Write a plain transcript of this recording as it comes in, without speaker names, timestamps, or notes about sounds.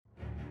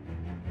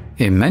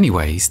In many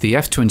ways, the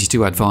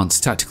F-22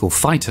 Advanced Tactical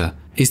Fighter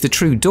is the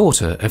true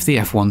daughter of the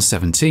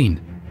F-117.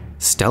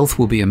 Stealth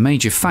will be a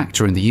major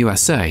factor in the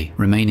USA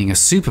remaining a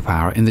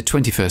superpower in the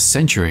 21st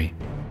century.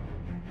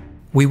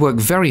 We work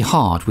very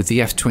hard with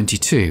the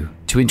F-22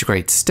 to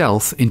integrate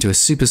stealth into a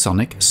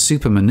supersonic,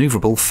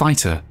 super-maneuverable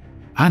fighter,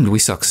 and we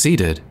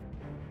succeeded.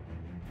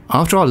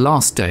 After our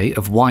last day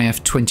of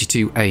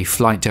YF-22A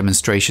flight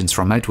demonstrations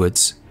from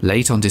Edwards,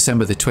 late on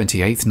December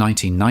 28,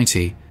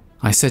 1990,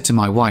 I said to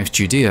my wife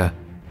Judea,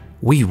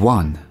 "We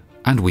won,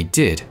 and we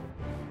did.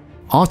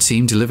 Our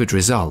team delivered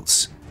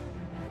results."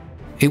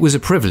 It was a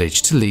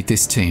privilege to lead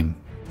this team.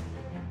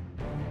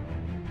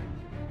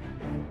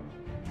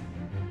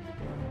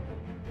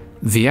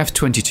 The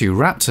F-22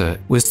 Raptor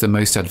was the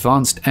most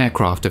advanced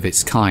aircraft of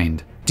its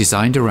kind,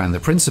 designed around the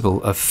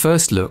principle of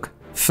first look,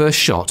 first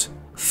shot,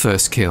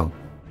 first kill.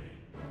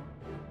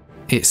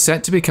 It's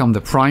set to become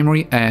the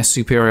primary air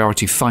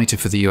superiority fighter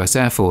for the US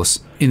Air Force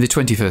in the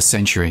 21st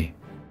century.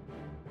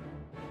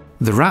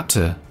 The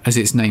Raptor, as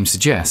its name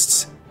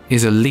suggests,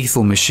 is a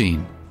lethal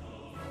machine.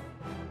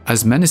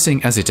 As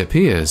menacing as it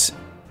appears,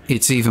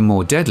 it's even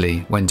more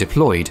deadly when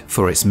deployed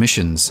for its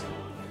missions,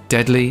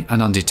 deadly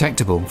and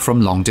undetectable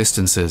from long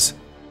distances.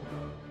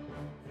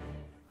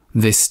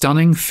 This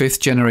stunning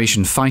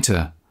fifth-generation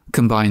fighter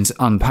combines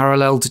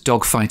unparalleled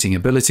dogfighting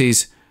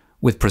abilities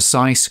with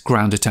precise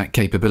ground attack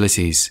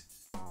capabilities.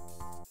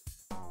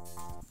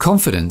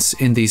 Confidence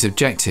in these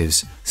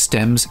objectives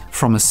stems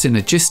from a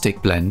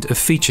synergistic blend of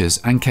features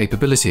and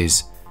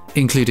capabilities,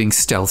 including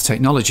stealth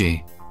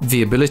technology,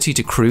 the ability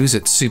to cruise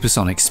at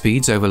supersonic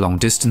speeds over long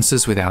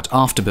distances without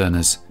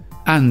afterburners,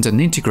 and an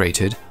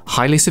integrated,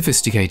 highly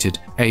sophisticated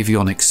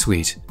avionics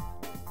suite.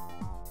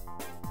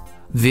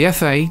 The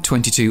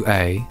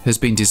FA-22A has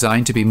been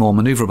designed to be more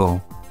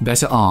maneuverable,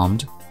 better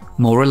armed,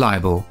 more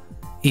reliable,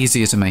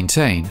 easier to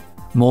maintain,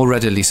 more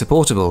readily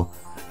supportable,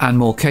 and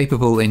more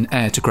capable in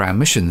air-to-ground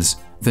missions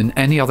than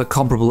any other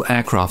comparable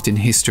aircraft in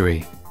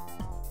history.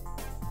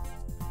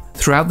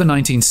 Throughout the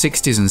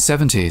 1960s and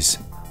 70s,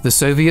 the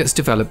Soviets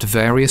developed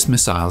various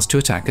missiles to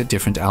attack at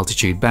different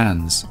altitude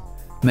bands,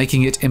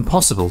 making it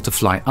impossible to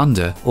fly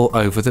under or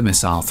over the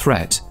missile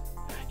threat.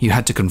 You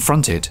had to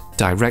confront it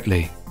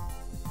directly.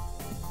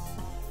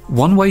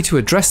 One way to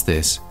address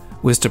this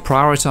was to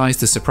prioritize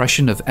the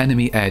suppression of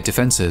enemy air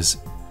defenses,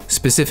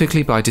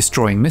 specifically by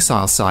destroying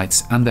missile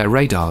sites and their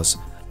radars,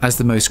 as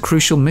the most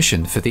crucial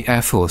mission for the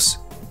Air Force.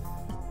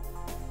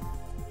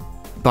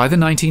 By the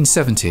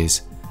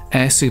 1970s,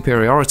 air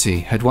superiority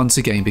had once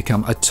again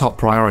become a top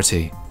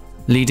priority,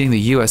 leading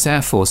the US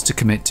Air Force to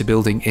commit to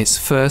building its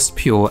first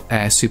pure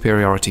air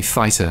superiority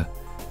fighter,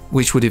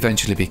 which would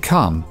eventually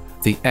become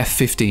the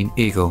F-15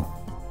 Eagle.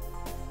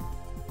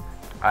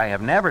 I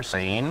have never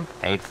seen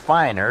a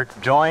finer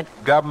joint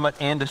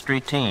government-industry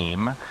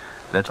team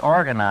that's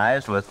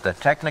organized with the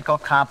technical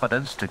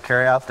competence to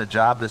carry out the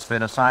job that's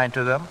been assigned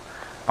to them,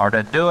 or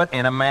to do it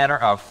in a manner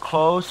of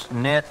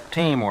close-knit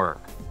teamwork.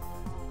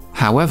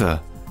 However,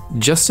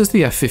 just as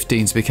the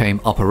F-15s became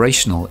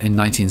operational in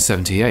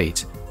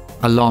 1978,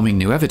 alarming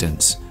new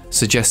evidence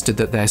suggested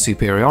that their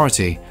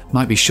superiority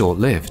might be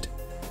short-lived.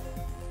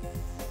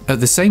 At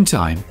the same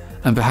time,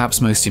 and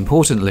perhaps most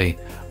importantly,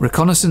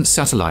 reconnaissance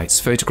satellites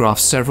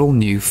photographed several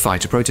new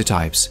fighter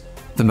prototypes,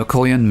 the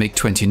Mikoyan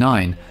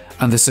MiG-29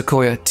 and the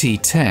Sukhoi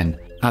T-10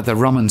 at the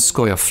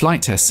Romanskoye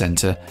Flight Test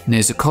Center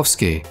near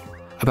Zhukovsky,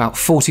 about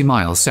 40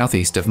 miles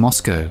southeast of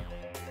Moscow.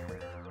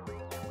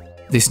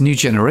 This new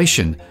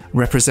generation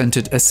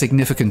represented a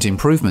significant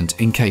improvement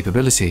in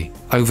capability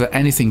over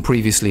anything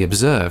previously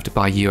observed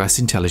by US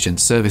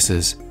intelligence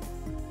services.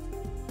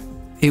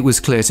 It was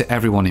clear to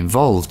everyone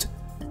involved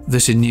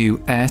that a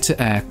new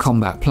air-to-air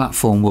combat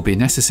platform will be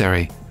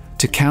necessary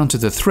to counter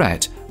the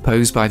threat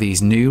posed by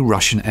these new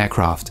Russian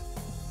aircraft.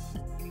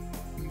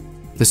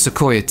 The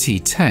Sukhoi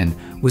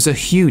T-10 was a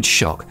huge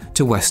shock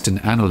to Western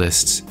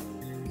analysts.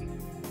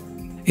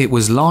 It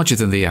was larger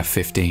than the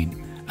F-15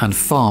 and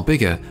far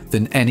bigger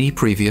than any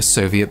previous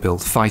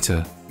Soviet-built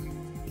fighter.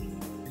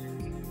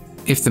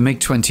 If the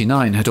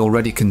MiG-29 had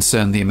already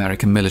concerned the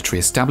American military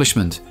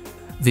establishment,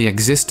 the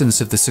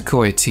existence of the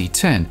Sukhoi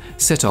T-10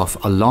 set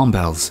off alarm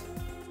bells.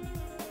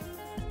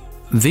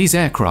 These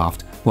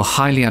aircraft were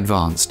highly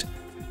advanced,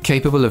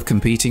 capable of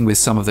competing with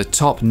some of the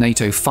top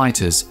NATO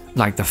fighters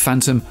like the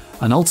Phantom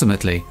and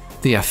ultimately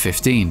the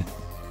F-15.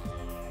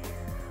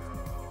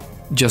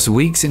 Just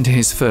weeks into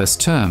his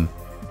first term,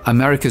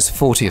 America's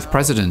 40th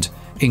president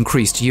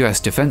increased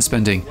US defense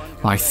spending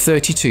by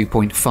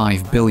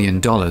 $32.5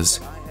 billion,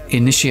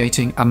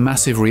 initiating a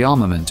massive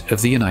rearmament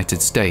of the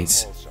United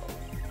States.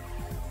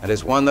 And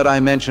as one that I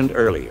mentioned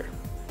earlier,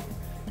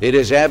 it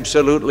is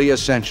absolutely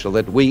essential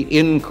that we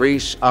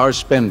increase our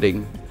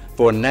spending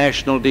for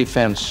national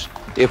defense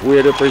if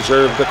we're to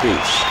preserve the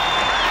peace.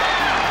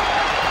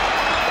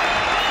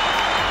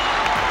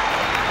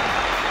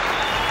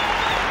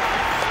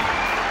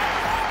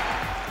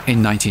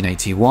 In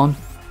 1981,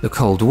 the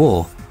Cold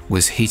War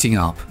was heating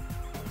up.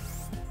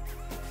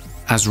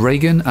 As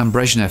Reagan and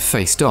Brezhnev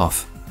faced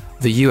off,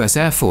 the US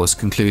Air Force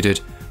concluded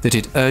that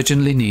it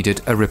urgently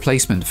needed a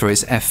replacement for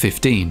its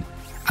F-15,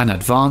 an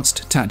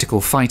advanced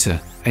tactical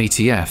fighter,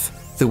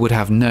 ATF, that would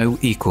have no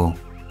equal.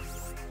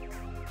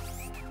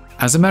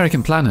 As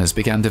American planners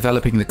began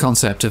developing the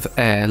concept of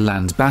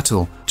air-land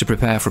battle to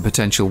prepare for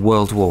potential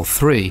World War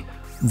III,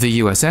 the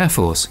US Air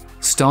Force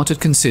started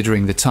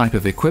considering the type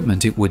of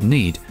equipment it would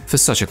need for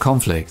such a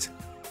conflict.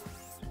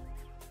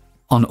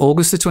 On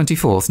August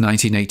 24,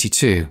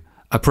 1982,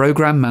 a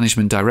Program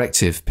Management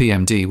Directive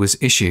 (PMD) was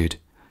issued,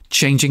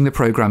 changing the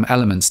program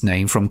element's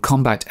name from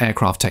Combat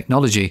Aircraft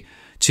Technology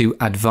to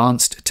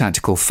Advanced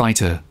Tactical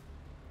Fighter.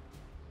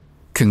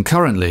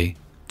 Concurrently,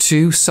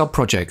 two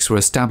sub-projects were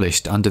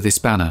established under this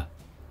banner: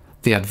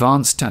 the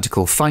Advanced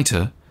Tactical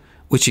Fighter,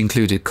 which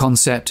included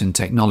concept and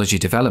technology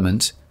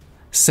development.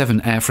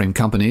 7 airframe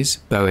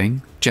companies,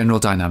 Boeing, General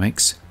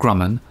Dynamics,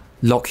 Grumman,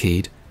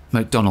 Lockheed,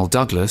 McDonnell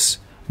Douglas,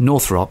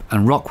 Northrop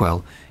and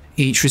Rockwell,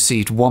 each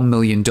received $1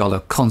 million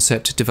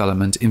concept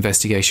development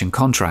investigation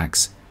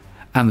contracts,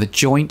 and the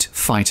Joint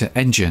Fighter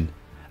Engine,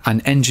 an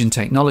engine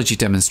technology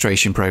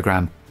demonstration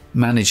program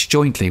managed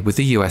jointly with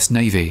the US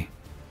Navy.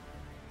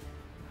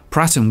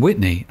 Pratt &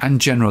 Whitney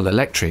and General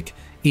Electric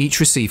each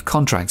received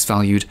contracts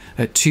valued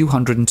at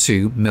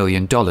 $202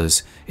 million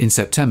in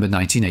September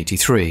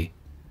 1983.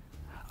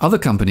 Other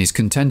companies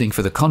contending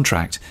for the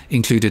contract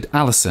included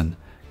Allison,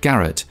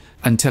 Garrett,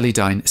 and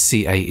Teledyne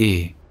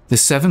CAE. The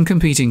 7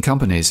 competing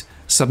companies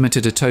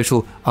submitted a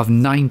total of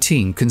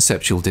 19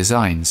 conceptual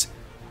designs,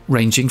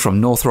 ranging from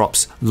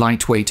Northrop's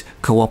lightweight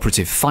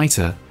cooperative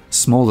fighter,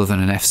 smaller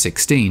than an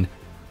F-16,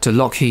 to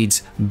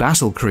Lockheed's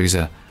battle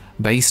cruiser,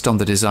 based on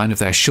the design of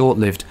their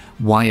short-lived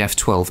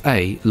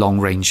YF-12A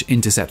long-range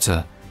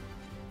interceptor.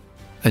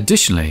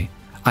 Additionally,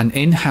 an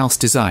in-house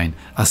design,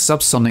 a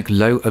subsonic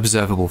low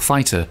observable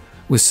fighter,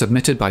 was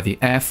submitted by the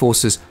Air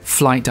Force's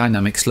Flight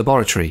Dynamics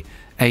Laboratory,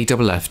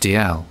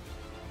 AFFDL.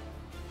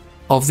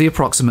 Of the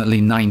approximately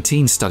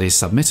 19 studies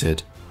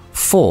submitted,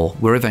 4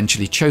 were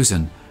eventually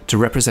chosen to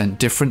represent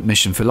different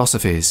mission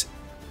philosophies: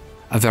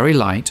 a very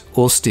light,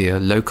 austere,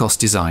 low-cost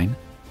design,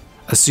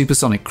 a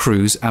supersonic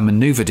cruise and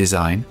maneuver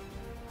design,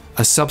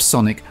 a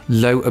subsonic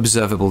low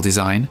observable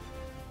design,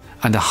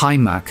 and a high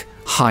Mach,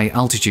 high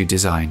altitude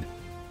design.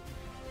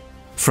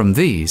 From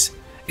these,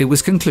 it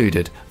was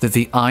concluded that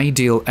the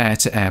ideal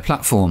air-to-air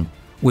platform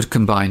would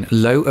combine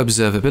low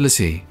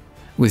observability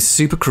with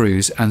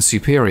supercruise and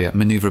superior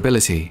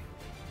maneuverability.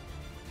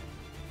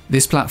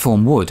 This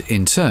platform would,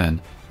 in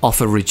turn,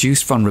 offer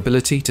reduced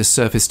vulnerability to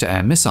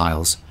surface-to-air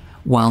missiles,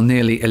 while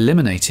nearly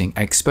eliminating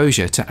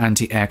exposure to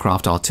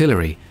anti-aircraft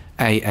artillery,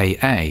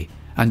 AAA,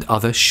 and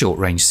other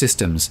short-range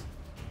systems.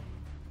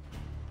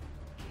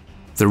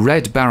 The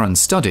Red Baron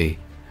study,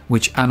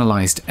 which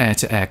analysed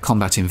air-to-air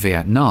combat in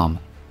Vietnam,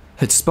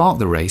 had sparked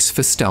the race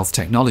for stealth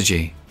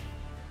technology.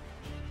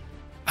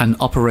 An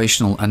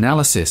operational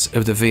analysis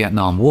of the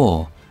Vietnam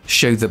War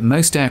showed that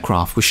most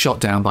aircraft were shot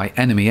down by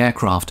enemy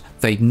aircraft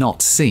they'd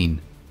not seen.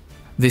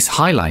 This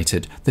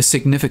highlighted the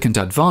significant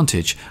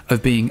advantage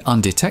of being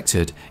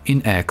undetected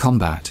in air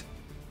combat.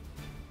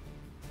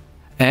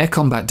 Air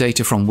combat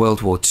data from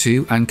World War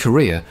II and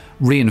Korea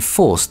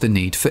reinforced the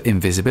need for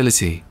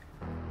invisibility.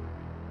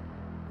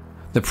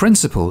 The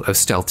principle of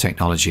stealth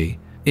technology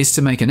is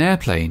to make an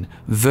airplane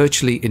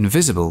virtually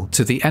invisible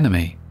to the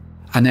enemy.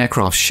 An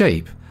aircraft's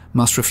shape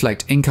must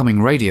reflect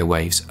incoming radio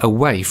waves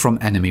away from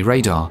enemy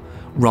radar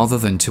rather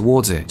than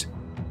towards it.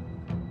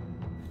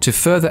 To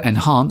further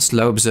enhance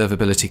low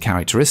observability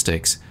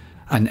characteristics,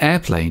 an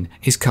airplane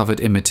is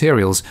covered in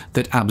materials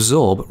that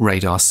absorb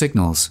radar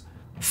signals,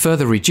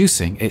 further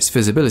reducing its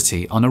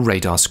visibility on a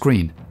radar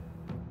screen.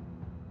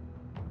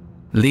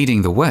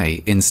 Leading the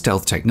way in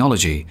stealth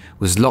technology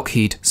was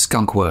Lockheed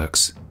Skunk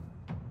Works.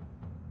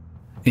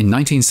 In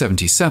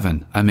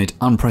 1977, amid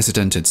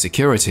unprecedented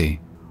security,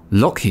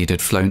 Lockheed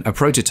had flown a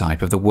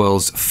prototype of the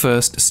world's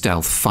first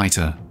stealth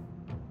fighter.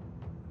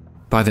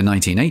 By the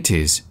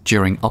 1980s,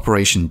 during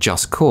Operation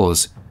Just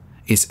Cause,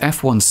 its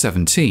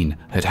F-117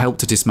 had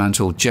helped to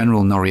dismantle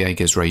General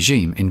Noriega's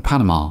regime in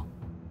Panama.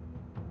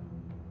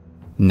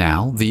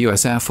 Now, the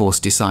US Air Force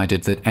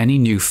decided that any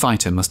new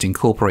fighter must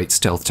incorporate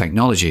stealth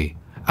technology,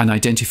 and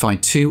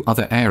identified 2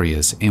 other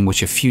areas in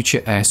which a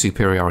future air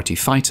superiority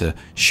fighter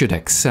should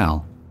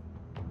excel.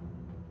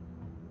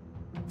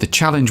 The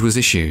challenge was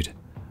issued,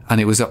 and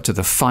it was up to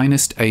the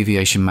finest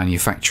aviation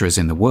manufacturers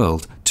in the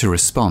world to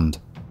respond.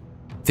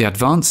 The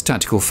Advanced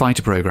Tactical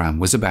Fighter program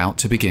was about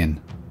to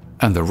begin,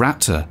 and the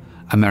Raptor,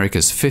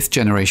 America's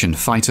 5th-generation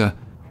fighter,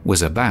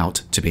 was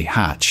about to be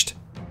hatched.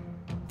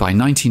 By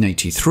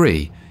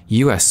 1983,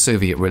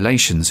 US-Soviet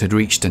relations had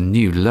reached a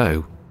new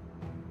low.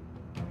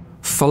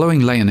 Following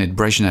Leonid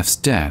Brezhnev's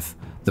death,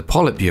 the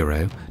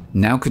Politburo,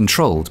 now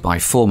controlled by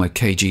former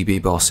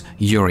KGB boss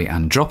Yuri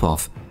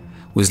Andropov,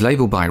 was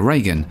labeled by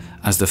Reagan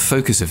as the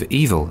focus of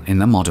evil in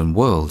the modern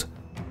world.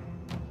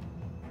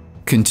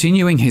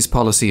 Continuing his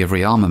policy of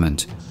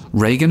rearmament,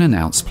 Reagan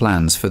announced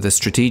plans for the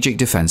Strategic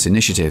Defense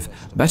Initiative,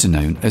 better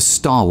known as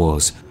Star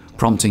Wars,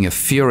 prompting a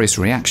furious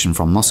reaction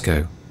from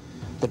Moscow.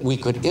 That we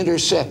could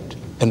intercept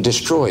and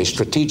destroy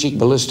strategic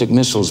ballistic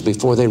missiles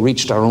before they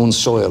reached our own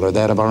soil or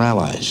that of our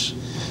allies.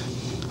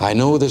 I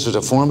know this is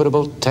a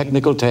formidable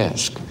technical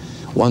task,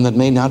 one that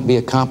may not be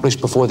accomplished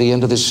before the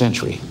end of this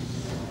century.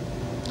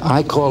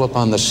 I call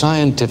upon the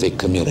scientific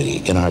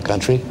community in our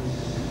country,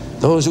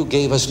 those who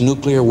gave us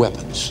nuclear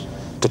weapons,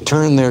 to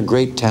turn their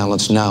great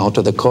talents now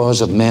to the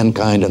cause of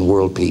mankind and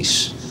world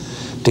peace,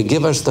 to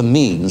give us the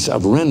means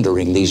of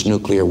rendering these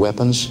nuclear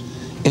weapons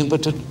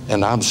impotent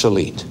and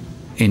obsolete.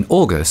 In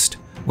August,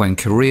 when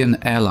Korean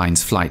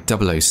Airlines Flight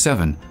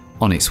 007,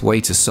 on its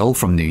way to Seoul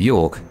from New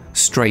York,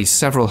 strayed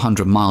several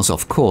hundred miles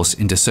off course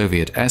into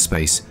Soviet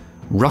airspace,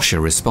 Russia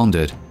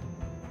responded.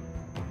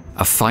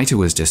 A fighter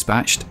was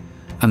dispatched,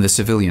 and the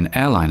civilian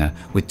airliner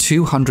with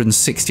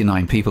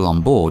 269 people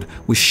on board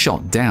was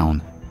shot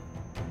down.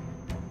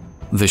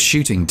 The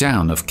shooting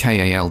down of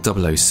KAL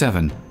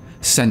 007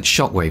 sent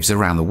shockwaves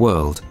around the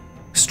world,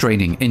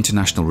 straining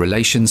international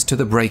relations to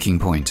the breaking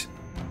point.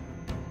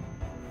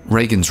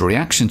 Reagan's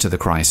reaction to the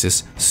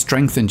crisis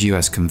strengthened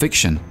US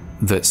conviction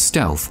that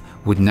stealth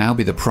would now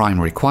be the prime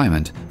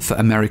requirement for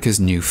America's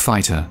new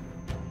fighter.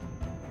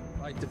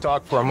 I'd like to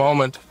talk for a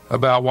moment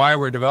about why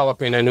we're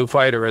developing a new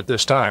fighter at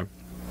this time.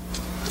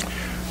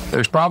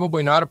 There's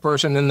probably not a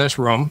person in this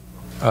room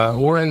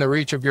or in the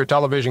reach of your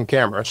television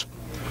cameras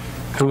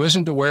who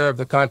isn't aware of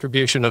the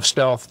contribution of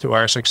stealth to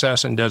our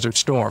success in Desert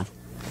Storm.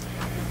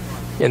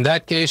 In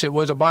that case, it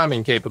was a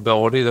bombing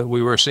capability that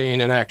we were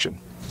seeing in action.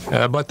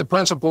 But the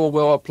principle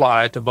will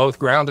apply to both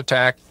ground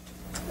attack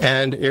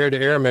and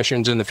air-to-air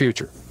missions in the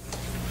future.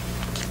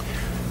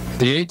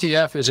 The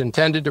ATF is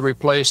intended to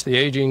replace the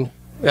aging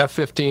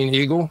F-15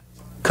 Eagle,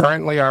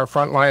 currently our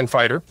frontline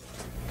fighter.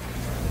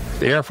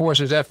 The Air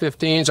Force's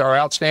F-15s are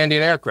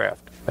outstanding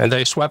aircraft, and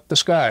they swept the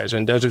skies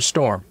in Desert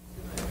Storm.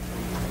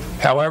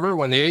 However,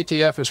 when the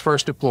ATF is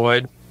first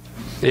deployed,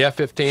 the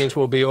F-15s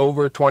will be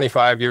over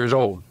 25 years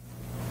old.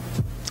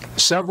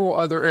 Several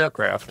other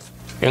aircraft,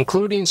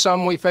 including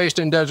some we faced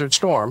in Desert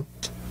Storm,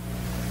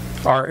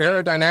 are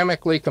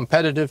aerodynamically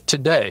competitive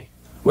today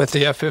with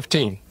the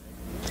F-15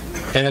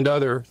 and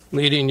other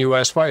leading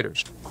U.S.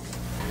 fighters.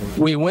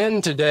 We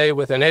win today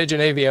with an edge in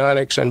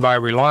avionics and by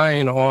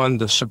relying on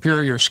the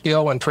superior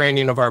skill and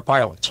training of our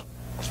pilots.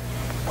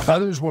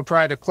 Others will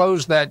try to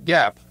close that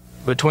gap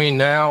between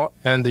now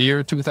and the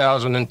year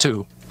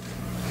 2002,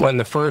 when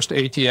the first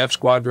ATF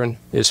squadron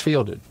is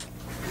fielded.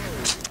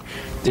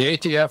 The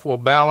ATF will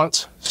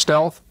balance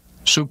stealth,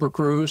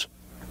 supercruise,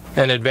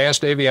 and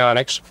advanced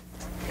avionics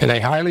in a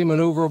highly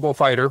maneuverable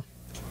fighter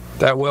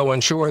that will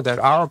ensure that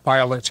our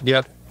pilots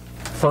get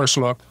first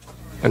look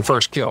and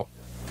first kill.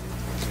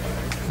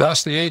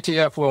 Thus, the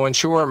ATF will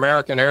ensure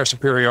American air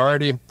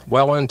superiority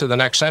well into the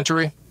next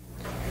century.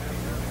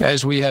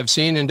 As we have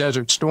seen in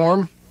Desert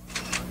Storm,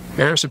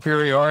 air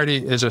superiority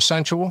is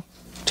essential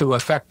to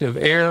effective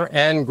air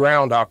and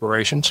ground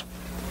operations.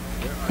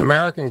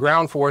 American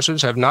ground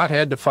forces have not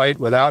had to fight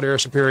without air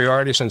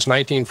superiority since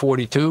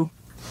 1942,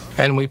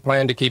 and we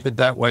plan to keep it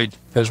that way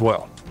as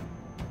well.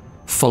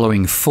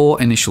 Following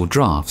 4 initial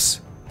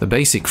drafts, the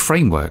basic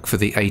framework for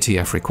the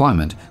ATF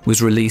requirement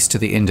was released to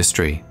the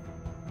industry.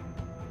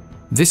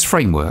 This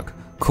framework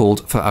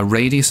called for a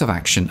radius of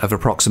action of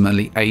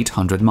approximately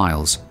 800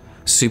 miles,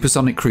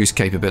 supersonic cruise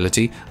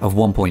capability of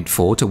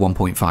 1.4 to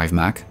 1.5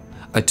 Mach,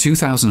 a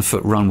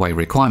 2,000-foot runway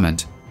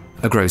requirement,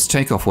 a gross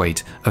takeoff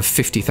weight of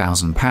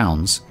 50,000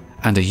 pounds,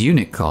 and a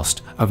unit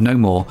cost of no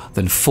more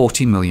than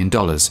 $40 million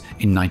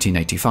in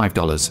 1985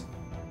 dollars.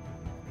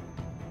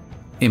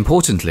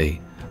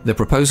 Importantly, the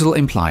proposal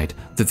implied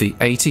that the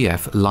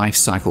ATF Life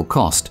Cycle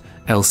Cost,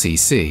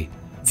 LCC,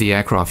 the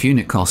aircraft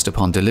unit cost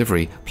upon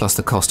delivery plus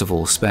the cost of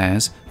all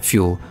spares,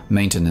 fuel,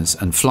 maintenance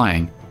and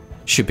flying,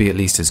 should be at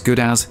least as good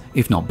as,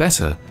 if not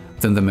better,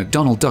 than the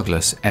McDonnell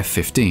Douglas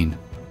F-15.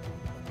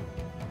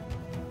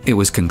 It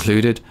was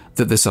concluded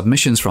that the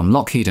submissions from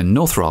Lockheed and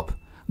Northrop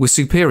were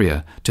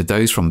superior to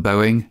those from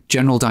Boeing,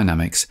 General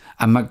Dynamics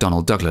and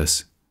McDonnell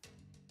Douglas.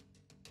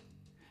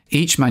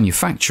 Each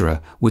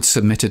manufacturer would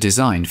submit a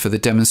design for the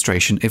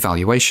Demonstration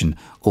Evaluation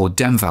or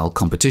DEMVAL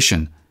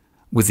competition,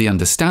 with the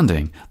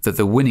understanding that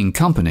the winning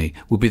company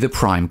would be the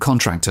prime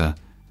contractor,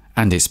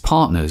 and its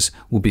partners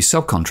would be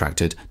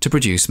subcontracted to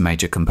produce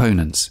major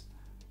components.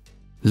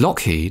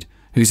 Lockheed,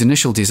 whose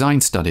initial design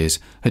studies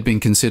had been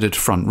considered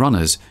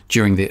front-runners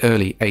during the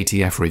early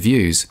ATF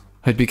reviews,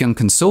 had begun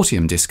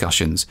consortium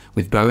discussions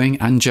with Boeing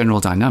and General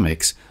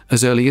Dynamics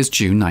as early as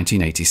June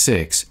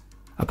 1986.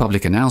 A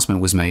public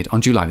announcement was made on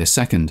July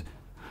 2nd,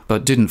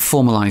 but didn't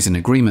formalize an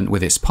agreement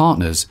with its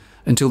partners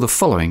until the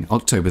following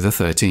October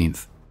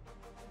 13th.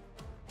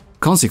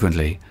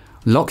 Consequently,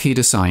 Lockheed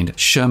assigned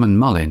Sherman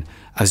Mullin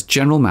as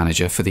General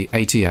Manager for the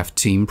ATF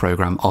Team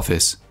Program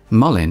Office.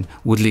 Mullin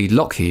would lead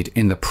Lockheed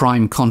in the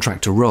prime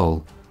contractor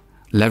role,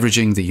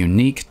 leveraging the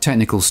unique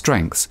technical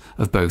strengths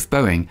of both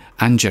Boeing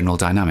and General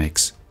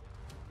Dynamics.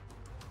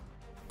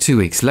 2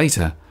 weeks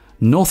later,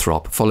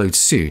 Northrop followed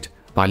suit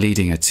by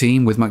leading a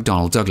team with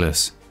McDonnell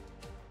Douglas.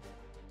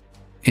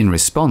 In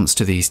response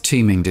to these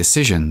teaming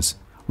decisions,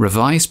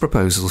 revised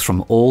proposals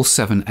from all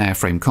 7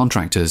 airframe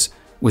contractors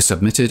was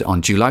submitted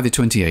on July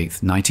 28,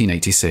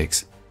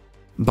 1986.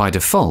 By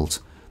default,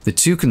 the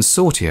two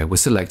consortia were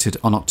selected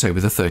on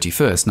October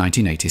 31,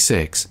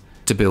 1986,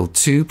 to build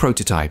two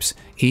prototypes,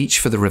 each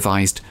for the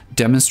revised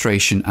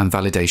demonstration and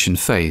validation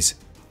phase.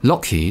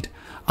 Lockheed,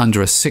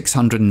 under a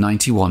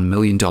 $691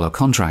 million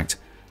contract,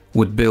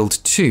 would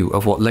build two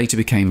of what later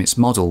became its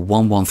Model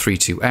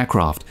 1132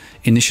 aircraft,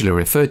 initially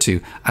referred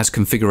to as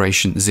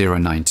Configuration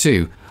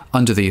 092,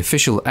 under the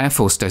official Air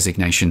Force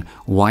designation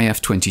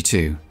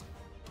YF-22.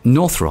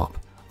 Northrop,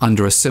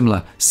 under a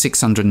similar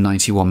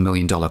 $691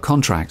 million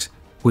contract,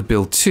 would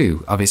build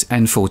two of its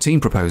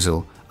N-14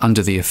 proposal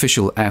under the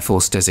official Air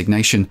Force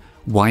designation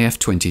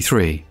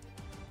YF-23.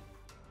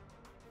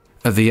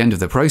 At the end of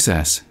the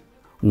process,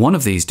 one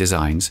of these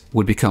designs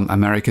would become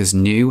America's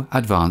new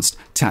advanced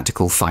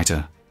tactical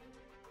fighter.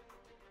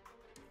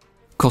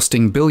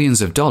 Costing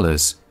billions of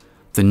dollars,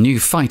 the new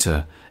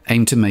fighter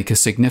aimed to make a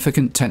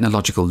significant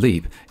technological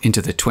leap into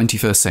the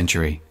 21st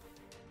century.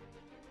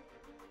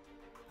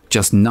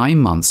 Just 9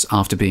 months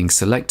after being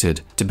selected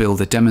to build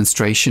the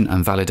demonstration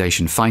and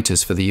validation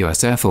fighters for the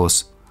US Air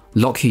Force,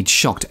 Lockheed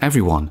shocked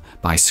everyone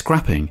by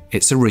scrapping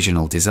its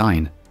original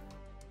design.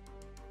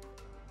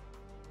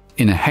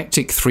 In a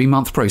hectic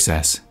 3-month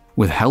process,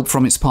 with help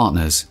from its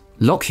partners,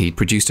 Lockheed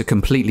produced a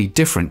completely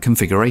different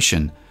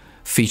configuration,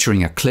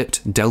 featuring a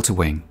clipped delta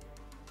wing.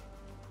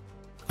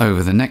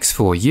 Over the next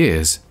 4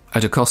 years,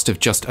 at a cost of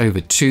just over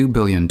 $2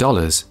 billion,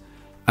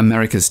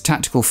 America's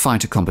tactical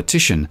fighter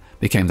competition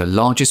became the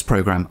largest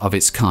program of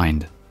its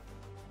kind.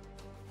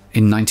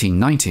 In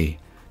 1990,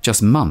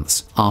 just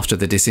months after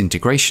the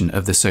disintegration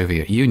of the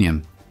Soviet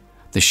Union,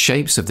 the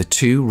shapes of the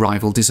two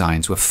rival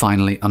designs were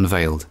finally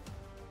unveiled.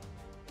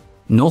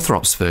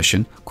 Northrop's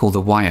version, called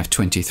the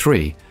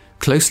YF-23,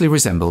 closely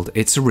resembled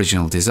its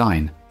original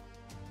design.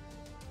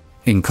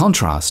 In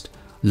contrast,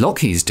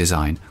 Lockheed's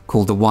design,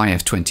 called the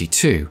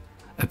YF-22,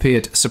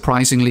 appeared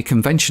surprisingly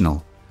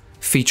conventional,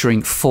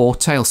 featuring 4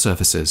 tail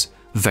surfaces,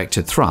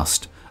 vectored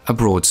thrust, a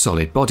broad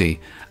solid body,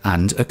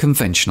 and a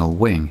conventional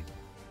wing.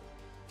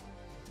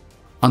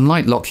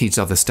 Unlike Lockheed's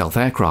other stealth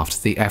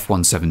aircraft, the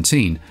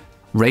F-117,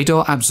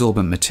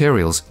 radar-absorbent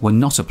materials were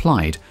not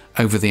applied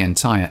over the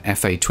entire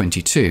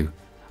FA-22,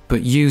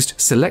 but used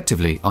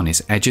selectively on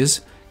its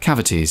edges,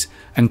 cavities,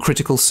 and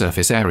critical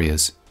surface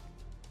areas.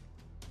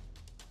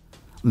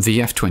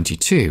 The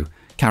F-22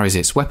 carries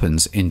its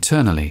weapons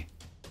internally.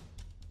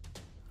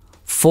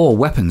 4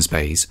 weapons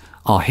bays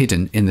are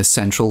hidden in the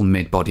central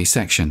mid-body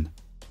section.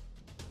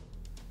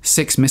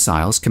 6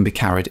 missiles can be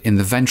carried in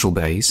the ventral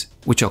bays,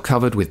 which are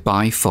covered with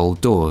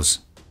bifold doors.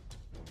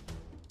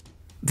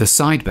 The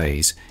side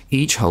bays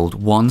each hold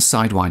 1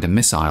 Sidewinder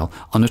missile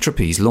on a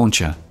trapeze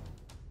launcher.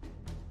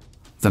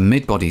 The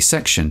mid-body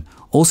section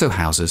also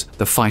houses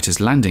the fighter's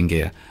landing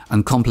gear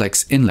and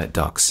complex inlet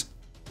ducts.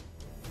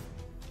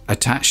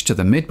 Attached to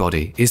the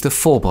mid-body is the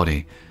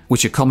forebody,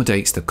 which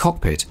accommodates the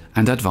cockpit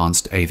and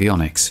advanced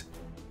avionics.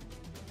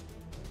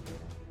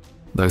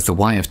 Both the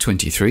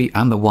YF-23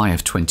 and the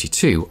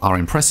YF-22 are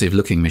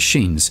impressive-looking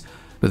machines,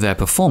 but their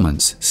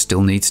performance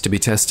still needs to be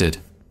tested.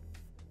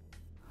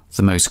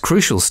 The most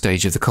crucial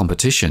stage of the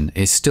competition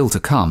is still to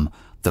come,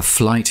 the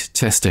flight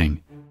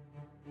testing.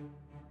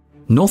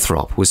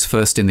 Northrop was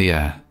first in the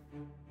air.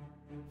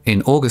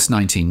 In August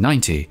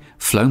 1990,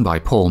 flown by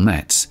Paul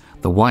Metz,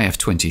 the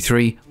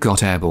YF-23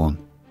 got airborne.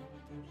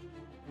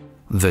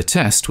 The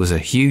test was a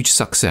huge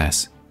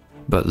success,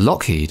 but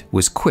Lockheed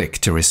was quick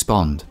to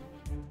respond.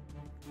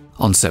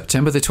 On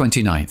September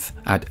 29th,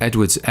 at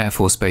Edwards Air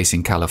Force Base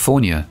in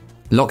California,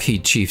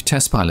 Lockheed Chief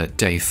Test Pilot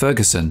Dave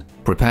Ferguson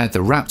prepared the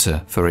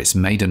Raptor for its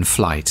maiden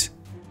flight.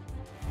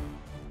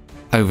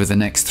 Over the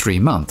next 3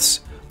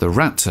 months, the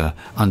Raptor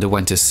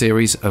underwent a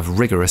series of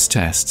rigorous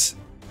tests.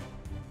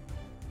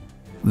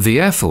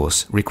 The Air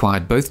Force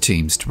required both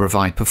teams to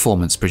provide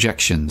performance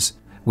projections,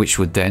 which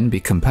would then be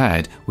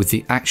compared with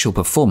the actual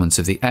performance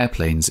of the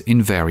airplanes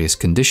in various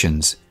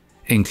conditions,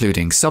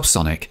 including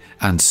subsonic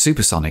and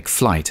supersonic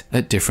flight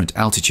at different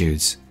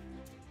altitudes.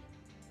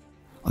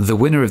 The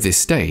winner of this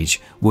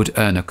stage would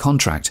earn a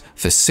contract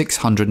for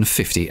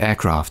 650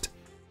 aircraft.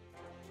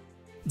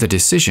 The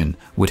decision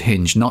would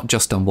hinge not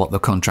just on what the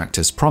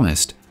contractors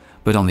promised,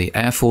 but on the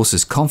Air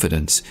Force's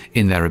confidence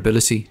in their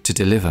ability to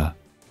deliver.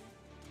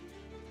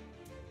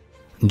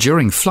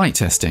 During flight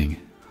testing,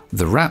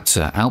 the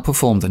Raptor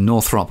outperformed the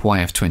Northrop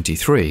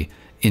YF-23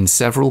 in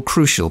several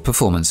crucial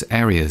performance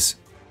areas.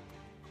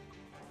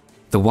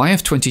 The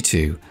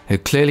YF-22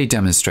 had clearly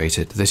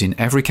demonstrated that in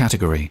every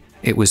category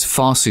it was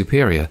far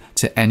superior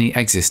to any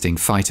existing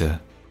fighter.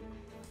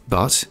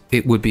 But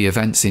it would be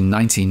events in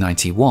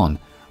 1991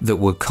 that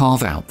would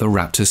carve out the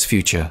Raptor's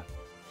future.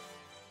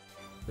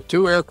 The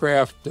 2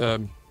 aircraft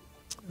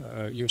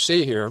you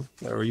see here,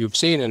 or you've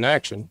seen in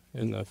action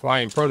in the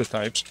flying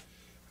prototypes,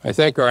 I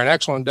think are an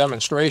excellent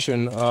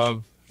demonstration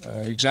of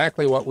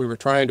exactly what we were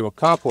trying to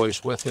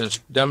accomplish with this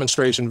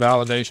demonstration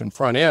validation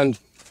front end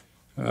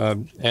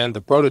and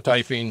the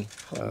prototyping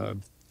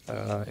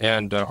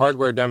and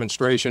hardware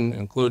demonstration,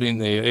 including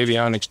the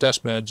avionics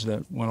test beds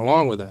that went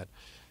along with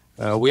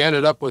that. We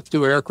ended up with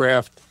 2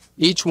 aircraft,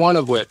 each one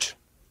of which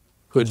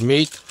could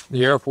meet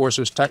the Air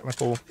Force's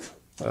technical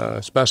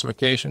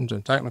specifications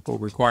and technical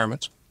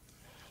requirements.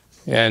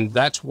 And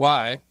that's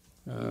why,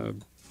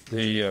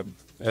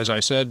 as I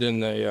said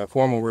in the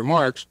formal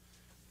remarks,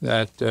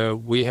 that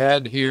we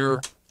had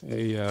here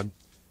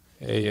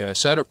a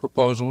set of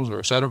proposals or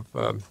a set of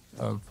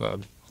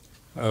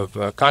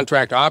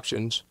contract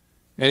options,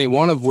 any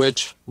one of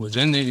which was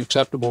in the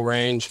acceptable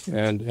range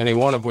and any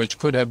one of which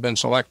could have been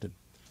selected.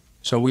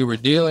 So we were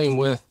dealing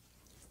with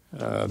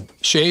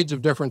shades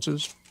of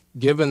differences.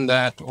 Given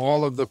that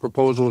all of the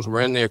proposals were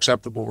in the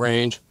acceptable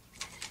range,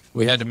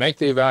 we had to make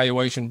the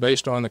evaluation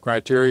based on the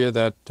criteria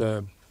that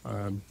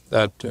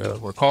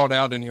were called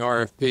out in the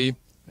RFP,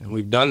 and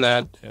we've done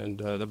that, and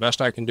the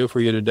best I can do for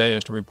you today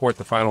is to report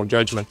the final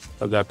judgment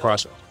of that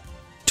process.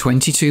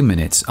 22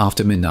 minutes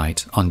after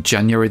midnight on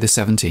January the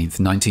 17th,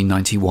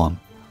 1991,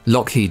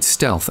 Lockheed's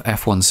stealth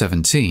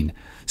F-117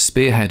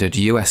 spearheaded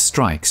US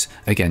strikes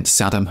against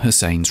Saddam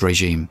Hussein's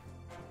regime.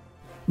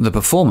 The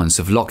performance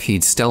of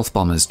Lockheed's stealth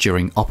bombers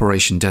during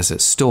Operation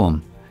Desert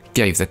Storm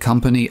gave the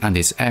company and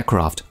its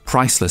aircraft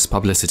priceless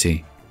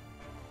publicity.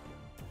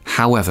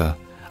 However,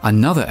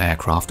 another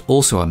aircraft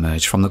also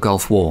emerged from the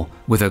Gulf War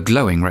with a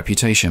glowing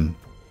reputation.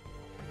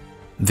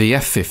 The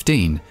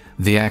F-15,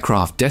 the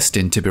aircraft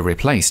destined to be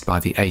replaced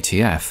by the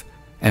ATF,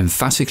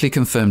 emphatically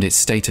confirmed its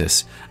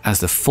status as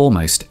the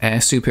foremost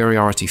air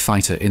superiority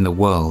fighter in the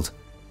world.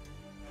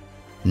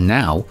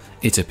 Now,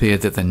 it appeared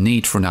that the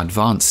need for an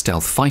advanced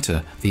stealth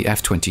fighter, the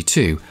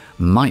F-22,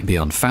 might be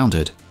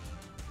unfounded.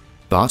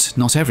 But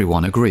not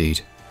everyone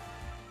agreed.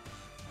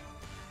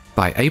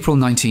 By April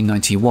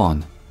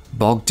 1991,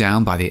 bogged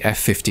down by the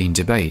F-15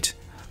 debate,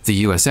 the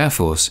US Air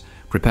Force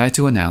prepared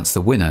to announce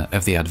the winner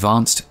of the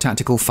Advanced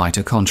Tactical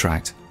Fighter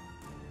contract.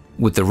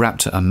 Would the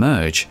Raptor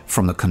emerge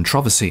from the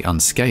controversy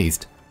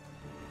unscathed?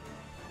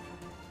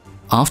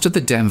 After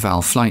the DEM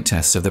valve flight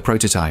tests of the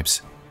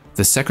prototypes,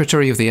 the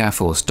Secretary of the Air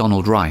Force,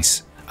 Donald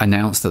Rice,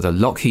 announced that the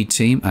Lockheed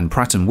team and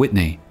Pratt &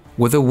 Whitney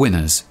were the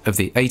winners of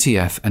the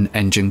ATF and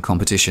engine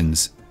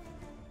competitions.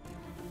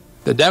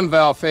 The DEM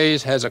valve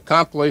phase has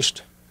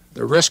accomplished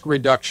the risk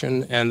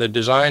reduction and the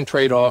design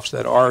trade-offs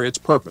that are its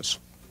purpose.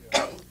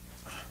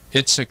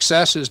 Its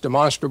success is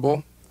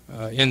demonstrable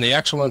in the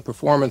excellent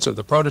performance of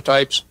the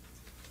prototypes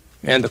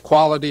and the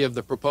quality of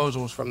the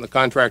proposals from the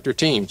contractor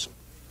teams.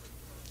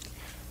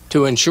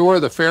 To ensure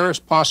the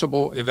fairest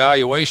possible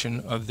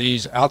evaluation of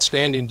these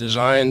outstanding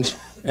designs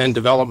and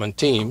development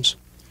teams,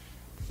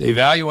 the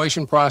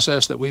evaluation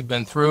process that we've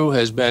been through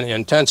has been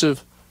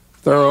intensive,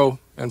 thorough,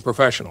 and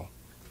professional.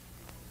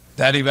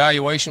 That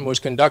evaluation was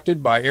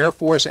conducted by Air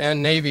Force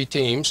and Navy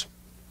teams,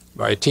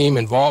 by a team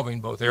involving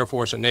both Air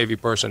Force and Navy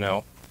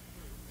personnel,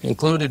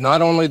 included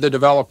not only the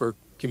developer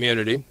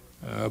community,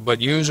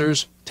 but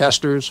users,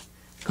 testers,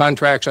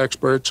 contracts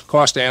experts,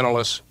 cost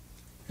analysts,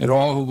 and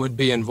all who would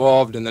be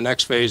involved in the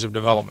next phase of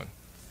development.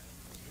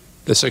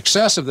 The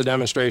success of the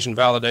demonstration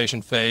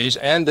validation phase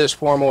and this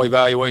formal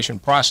evaluation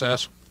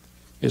process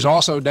is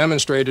also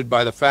demonstrated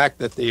by the fact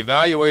that the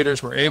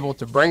evaluators were able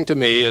to bring to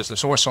me, as the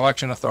source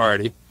selection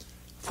authority,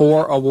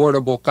 4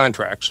 awardable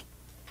contracts,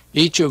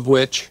 each of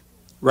which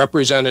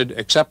represented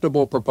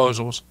acceptable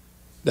proposals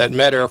that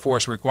met Air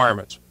Force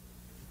requirements.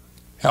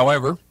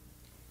 However,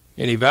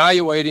 in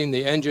evaluating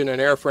the engine and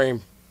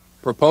airframe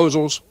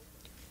proposals,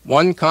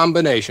 one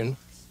combination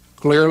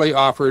clearly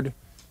offered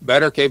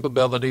better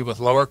capability with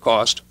lower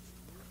cost,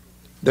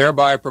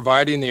 thereby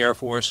providing the Air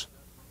Force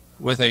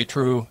with a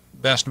true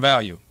best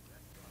value.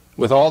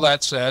 With all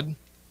that said,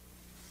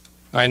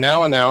 I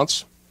now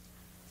announce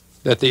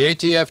that the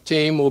ATF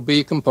team will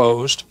be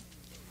composed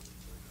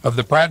of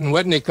the Pratt &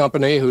 Whitney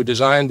company who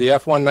designed the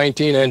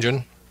F-119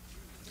 engine,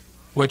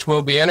 which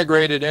will be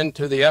integrated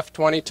into the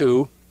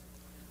F-22,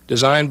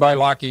 designed by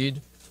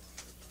Lockheed,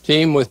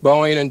 team with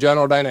Boeing and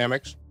General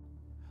Dynamics.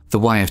 The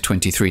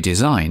YF-23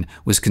 design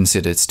was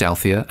considered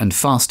stealthier and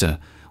faster,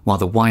 while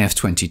the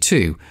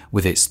YF-22,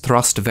 with its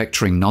thrust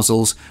vectoring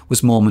nozzles,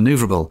 was more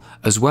maneuverable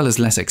as well as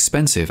less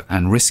expensive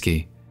and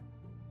risky.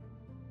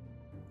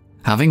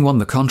 Having won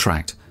the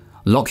contract,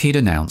 Lockheed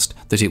announced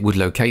that it would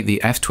locate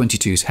the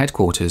F-22's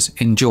headquarters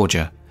in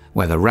Georgia,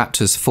 where the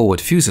Raptor's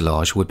forward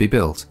fuselage would be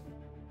built.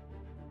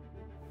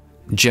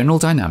 General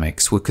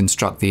Dynamics would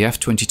construct the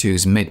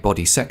F-22's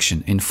mid-body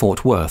section in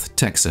Fort Worth,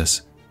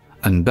 Texas,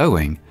 and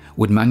Boeing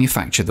would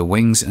manufacture the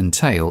wings and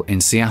tail in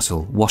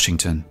Seattle,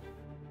 Washington.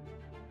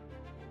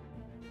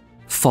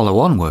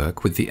 Follow-on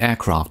work with the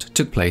aircraft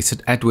took place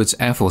at Edwards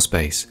Air Force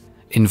Base,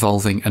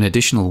 involving an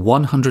additional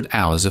 100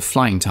 hours of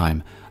flying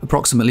time,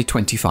 approximately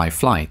 25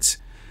 flights,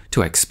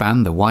 to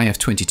expand the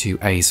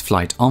YF-22A's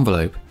flight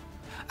envelope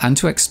and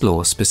to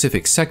explore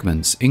specific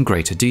segments in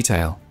greater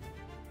detail.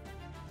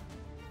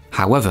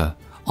 However,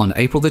 on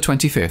April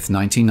 25,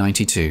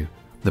 1992,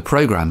 the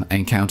program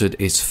encountered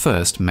its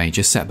first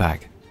major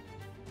setback.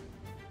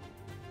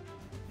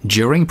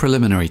 During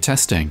preliminary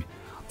testing,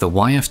 the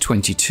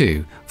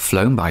YF-22,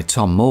 flown by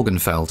Tom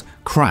Morgenfeld,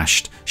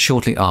 crashed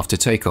shortly after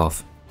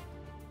takeoff.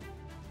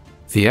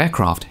 The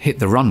aircraft hit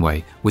the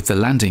runway with the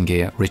landing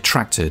gear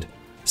retracted,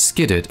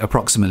 skidded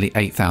approximately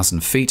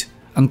 8,000 feet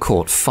and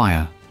caught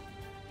fire.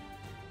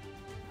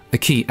 A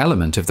key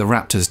element of the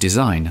Raptor's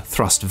design,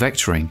 thrust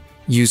vectoring,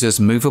 uses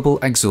movable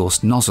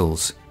exhaust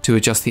nozzles to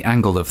adjust the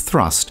angle of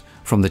thrust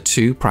from the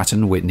two Pratt &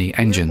 Whitney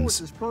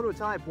engines.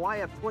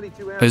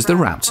 As the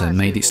Raptor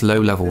made its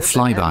low-level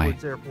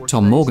flyby,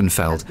 Tom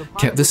Morgenfeld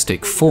kept the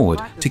stick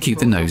forward to keep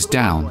the nose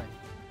down.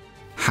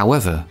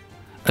 However,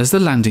 as the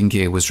landing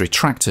gear was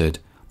retracted,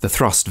 the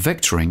thrust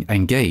vectoring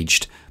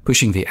engaged,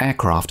 pushing the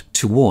aircraft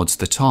towards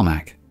the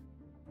tarmac.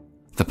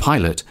 The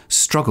pilot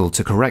struggled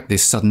to correct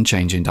this sudden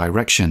change in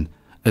direction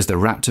as the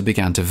Raptor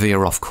began to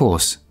veer off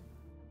course.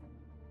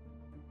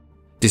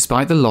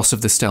 Despite the loss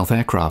of the stealth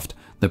aircraft,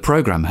 the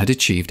program had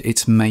achieved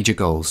its major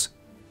goals.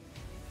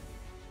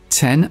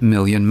 10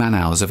 million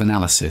man-hours of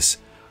analysis,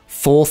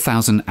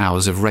 4,000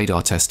 hours of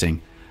radar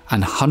testing,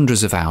 and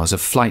hundreds of hours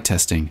of flight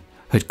testing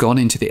had gone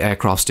into the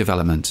aircraft's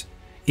development,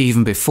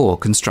 even before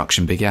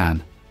construction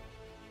began.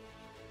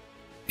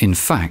 In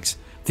fact,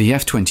 the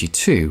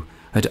F-22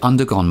 had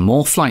undergone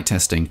more flight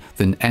testing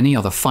than any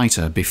other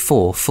fighter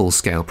before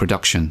full-scale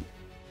production.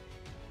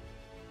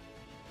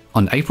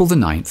 On April the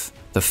 9th,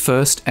 the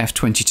first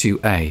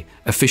F-22A,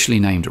 officially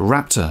named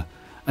Raptor,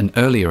 an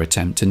earlier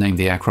attempt to name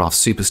the aircraft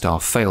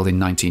Superstar failed in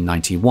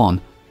 1991,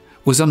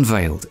 was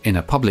unveiled in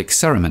a public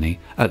ceremony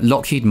at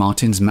Lockheed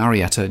Martin's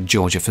Marietta,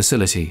 Georgia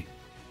facility.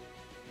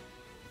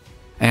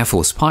 Air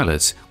Force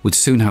pilots would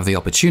soon have the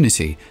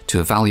opportunity to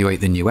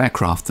evaluate the new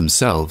aircraft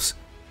themselves.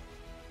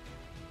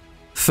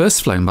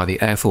 First flown by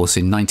the Air Force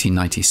in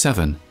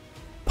 1997,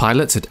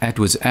 pilots at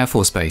Edwards Air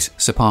Force Base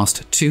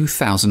surpassed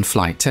 2,000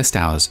 flight test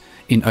hours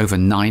in over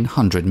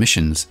 900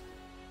 missions.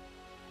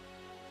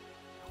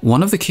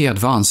 One of the key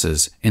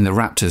advances in the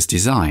Raptor's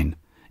design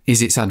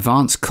is its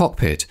advanced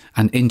cockpit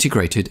and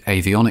integrated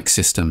avionics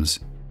systems.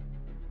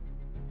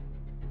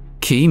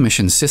 Key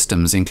mission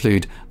systems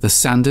include the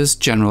Sanders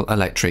General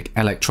Electric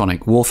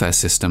Electronic Warfare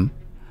System,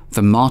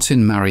 the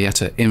Martin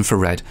Marietta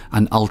Infrared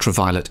and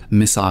Ultraviolet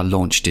Missile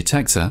Launch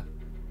Detector,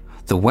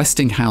 the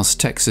Westinghouse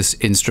Texas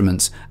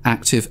Instruments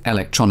Active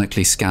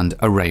Electronically Scanned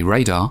Array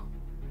Radar,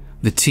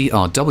 the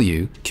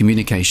TRW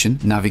Communication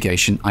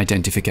Navigation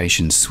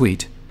Identification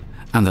Suite,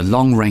 and the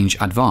Long Range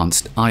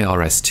Advanced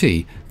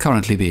IRST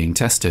currently being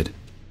tested.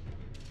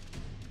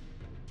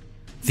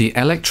 The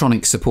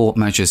Electronic Support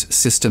Measures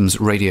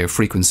Systems radio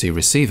frequency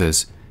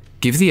receivers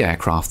give the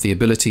aircraft the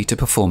ability to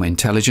perform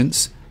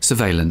intelligence,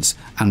 surveillance,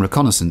 and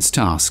reconnaissance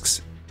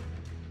tasks.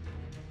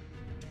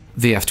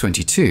 The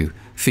F-22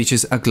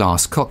 features a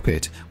glass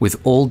cockpit with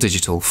all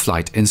digital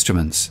flight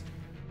instruments.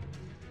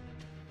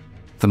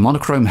 The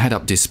monochrome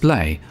head-up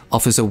display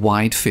offers a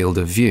wide field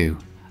of view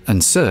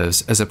and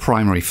serves as a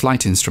primary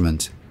flight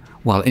instrument,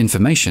 while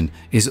information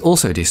is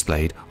also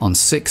displayed on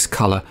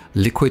 6-color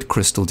liquid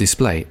crystal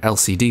display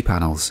LCD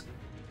panels.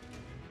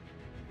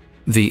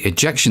 The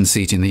ejection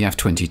seat in the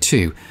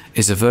F-22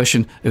 is a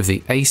version of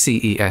the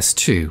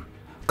ACES-2,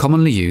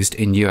 commonly used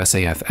in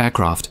USAF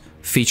aircraft,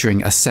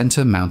 featuring a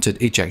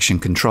center-mounted ejection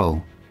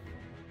control.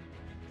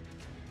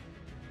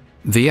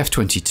 The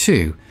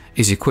F-22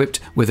 is equipped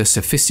with a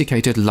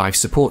sophisticated life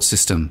support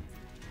system,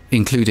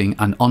 including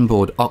an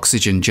onboard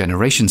oxygen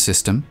generation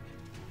system,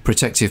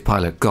 protective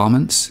pilot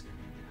garments,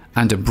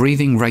 and a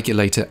breathing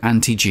regulator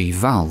anti-G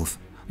valve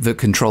that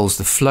controls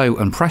the flow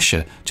and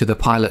pressure to the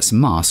pilot's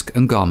mask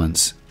and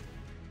garments.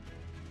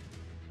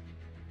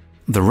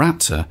 The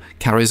Raptor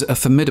carries a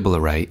formidable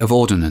array of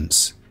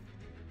ordnance.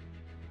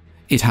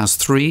 It has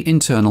 3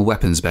 internal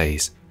weapons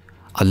bays,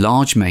 a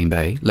large main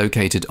bay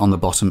located on the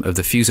bottom of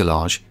the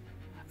fuselage,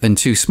 and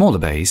 2 smaller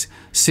bays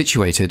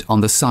situated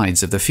on the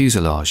sides of the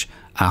fuselage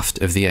aft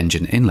of the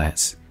engine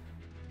inlets.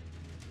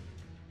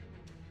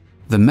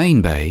 The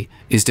main bay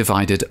is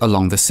divided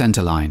along the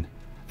center line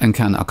and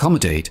can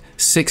accommodate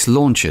 6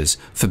 launchers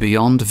for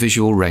beyond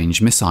visual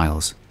range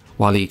missiles,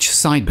 while each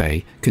side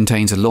bay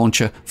contains a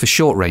launcher for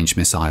short-range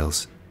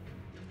missiles.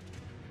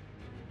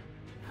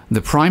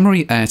 The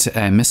primary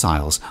air-to-air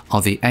missiles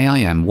are the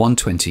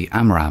AIM-120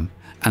 AMRAAM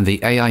and the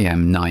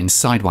AIM-9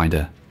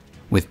 Sidewinder,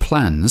 with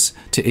plans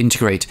to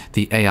integrate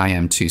the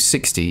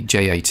AIM-260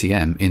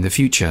 JATM in the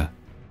future.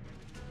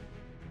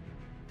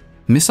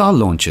 Missile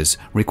launchers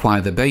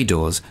require the bay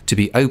doors to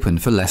be open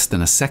for less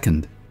than a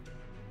second.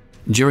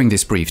 During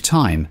this brief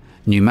time,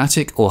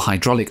 pneumatic or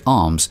hydraulic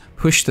arms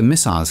push the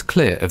missiles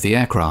clear of the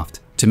aircraft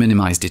to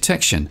minimize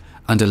detection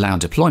and allow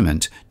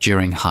deployment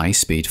during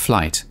high-speed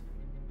flight.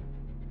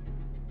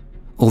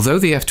 Although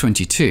the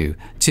F-22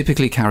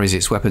 typically carries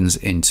its weapons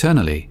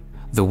internally,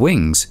 the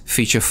wings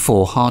feature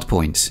 4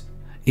 hardpoints,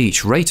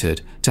 each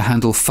rated to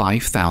handle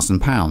 5,000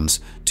 pounds,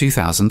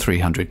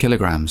 2,300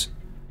 kilograms.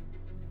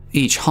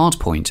 Each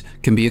hardpoint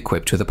can be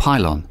equipped with a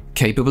pylon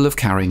capable of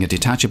carrying a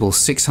detachable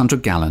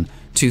 600-gallon,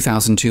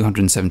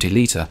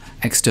 2,270-litre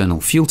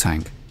external fuel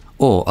tank,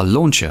 or a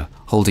launcher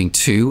holding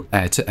 2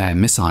 air-to-air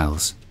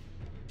missiles.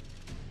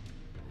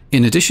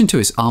 In addition to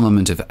its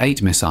armament of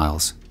 8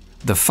 missiles,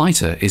 the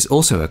fighter is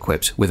also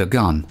equipped with a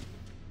gun.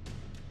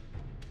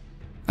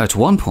 At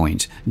one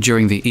point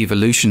during the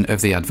evolution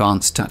of the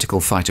Advanced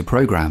Tactical Fighter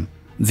program,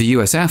 the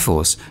US Air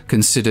Force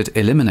considered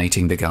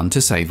eliminating the gun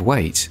to save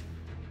weight.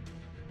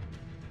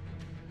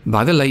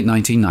 By the late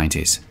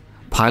 1990s,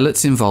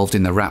 pilots involved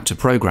in the Raptor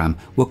program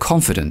were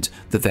confident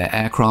that their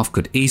aircraft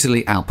could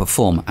easily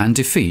outperform and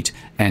defeat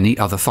any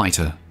other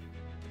fighter.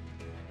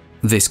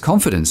 This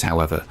confidence,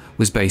 however,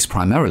 was based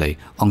primarily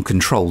on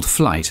controlled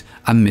flight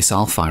and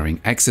missile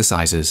firing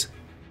exercises.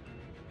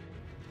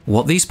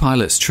 What these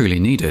pilots truly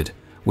needed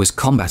was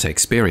combat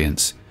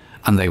experience,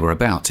 and they were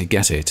about to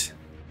get it.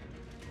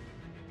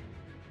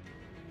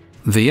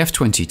 The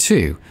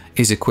F-22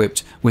 is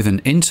equipped with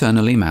an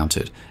internally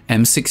mounted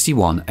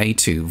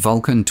M61A2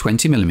 Vulcan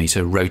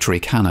 20mm rotary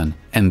cannon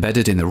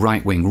embedded in the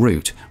right-wing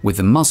root with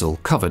the muzzle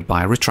covered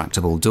by a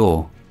retractable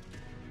door.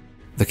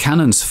 The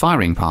cannon's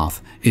firing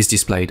path is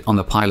displayed on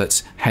the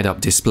pilot's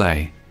head-up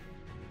display.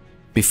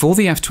 Before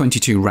the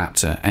F-22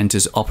 Raptor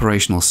enters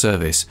operational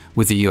service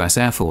with the US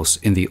Air Force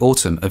in the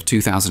autumn of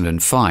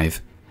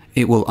 2005,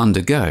 it will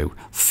undergo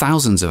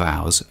thousands of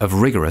hours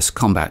of rigorous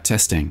combat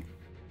testing.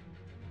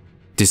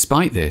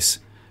 Despite this,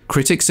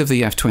 critics of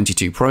the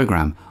F-22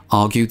 program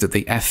argued that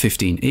the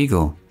F-15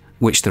 Eagle,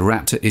 which the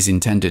Raptor is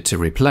intended to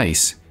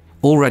replace,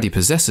 already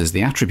possesses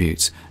the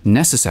attributes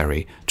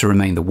necessary to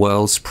remain the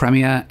world's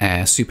premier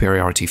air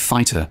superiority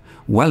fighter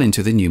well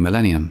into the new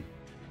millennium.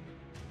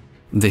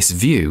 This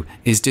view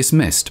is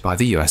dismissed by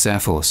the US Air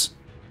Force.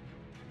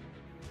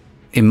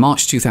 In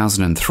March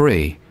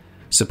 2003,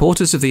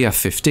 supporters of the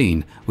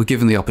F-15 were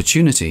given the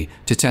opportunity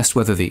to test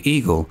whether the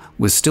Eagle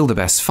was still the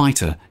best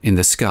fighter in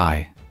the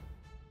sky.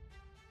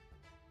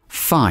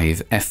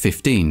 5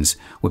 F-15s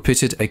were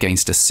pitted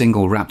against a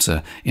single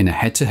Raptor in a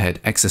head-to-head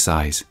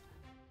exercise.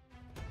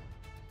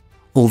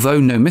 Although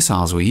no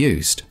missiles were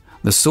used,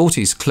 the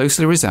sorties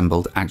closely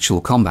resembled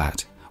actual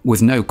combat,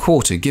 with no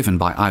quarter given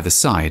by either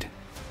side.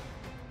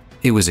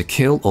 It was a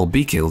kill or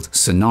be killed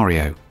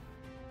scenario.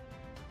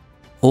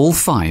 All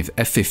 5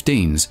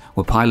 F-15s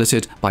were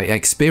piloted by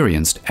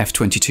experienced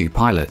F-22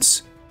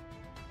 pilots.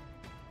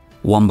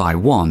 One by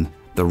one,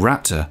 the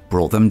Raptor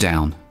brought them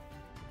down.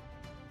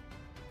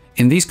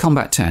 In these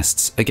combat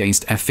tests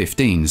against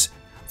F-15s,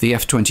 the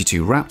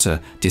F-22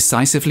 Raptor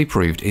decisively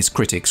proved its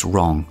critics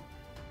wrong.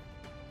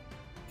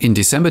 In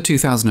December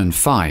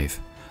 2005,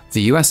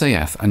 the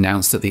USAF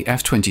announced that the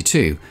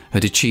F-22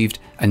 had achieved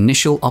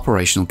initial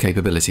operational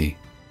capability.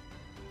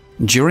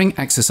 During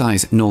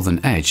Exercise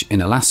Northern Edge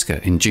in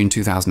Alaska in June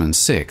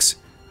 2006,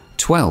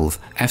 12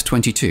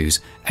 F-22s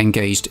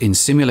engaged in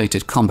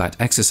simulated combat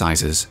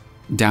exercises,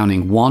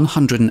 downing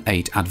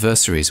 108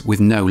 adversaries with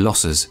no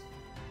losses.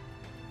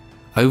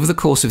 Over the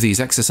course of these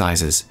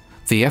exercises,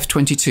 the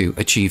F-22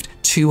 achieved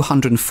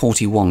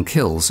 241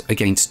 kills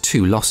against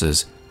 2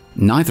 losses,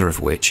 neither of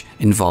which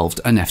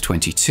involved an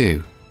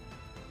F-22.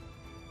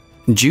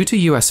 Due to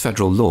US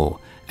federal law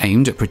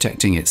aimed at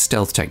protecting its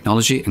stealth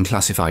technology and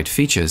classified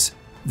features,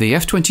 the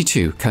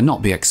F-22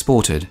 cannot be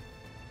exported.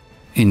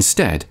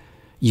 Instead,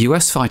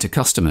 US fighter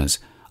customers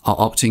are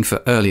opting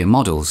for earlier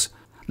models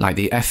like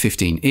the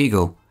F-15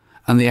 Eagle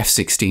and the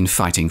F-16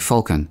 Fighting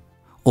Falcon,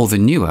 or the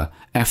newer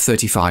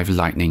F-35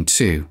 Lightning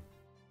II.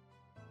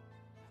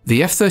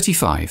 The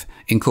F-35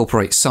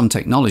 incorporates some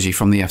technology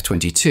from the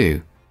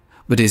F-22,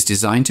 but is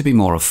designed to be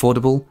more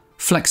affordable,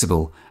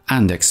 flexible,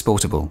 and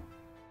exportable.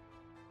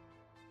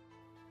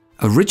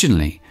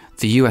 Originally,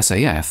 the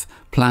USAF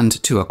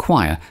planned to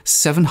acquire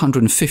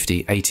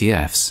 750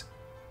 ATFs.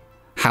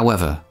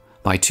 However,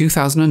 by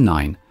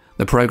 2009,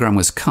 the program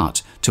was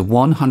cut to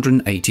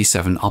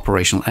 187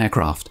 operational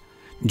aircraft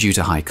due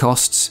to high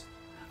costs,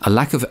 a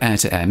lack of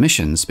air-to-air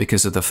missions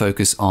because of the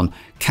focus on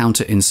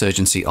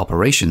counterinsurgency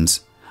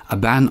operations, a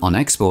ban on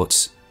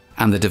exports,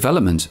 and the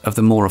development of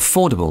the more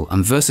affordable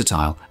and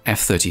versatile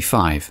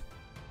F-35.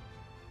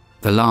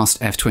 The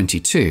last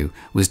F-22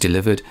 was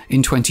delivered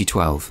in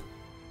 2012.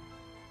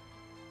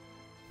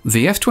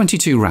 The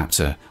F-22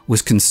 Raptor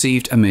was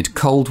conceived amid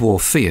Cold War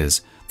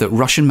fears that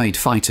Russian-made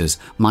fighters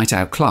might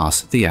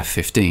outclass the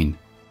F-15.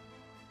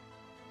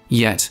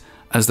 Yet,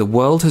 as the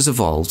world has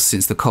evolved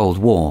since the Cold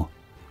War,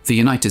 the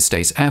United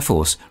States Air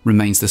Force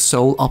remains the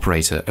sole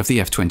operator of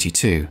the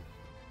F-22.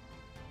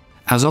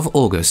 As of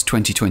August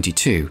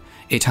 2022,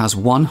 it has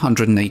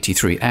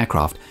 183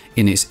 aircraft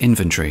in its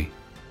inventory.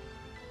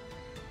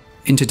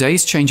 In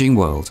today's changing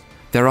world,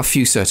 there are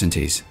few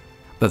certainties,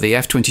 but the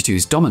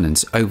F-22's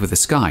dominance over the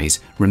skies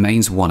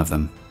remains one of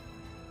them.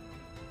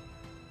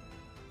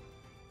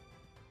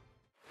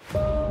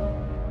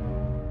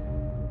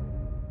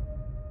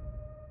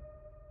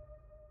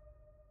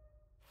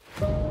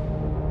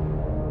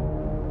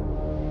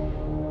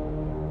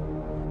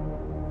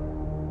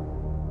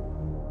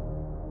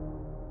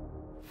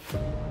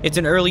 It's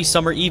an early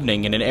summer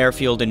evening in an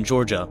airfield in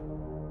Georgia.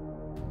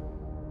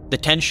 The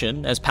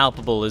tension as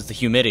palpable as the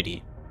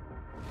humidity.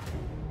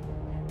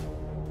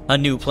 A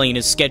new plane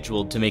is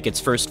scheduled to make its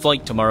first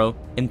flight tomorrow,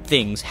 and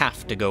things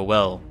have to go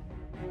well.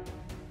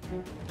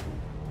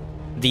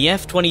 The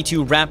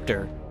F-22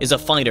 Raptor is a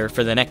fighter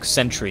for the next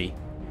century.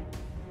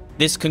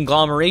 This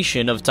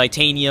conglomeration of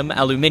titanium,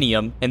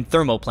 aluminum, and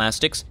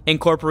thermoplastics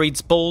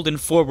incorporates bold and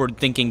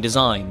forward-thinking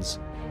designs.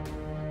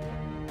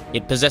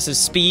 It possesses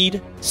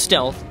speed,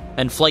 stealth,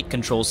 and flight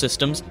control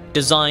systems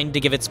designed to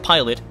give its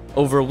pilot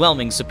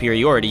overwhelming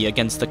superiority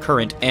against the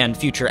current and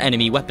future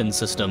enemy weapon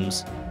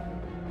systems.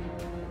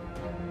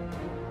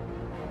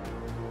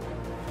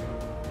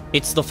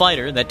 It's the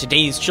fighter that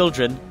today's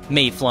children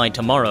may fly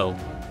tomorrow.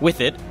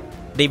 With it,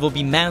 they will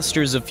be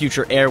masters of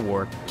future air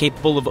war,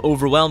 capable of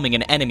overwhelming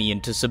an enemy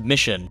into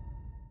submission.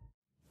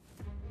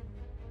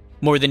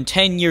 More than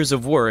 10 years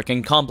of work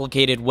and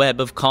complicated web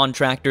of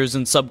contractors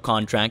and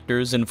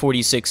subcontractors in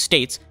 46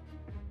 states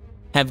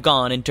have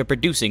gone into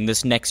producing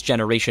this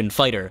next-generation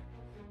fighter.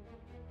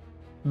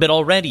 But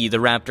already the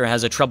Raptor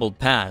has a troubled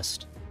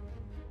past.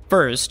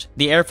 First,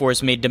 the Air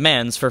Force made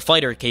demands for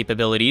fighter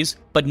capabilities,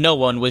 but no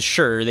one was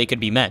sure they could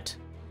be met.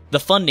 The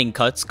funding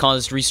cuts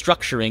caused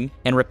restructuring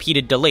and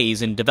repeated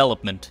delays in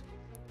development.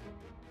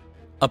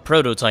 A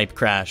prototype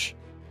crash.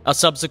 A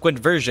subsequent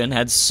version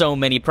had so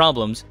many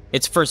problems,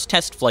 its first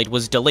test flight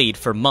was delayed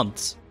for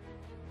months.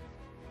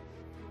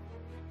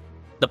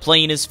 The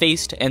plane has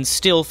faced and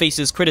still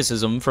faces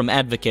criticism from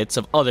advocates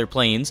of other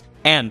planes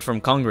and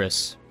from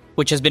Congress,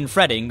 which has been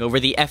fretting over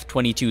the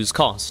F-22's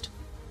cost.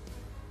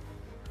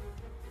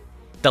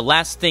 The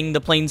last thing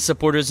the plane's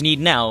supporters need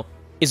now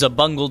is a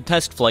bungled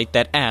test flight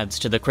that adds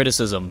to the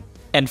criticism,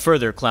 and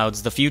further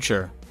clouds the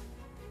future.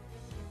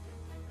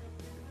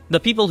 The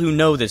people who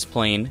know this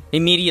plane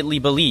immediately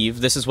believe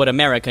this is what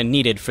America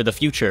needed for the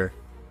future.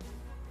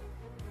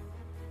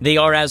 They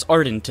are as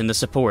ardent in the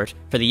support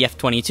for the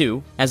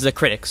F-22 as the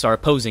critics are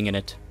opposing in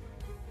it.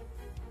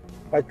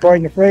 I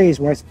coined the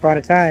phrase once upon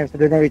a time, so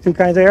there are going to be two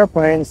kinds of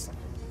airplanes.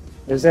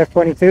 There's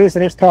F-22s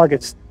and there's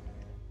targets.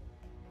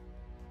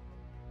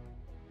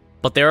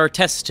 But there are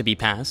tests to be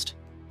passed,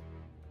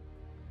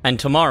 and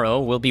tomorrow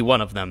will be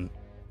one of them.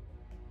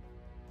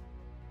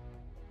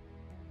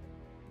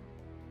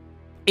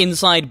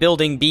 Inside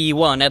Building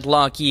B-1 at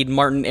Lockheed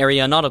Martin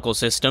Aeronautical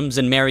Systems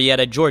in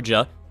Marietta,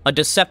 Georgia, a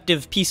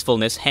deceptive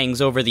peacefulness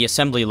hangs over the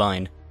assembly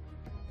line.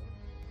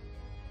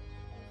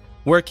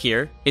 Work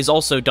here is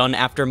also done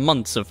after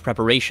months of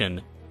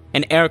preparation.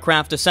 An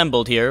aircraft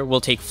assembled here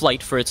will take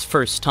flight for its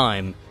first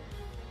time.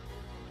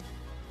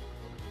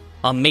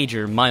 A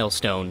major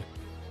milestone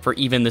for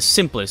even the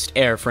simplest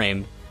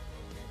airframe.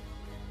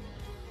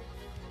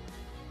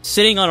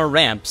 Sitting on a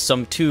ramp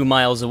some 2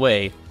 miles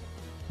away,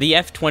 the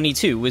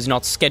F-22 is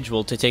not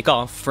scheduled to take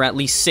off for at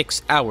least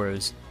 6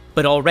 hours,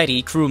 but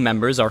already crew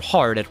members are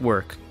hard at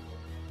work.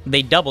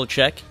 They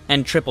double-check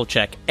and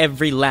triple-check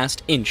every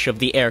last inch of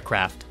the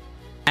aircraft.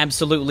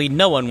 Absolutely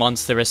no one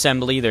wants their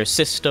assembly, their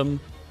system,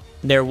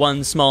 their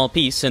one small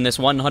piece in this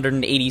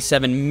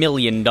 $187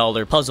 million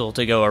puzzle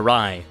to go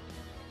awry.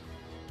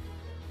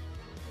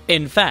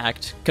 In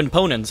fact,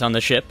 components on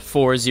the ship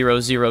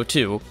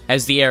 4002,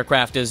 as the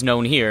aircraft is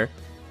known here,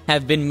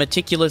 have been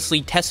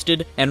meticulously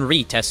tested and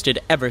retested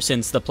ever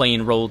since the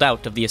plane rolled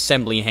out of the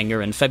assembly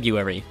hangar in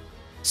February,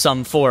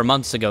 some 4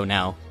 months ago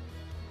now.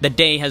 The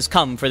day has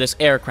come for this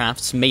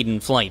aircraft's maiden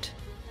flight.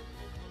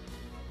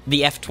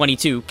 The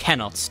F-22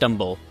 cannot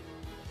stumble.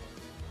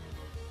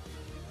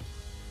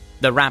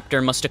 The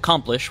Raptor must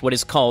accomplish what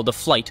is called a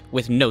flight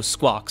with no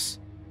squawks.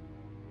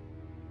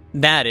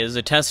 That is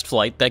a test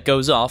flight that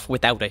goes off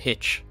without a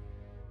hitch.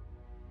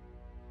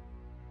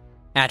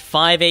 At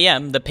 5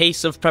 a.m., the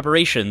pace of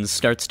preparations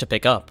starts to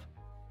pick up.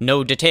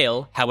 No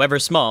detail, however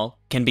small,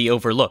 can be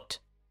overlooked.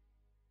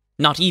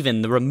 Not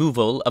even the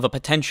removal of a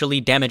potentially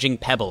damaging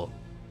pebble.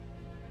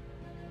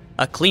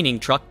 A cleaning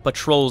truck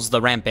patrols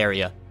the ramp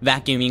area,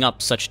 vacuuming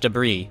up such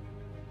debris.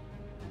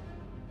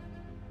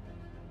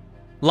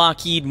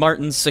 Lockheed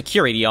Martin's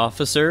security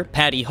officer,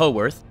 Patty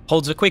Howarth,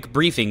 holds a quick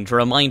briefing to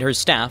remind her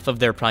staff of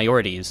their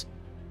priorities.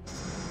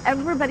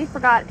 Everybody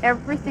forgot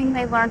everything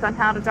they learned on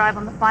how to drive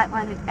on the flight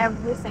line, and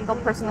every single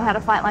person who had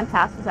a flight line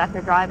pass was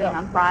after driving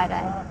on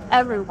Friday.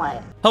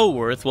 Everyone.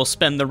 Howarth will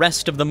spend the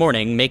rest of the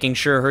morning making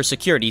sure her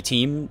security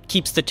team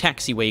keeps the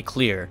taxiway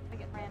clear.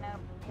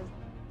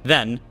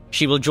 Then,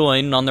 she will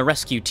join on the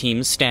rescue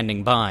teams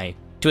standing by,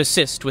 to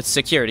assist with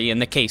security in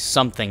the case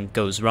something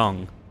goes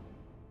wrong.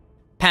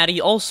 Patty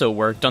also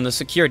worked on the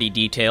security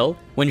detail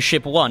when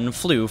Ship 1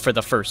 flew for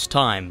the first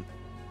time.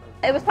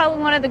 It was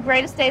probably one of the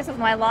greatest days of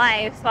my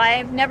life.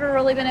 I've never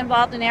really been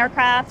involved in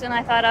aircraft, and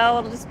I thought, oh,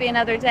 it'll just be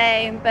another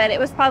day. But it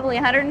was probably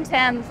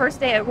 110 the first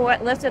day it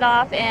lifted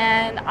off,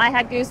 and I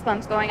had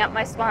goosebumps going up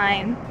my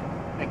spine.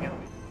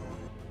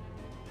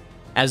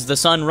 As the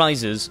sun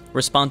rises,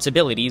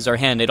 responsibilities are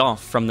handed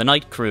off from the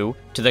night crew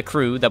to the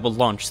crew that will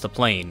launch the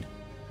plane.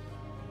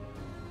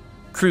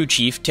 Crew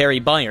Chief Terry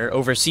Beyer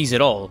oversees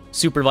it all,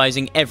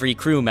 supervising every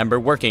crew member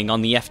working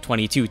on the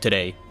F-22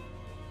 today.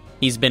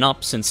 He's been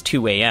up since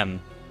 2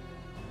 a.m.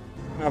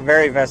 A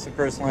very vested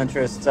personal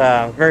interest.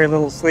 Very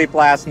little sleep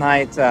last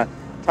night.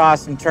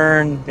 Toss and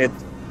turn.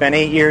 It's been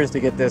 8 years to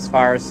get this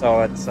far,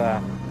 so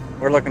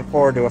we're looking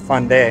forward to a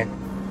fun day.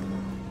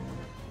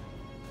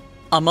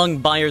 Among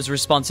Beyer's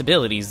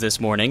responsibilities this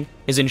morning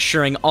is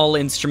ensuring all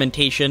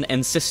instrumentation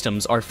and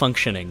systems are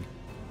functioning,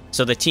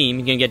 so the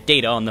team can get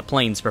data on the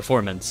plane's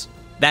performance.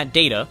 That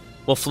data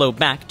will flow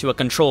back to a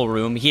control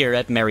room here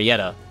at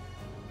Marietta.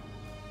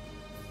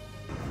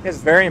 It's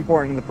very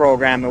important to the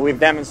program, and we've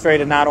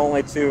demonstrated not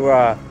only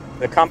to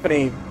the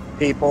company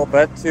people,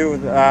 but to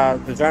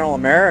the general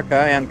America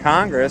and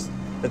Congress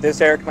that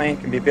this airplane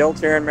can be built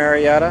here in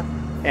Marietta,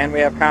 and we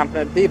have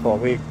competent people.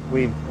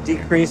 We've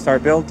decreased our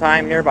build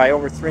time here by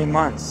over 3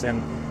 months,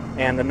 and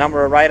the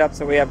number of write-ups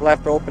that we have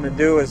left open to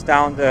do is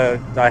down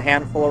to a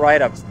handful of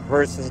write-ups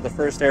versus the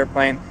first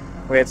airplane.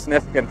 We had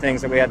significant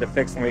things that we had to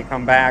fix when we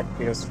come back,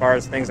 as far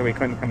as things that we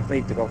couldn't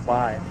complete to go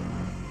fly.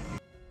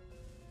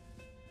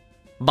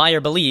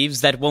 Beyer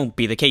believes that won't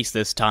be the case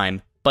this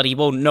time, but he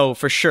won't know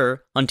for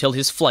sure until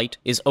his flight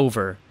is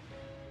over.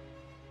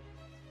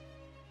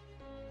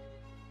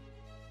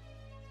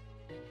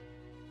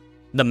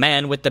 The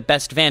man with the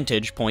best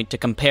vantage point to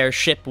compare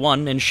Ship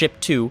 1 and Ship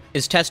 2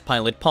 is test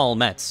pilot Paul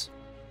Metz.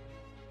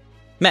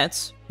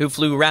 Metz, who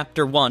flew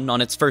Raptor 1 on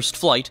its first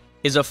flight,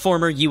 is a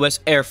former U.S.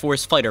 Air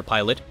Force fighter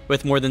pilot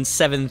with more than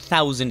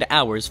 7,000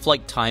 hours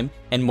flight time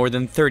and more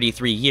than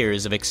 33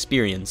 years of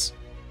experience.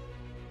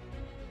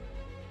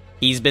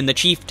 He's been the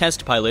chief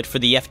test pilot for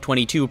the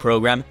F-22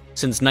 program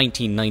since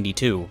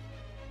 1992.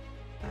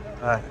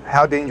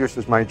 How dangerous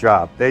is my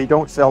job? They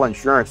don't sell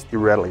insurance too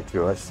readily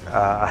to us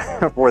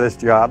for this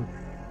job,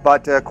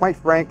 but quite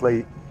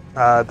frankly,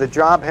 the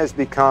job has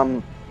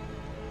become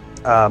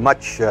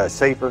much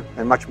safer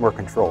and much more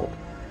controlled.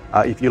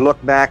 If you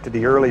look back to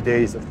the early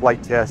days of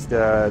flight test,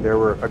 there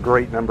were a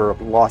great number of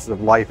losses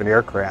of life in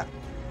aircraft.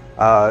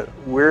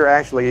 We're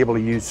actually able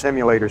to use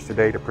simulators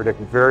today to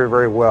predict very,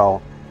 very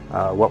well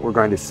what we're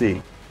going to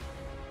see.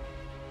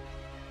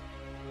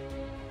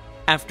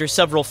 After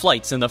several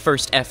flights in the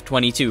first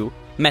F-22,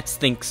 Metz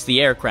thinks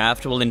the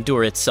aircraft will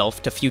endure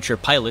itself to future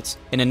pilots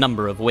in a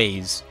number of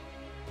ways.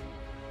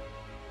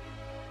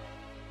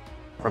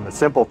 From the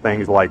simple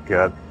things like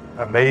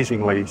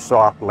amazingly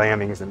soft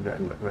landings and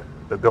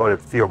the ability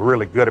to feel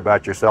really good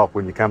about yourself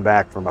when you come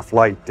back from a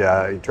flight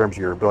in terms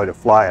of your ability to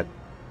fly it,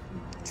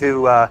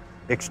 to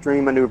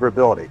extreme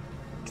maneuverability,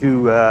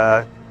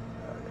 to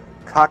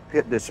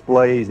cockpit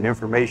displays and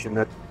information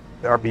that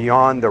are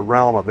beyond the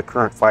realm of the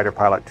current fighter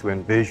pilot to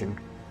envision,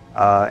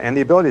 and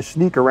the ability to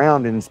sneak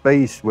around in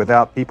space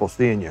without people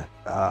seeing you.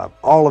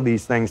 All of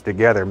these things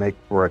together make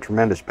for a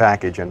tremendous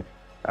package, and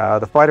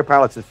the fighter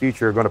pilots of the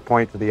future are going to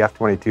point to the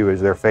F-22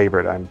 as their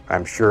favorite.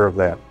 I'm sure of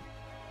that.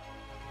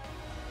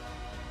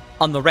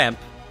 On the ramp,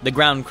 the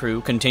ground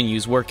crew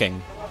continues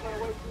working.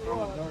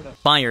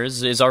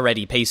 Byers is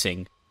already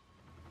pacing.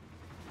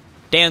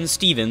 Dan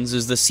Stevens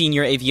is the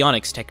senior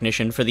avionics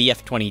technician for the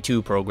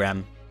F-22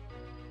 program.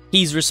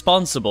 He's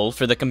responsible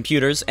for the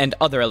computers and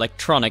other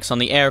electronics on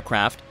the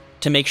aircraft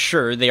to make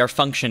sure they are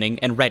functioning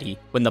and ready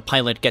when the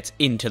pilot gets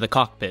into the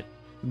cockpit.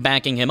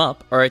 Backing him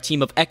up are a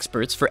team of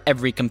experts for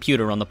every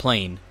computer on the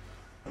plane.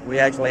 We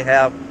actually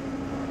have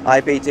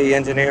IPT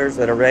engineers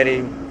that are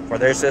ready for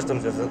their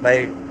systems as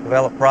they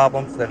develop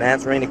problems, that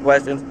answer any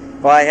questions.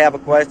 If I have a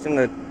question,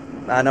 that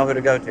I know who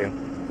to go to.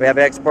 We have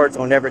experts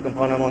on every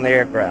component on the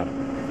aircraft.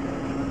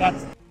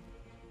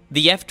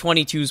 The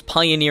F-22's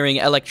pioneering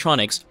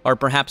electronics are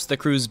perhaps the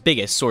crew's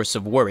biggest source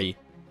of worry.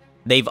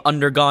 They've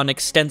undergone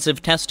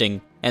extensive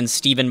testing, and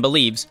Stephen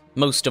believes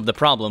most of the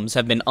problems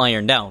have been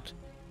ironed out.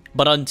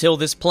 But until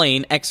this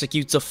plane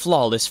executes a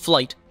flawless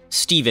flight,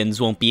 Stevens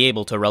won't be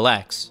able to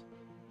relax.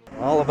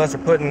 All of us are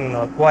putting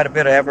quite a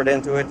bit of effort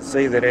into it to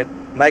see that it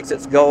makes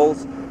its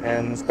goals,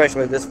 and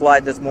especially this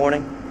flight this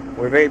morning.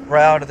 We're very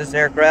proud of this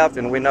aircraft,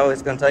 and we know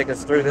it's going to take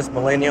us through this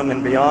millennium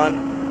and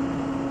beyond.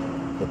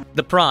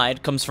 The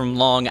pride comes from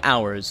long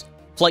hours.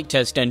 Flight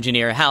test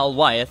engineer Hal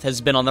Wyeth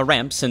has been on the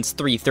ramp since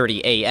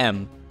 3:30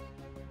 a.m.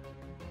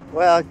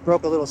 Well, I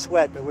broke a little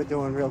sweat, but we're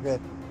doing real good.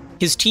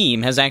 His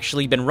team has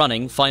actually been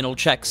running final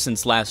checks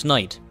since last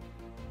night.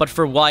 But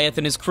for Wyeth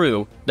and his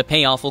crew, the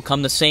payoff will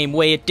come the same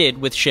way it did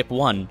with Ship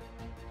 1,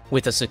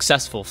 with a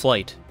successful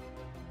flight.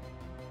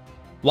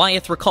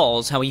 Wyeth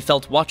recalls how he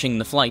felt watching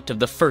the flight of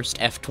the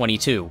first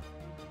F-22.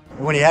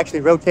 When he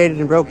actually rotated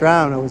and broke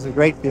ground, it was a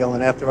great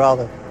feeling after all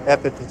the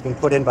effort that's been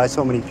put in by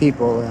so many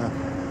people.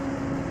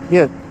 You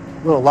get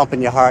a little lump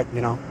in your heart,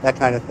 you know, that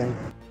kind of thing.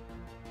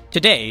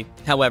 Today,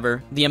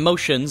 however, the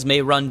emotions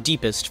may run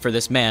deepest for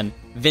this man.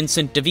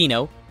 Vincent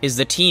Davino is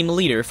the team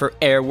leader for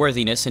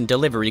airworthiness and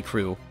delivery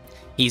crew.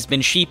 He's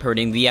been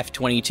sheepherding the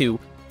F-22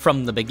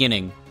 from the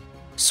beginning,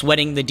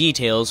 sweating the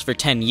details for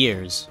 10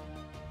 years.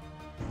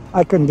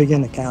 I couldn't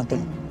begin to count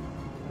them.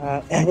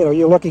 You know,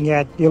 you're looking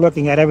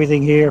at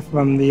everything here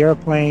from the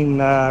airplane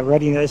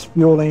readiness,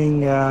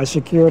 fueling,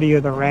 security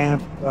of the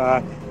ramp,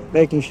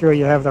 making sure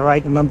you have the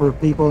right number of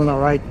people and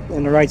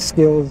the right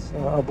skills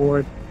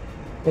aboard.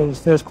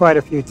 There's quite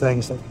a few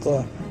things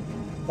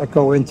that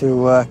go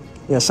into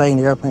saying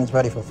the airplane's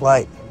ready for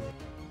flight.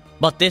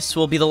 But this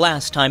will be the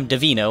last time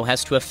Davino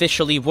has to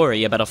officially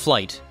worry about a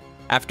flight.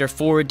 After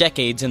 4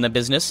 decades in the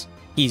business,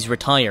 he's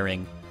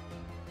retiring.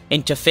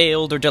 Into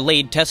failed or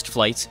delayed test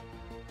flights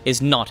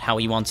is not how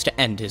he wants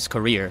to end his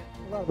career.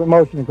 A lot of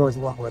emotion that goes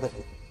along with it.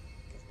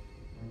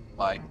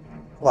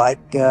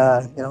 Like, you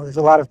know, there's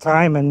a lot of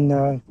time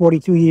and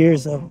 42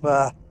 years of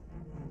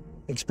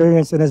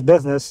experience in this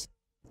business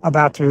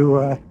about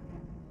to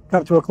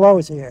come to a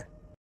close here.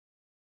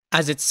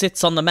 As it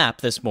sits on the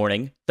map this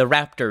morning, the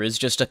Raptor is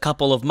just a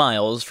couple of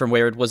miles from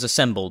where it was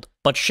assembled,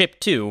 but Ship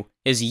 2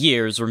 is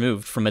years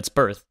removed from its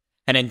birth,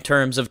 and in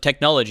terms of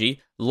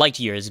technology, light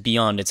years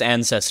beyond its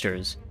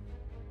ancestors.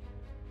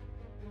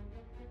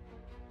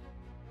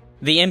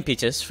 The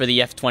impetus for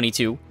the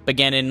F-22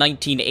 began in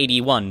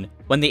 1981,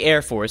 when the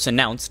Air Force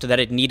announced that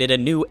it needed a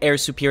new air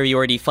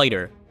superiority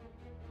fighter.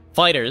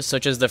 Fighters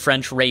such as the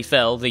French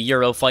Rafale, the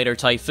Eurofighter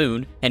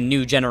Typhoon, and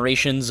new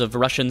generations of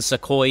Russian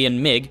Sukhoi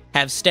and MiG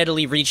have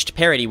steadily reached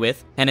parity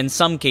with, and in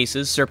some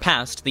cases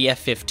surpassed, the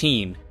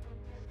F-15.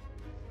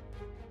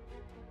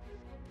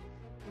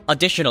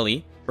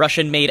 Additionally,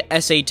 Russian-made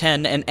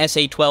SA-10 and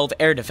SA-12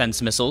 air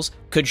defense missiles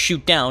could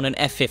shoot down an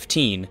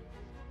F-15.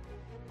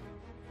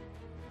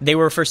 They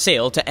were for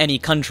sale to any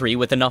country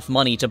with enough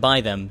money to buy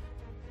them.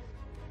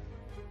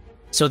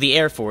 So the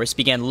Air Force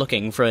began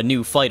looking for a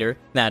new fighter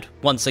that,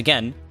 once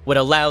again, would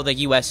allow the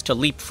US to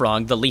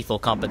leapfrog the lethal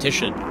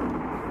competition.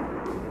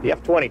 The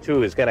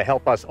F-22 is going to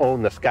help us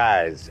own the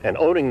skies, and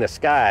owning the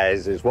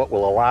skies is what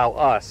will allow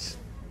us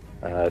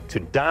to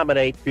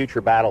dominate future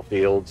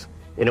battlefields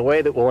in a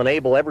way that will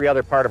enable every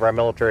other part of our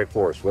military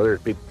force, whether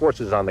it be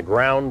forces on the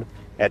ground,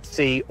 at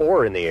sea,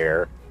 or in the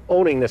air.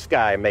 Owning the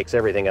sky makes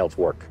everything else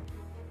work.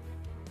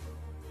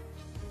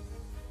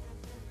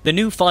 The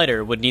new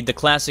fighter would need the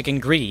classic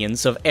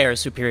ingredients of air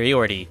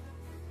superiority: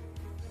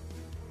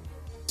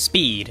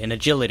 speed and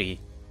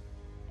agility,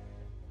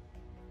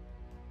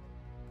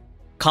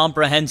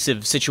 comprehensive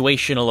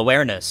situational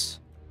awareness,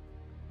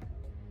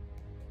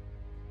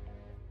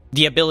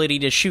 the ability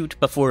to shoot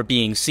before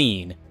being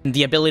seen, and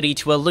the ability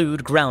to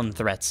elude ground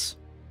threats.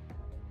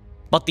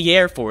 But the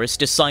Air Force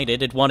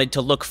decided it wanted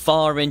to look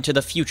far into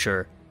the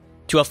future,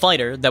 to a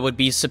fighter that would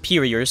be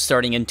superior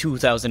starting in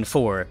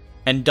 2004.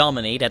 And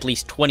dominate at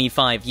least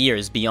 25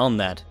 years beyond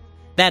that.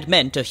 That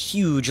meant a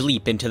huge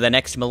leap into the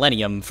next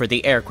millennium for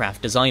the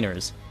aircraft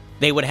designers.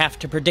 They would have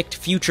to predict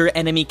future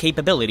enemy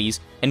capabilities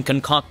and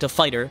concoct a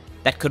fighter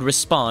that could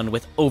respond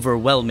with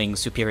overwhelming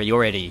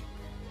superiority.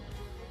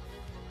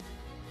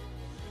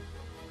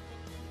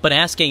 But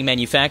asking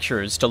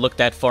manufacturers to look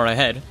that far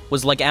ahead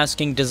was like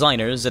asking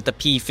designers at the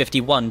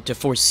P-51 to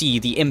foresee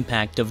the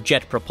impact of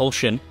jet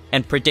propulsion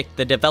and predict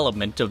the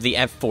development of the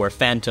F-4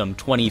 Phantom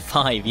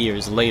 25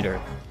 years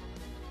later.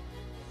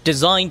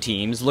 Design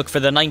teams look for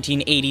the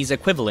 1980s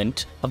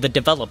equivalent of the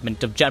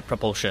development of jet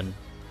propulsion.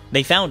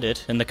 They found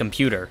it in the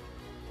computer.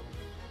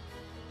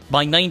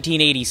 By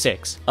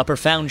 1986, a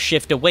profound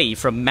shift away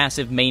from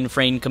massive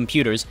mainframe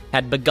computers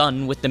had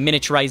begun with the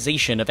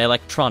miniaturization of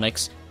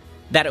electronics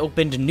that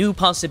opened new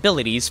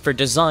possibilities for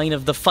design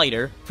of the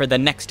fighter for the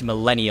next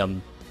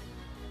millennium.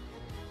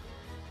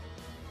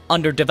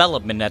 Under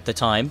development at the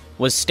time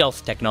was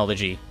stealth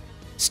technology.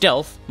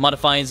 Stealth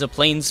modifies a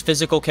plane's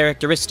physical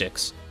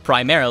characteristics,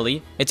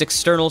 primarily its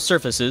external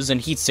surfaces and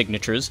heat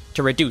signatures,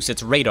 to reduce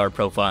its radar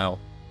profile.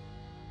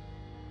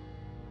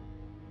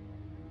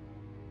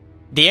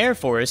 The Air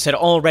Force had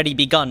already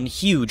begun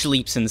huge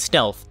leaps in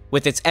stealth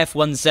with its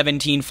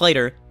F-117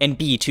 fighter and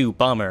B-2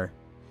 bomber.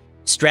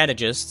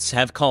 Strategists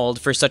have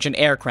called for such an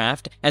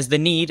aircraft as the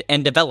need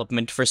and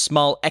development for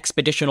small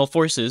expeditional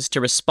forces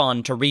to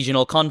respond to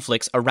regional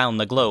conflicts around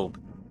the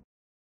globe.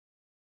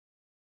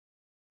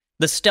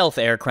 The stealth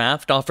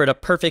aircraft offered a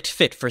perfect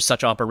fit for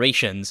such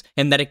operations,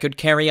 in that it could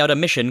carry out a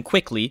mission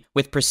quickly,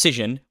 with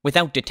precision,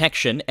 without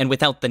detection, and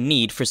without the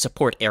need for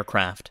support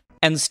aircraft.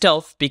 And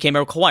stealth became a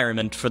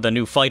requirement for the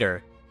new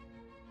fighter.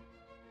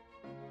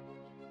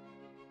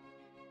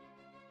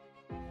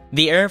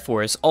 The Air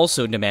Force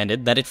also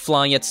demanded that it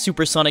fly at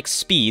supersonic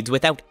speeds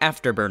without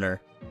afterburner.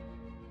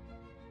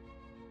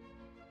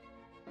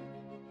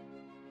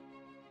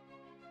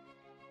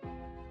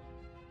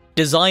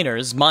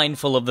 Designers,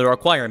 mindful of the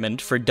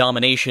requirement for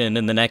domination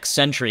in the next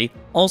century,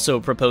 also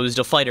proposed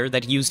a fighter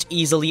that used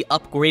easily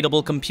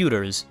upgradable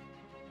computers.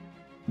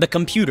 The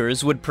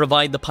computers would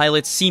provide the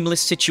pilot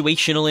seamless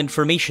situational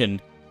information.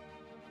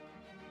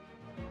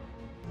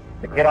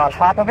 Get on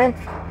top of it,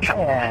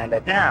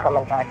 and down.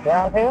 Coming back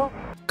downhill.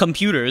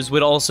 Computers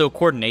would also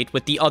coordinate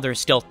with the other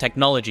stealth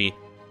technology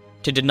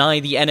to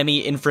deny the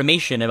enemy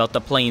information about the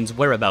plane's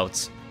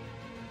whereabouts.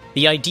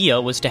 The idea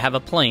was to have a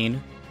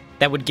plane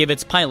that would give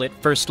its pilot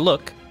first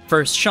look,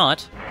 first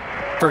shot,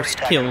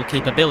 first kill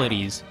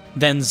capabilities,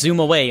 then zoom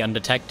away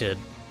undetected,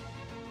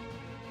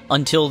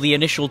 until the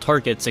initial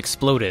targets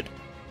exploded.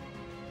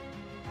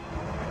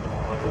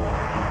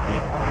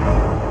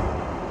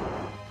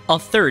 A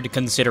third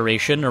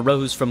consideration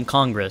arose from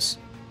Congress.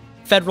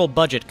 Federal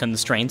budget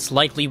constraints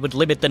likely would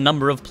limit the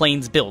number of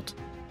planes built,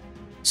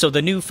 so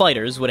the new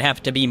fighters would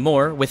have to be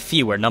more with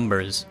fewer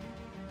numbers.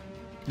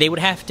 They would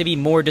have to be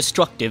more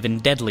destructive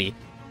and deadly,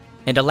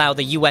 and allow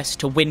the US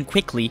to win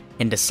quickly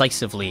and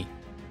decisively,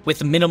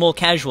 with minimal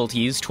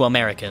casualties to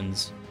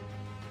Americans.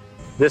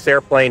 This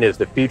airplane is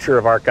the future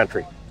of our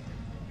country.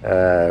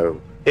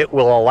 It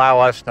will allow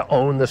us to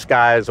own the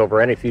skies over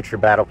any future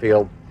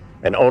battlefield,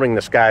 and owning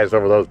the skies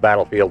over those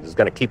battlefields is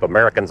going to keep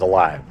Americans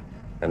alive.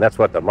 And that's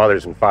what the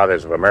mothers and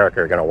fathers of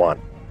America are going to want.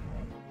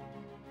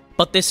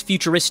 But this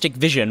futuristic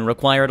vision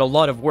required a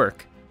lot of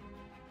work.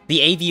 The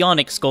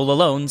avionics goal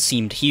alone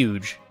seemed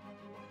huge.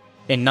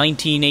 In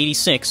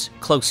 1986,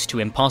 close to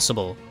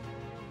impossible.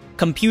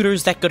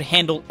 Computers that could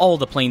handle all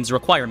the plane's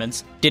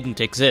requirements didn't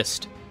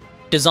exist.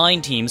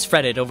 Design teams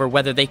fretted over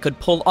whether they could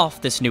pull off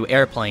this new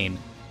airplane.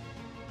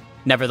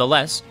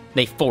 Nevertheless,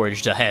 they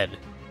forged ahead.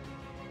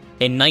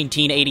 In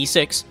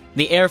 1986,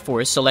 the Air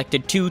Force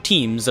selected 2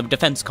 teams of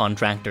defense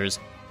contractors,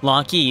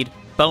 Lockheed,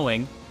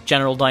 Boeing,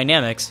 General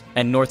Dynamics,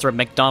 and Northrop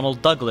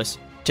McDonnell Douglas,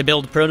 to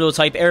build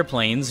prototype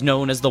airplanes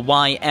known as the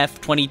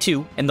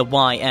YF-22 and the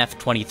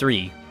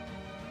YF-23.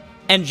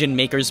 Engine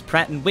makers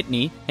Pratt &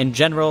 Whitney and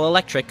General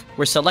Electric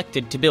were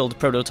selected to build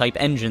prototype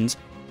engines,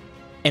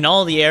 and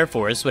all the Air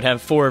Force would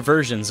have 4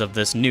 versions of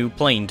this new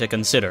plane to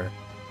consider.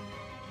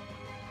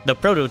 The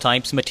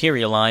prototypes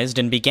materialized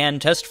and began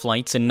test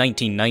flights in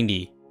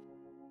 1990.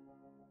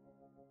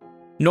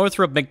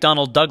 Northrop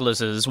McDonnell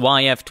Douglas's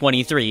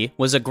YF-23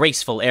 was a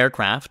graceful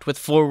aircraft with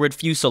forward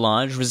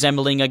fuselage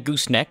resembling a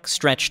gooseneck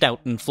stretched out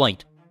in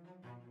flight.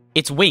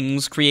 Its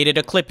wings created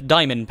a clip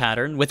diamond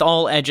pattern with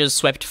all edges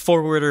swept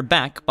forward or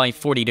back by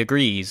 40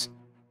 degrees.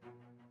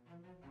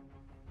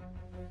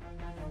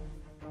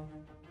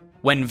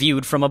 When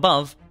viewed from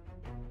above,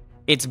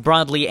 its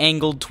broadly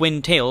angled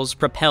twin tails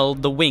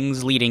propelled the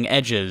wings' leading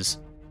edges.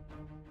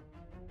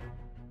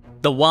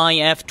 The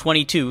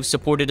YF-22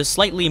 supported a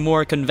slightly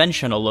more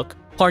conventional look,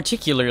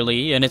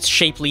 particularly in its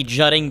shapely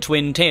jutting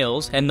twin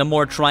tails and the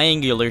more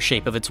triangular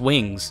shape of its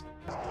wings.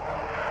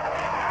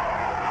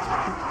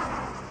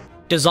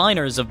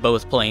 Designers of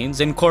both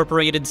planes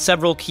incorporated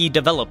several key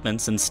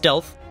developments in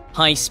stealth,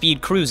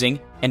 high-speed cruising,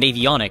 and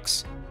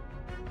avionics.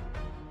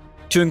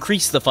 To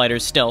increase the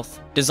fighter's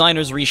stealth,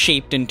 designers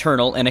reshaped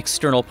internal and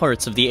external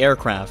parts of the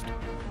aircraft.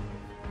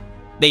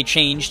 They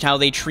changed how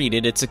they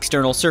treated its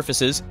external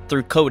surfaces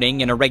through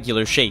coating and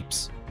irregular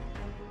shapes.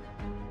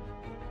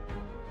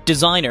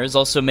 Designers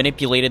also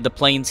manipulated the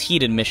plane's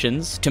heat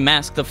emissions to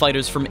mask the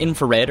fighters from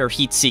infrared or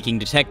heat-seeking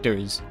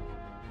detectors.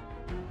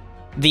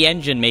 The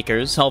engine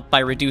makers helped by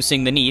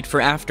reducing the need for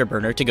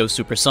afterburner to go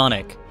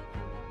supersonic.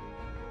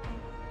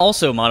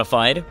 Also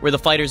modified were the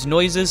fighter's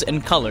noises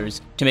and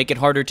colors to make it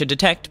harder to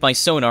detect by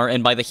sonar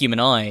and by the human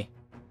eye.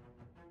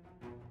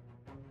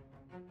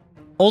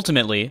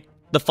 Ultimately,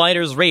 the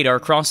fighter's radar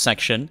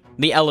cross-section,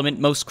 the element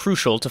most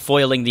crucial to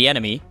foiling the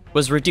enemy,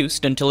 was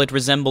reduced until it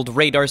resembled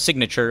radar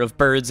signature of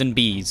birds and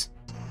bees.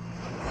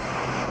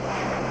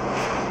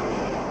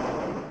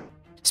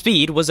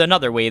 Speed was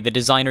another way the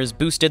designers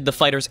boosted the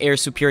fighter's air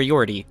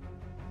superiority.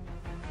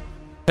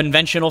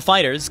 Conventional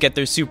fighters get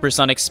their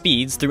supersonic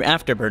speeds through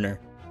afterburner.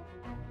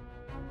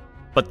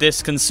 But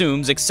this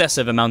consumes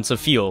excessive amounts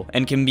of fuel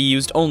and can be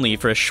used only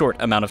for a short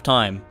amount of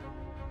time.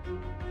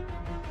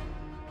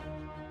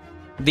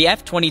 The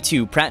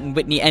F-22 Pratt &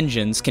 Whitney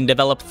engines can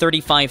develop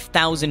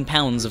 35,000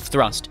 pounds of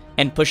thrust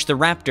and push the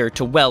Raptor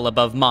to well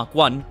above Mach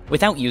 1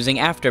 without using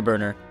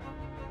afterburner.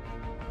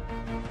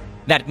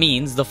 That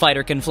means the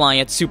fighter can fly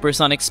at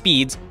supersonic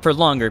speeds for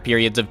longer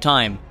periods of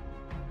time,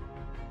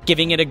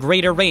 giving it a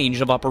greater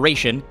range of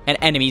operation and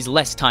enemies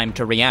less time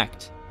to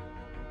react.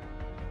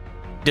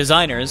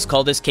 Designers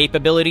call this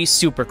capability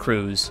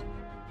supercruise.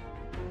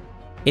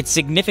 It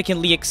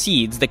significantly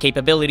exceeds the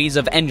capabilities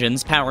of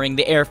engines powering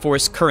the Air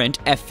Force current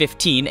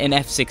F-15 and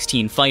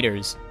F-16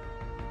 fighters.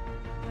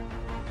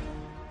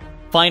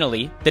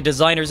 Finally, the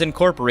designers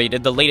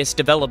incorporated the latest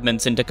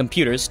developments into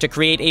computers to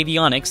create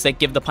avionics that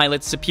give the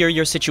pilots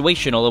superior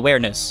situational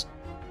awareness.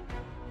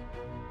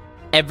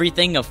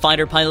 Everything a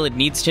fighter pilot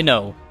needs to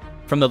know,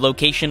 from the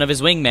location of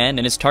his wingman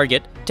and his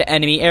target to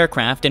enemy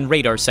aircraft and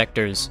radar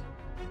sectors,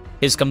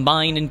 is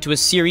combined into a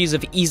series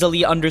of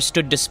easily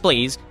understood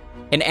displays.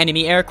 An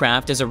enemy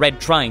aircraft is a red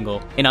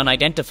triangle, an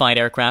unidentified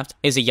aircraft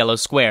is a yellow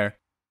square.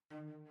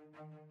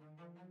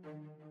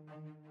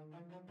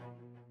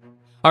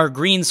 Our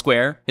green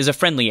square is a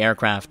friendly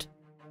aircraft.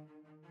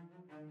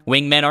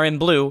 Wingmen are in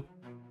blue.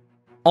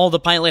 All the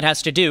pilot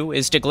has to do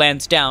is to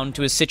glance down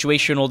to his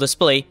situational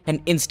display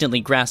and instantly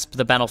grasp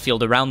the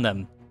battlefield around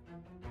them.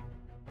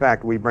 In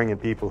fact, we bring in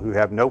people who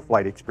have no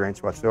flight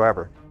experience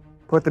whatsoever,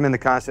 put them in the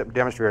concept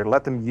demonstrator,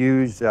 let them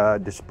use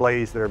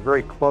displays that are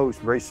very close,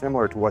 very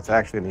similar to what's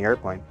actually in the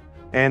airplane.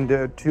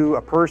 And to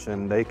a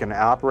person, they can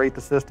operate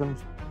the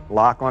systems,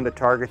 lock onto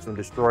targets, and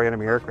destroy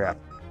enemy aircraft.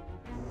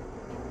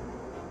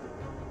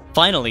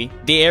 Finally,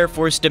 the Air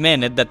Force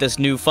demanded that this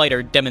new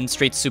fighter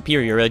demonstrate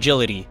superior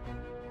agility.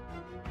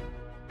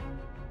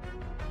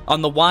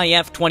 On the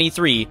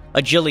YF-23,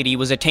 agility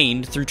was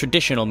attained through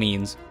traditional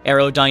means,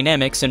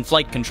 aerodynamics and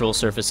flight control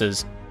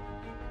surfaces.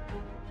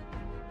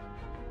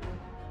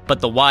 But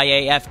the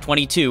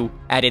YAF-22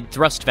 added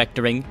thrust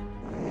vectoring,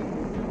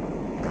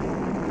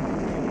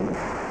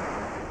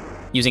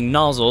 using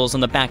nozzles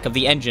on the back of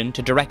the engine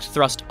to direct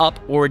thrust up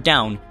or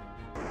down.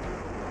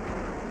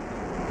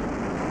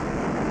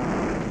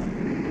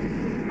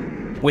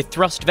 With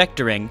thrust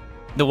vectoring,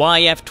 the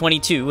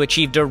YF-22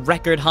 achieved a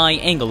record high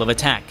angle of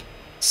attack,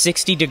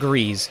 60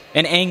 degrees,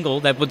 an angle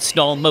that would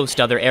stall most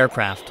other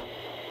aircraft.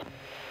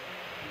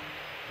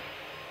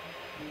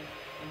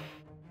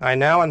 I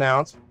now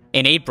announce.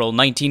 In April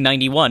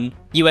 1991,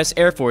 U.S.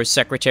 Air Force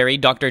Secretary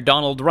Dr.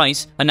 Donald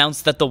Rice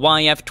announced that the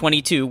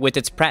YF-22 with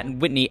its Pratt &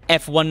 Whitney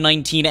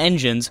F-119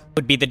 engines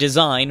would be the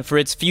design for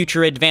its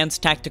future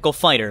advanced tactical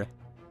fighter,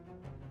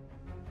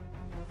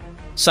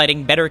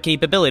 citing better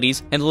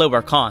capabilities and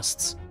lower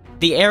costs.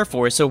 The Air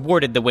Force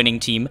awarded the winning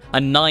team a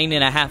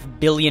 $9.5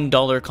 billion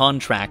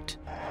contract.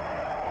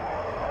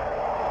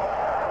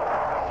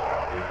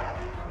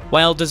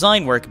 While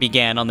design work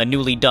began on the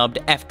newly dubbed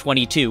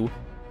F-22,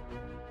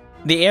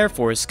 the Air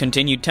Force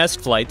continued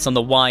test flights on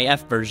the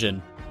YF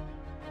version.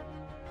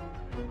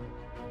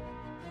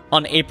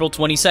 On April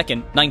 22,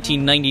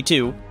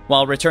 1992,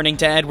 while returning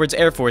to Edwards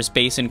Air Force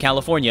Base in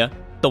California,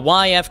 the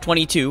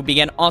YF-22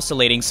 began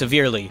oscillating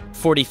severely,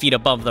 40 feet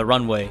above the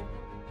runway.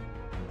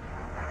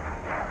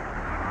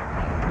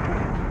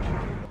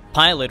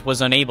 Pilot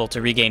was unable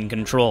to regain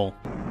control.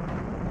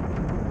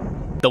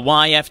 The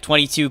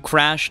YF-22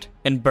 crashed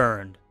and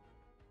burned.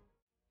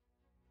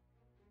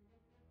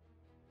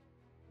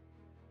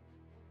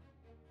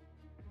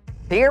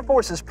 The Air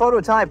Force's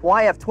prototype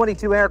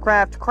YF-22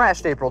 aircraft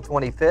crashed April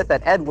 25th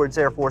at Edwards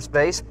Air Force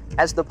Base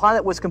as the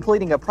pilot was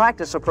completing a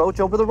practice approach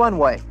over the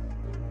runway.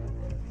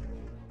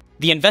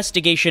 The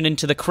investigation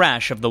into the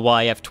crash of the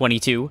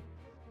YF-22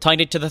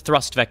 tied it to the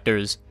thrust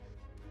vectors.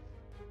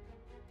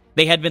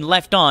 They had been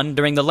left on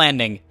during the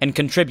landing and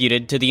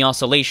contributed to the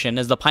oscillation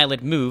as the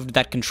pilot moved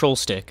that control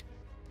stick.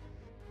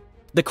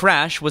 The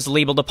crash was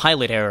labeled a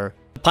pilot error.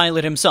 The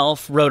pilot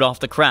himself wrote off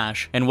the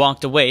crash and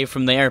walked away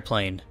from the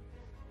airplane.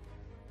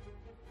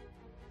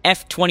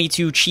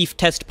 F-22 Chief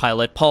Test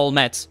Pilot Paul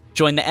Metz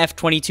joined the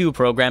F-22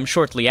 program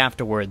shortly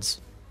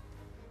afterwards.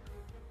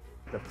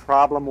 The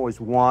problem was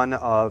one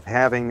of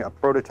having a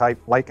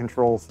prototype flight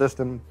control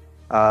system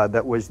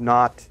that was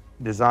not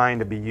designed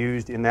to be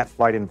used in that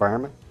flight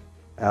environment.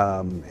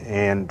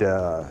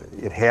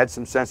 It had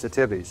some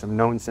sensitivity, some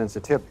known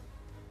sensitivity.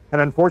 And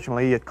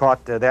unfortunately, it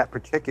caught that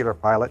particular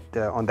pilot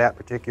on that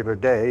particular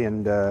day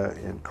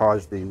and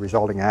caused the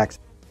resulting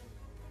accident.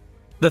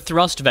 The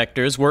thrust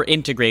vectors were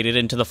integrated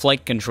into the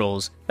flight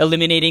controls,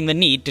 eliminating the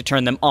need to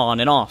turn them on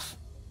and off.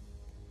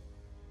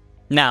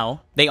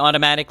 Now, they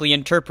automatically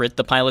interpret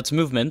the pilot's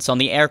movements on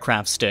the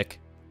aircraft stick.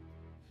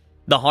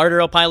 The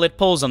harder a pilot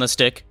pulls on the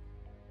stick,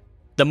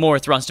 the more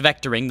thrust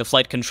vectoring the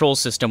flight control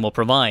system will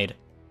provide.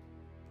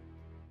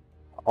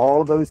 All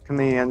of those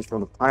commands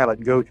from the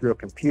pilot go through a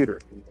computer,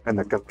 and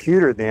the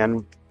computer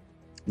then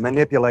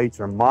manipulates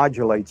or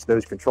modulates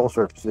those control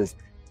surfaces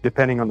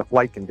depending on the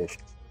flight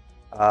conditions.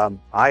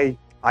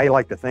 I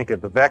like to think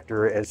of the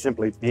vector as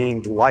simply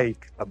being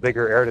like a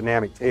bigger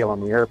aerodynamic tail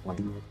on the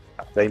airplane.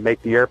 They make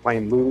the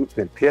airplane move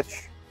and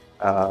pitch,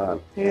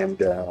 and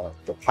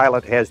the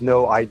pilot has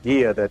no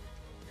idea that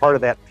part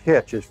of that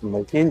pitch is from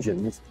the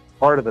engines,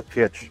 part of the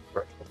pitch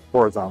from the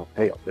horizontal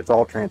tail. It's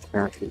all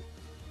transparency.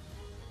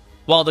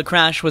 While the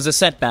crash was a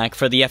setback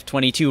for the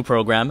F-22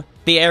 program,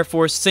 the Air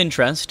Force's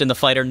interest in the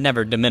fighter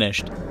never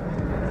diminished.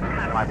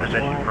 My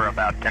position for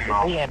about 10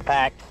 miles.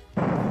 Impact.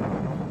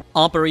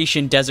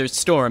 Operation Desert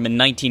Storm in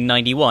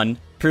 1991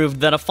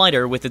 proved that a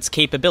fighter with its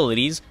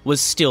capabilities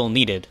was still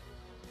needed.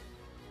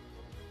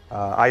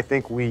 I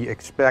think we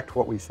expect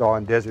what we saw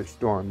in Desert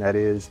Storm, that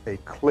is a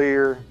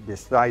clear,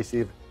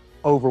 decisive,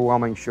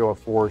 overwhelming show of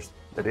force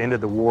that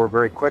ended the war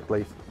very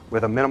quickly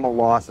with a minimal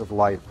loss of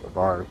life of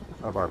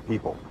our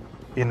people.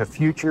 In the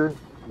future,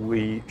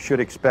 we should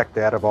expect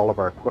that of all of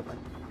our equipment.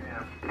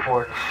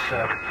 Port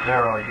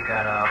 0, you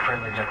got a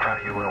friendly jet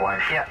front of you, Will White.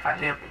 Yeah, I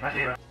see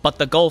him. But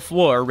the Gulf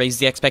War raised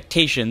the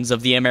expectations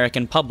of the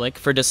American public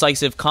for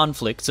decisive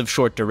conflicts of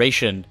short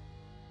duration.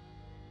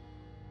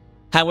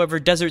 However,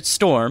 Desert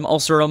Storm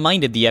also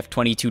reminded the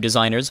F-22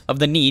 designers of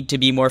the need to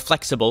be more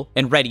flexible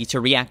and ready to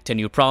react to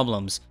new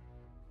problems,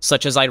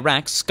 such as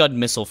Iraq's Scud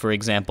missile, for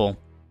example.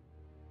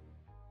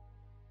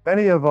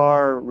 Many of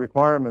our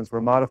requirements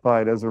were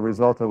modified as a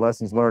result of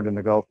lessons learned in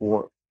the Gulf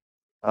War.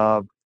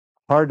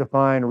 Hard to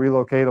find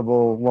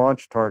relocatable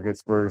launch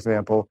targets, for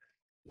example,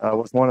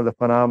 was one of the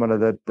phenomena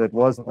that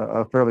was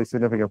a fairly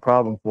significant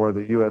problem for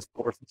the U.S.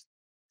 forces.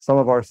 Some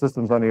of our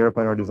systems on the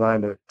airplane are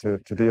designed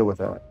to deal with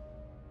that.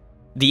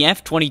 The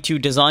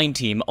F-22 design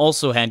team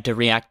also had to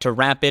react to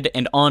rapid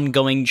and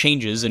ongoing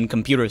changes in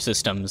computer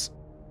systems.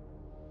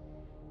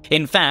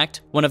 In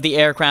fact, one of the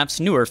aircraft's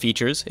newer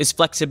features is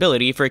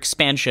flexibility for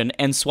expansion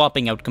and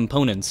swapping out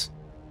components.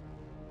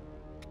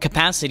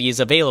 Capacity is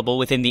available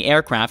within the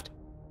aircraft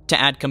to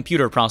add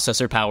computer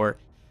processor power.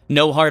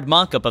 No hard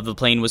mock-up of the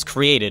plane was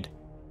created.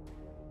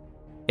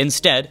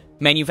 Instead,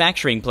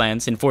 manufacturing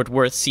plants in Fort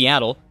Worth,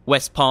 Seattle,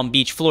 West Palm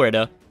Beach,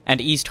 Florida, and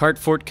East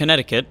Hartford,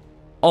 Connecticut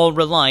all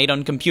relied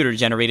on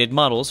computer-generated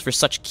models for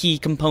such key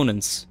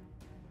components.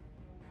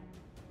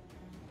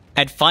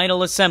 At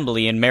final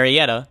assembly in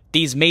Marietta,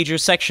 these major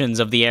sections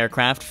of the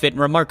aircraft fit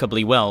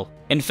remarkably well.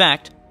 In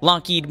fact,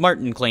 Lockheed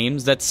Martin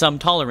claims that some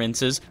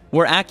tolerances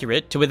were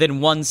accurate to within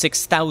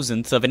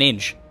 1/6000th of an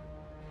inch.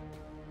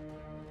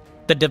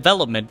 The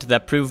development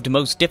that proved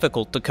most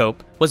difficult to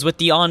cope was with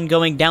the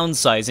ongoing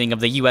downsizing of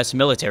the U.S.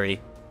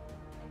 military.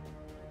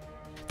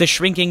 The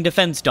shrinking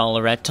defense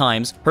dollar at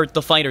times hurt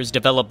the fighter's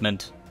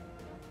development.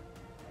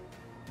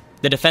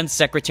 The Defense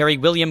Secretary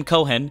William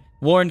Cohen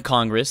warned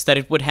Congress that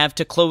it would have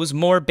to close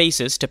more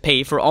bases to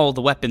pay for all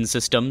the weapon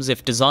systems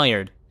if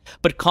desired,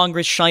 but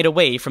Congress shied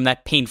away from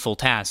that painful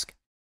task.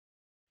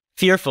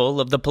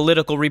 Fearful of the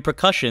political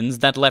repercussions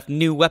that left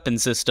new weapon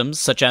systems,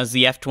 such as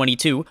the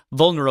F-22,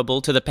 vulnerable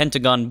to the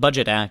Pentagon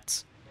budget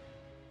acts.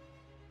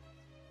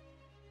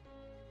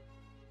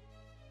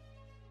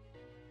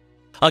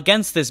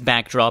 Against this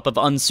backdrop of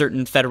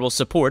uncertain federal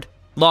support,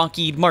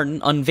 Lockheed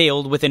Martin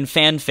unveiled within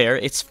fanfare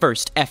its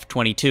first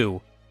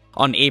F-22.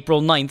 On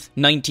April 9,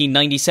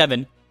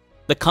 1997,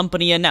 the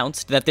company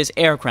announced that this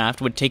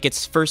aircraft would take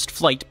its first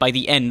flight by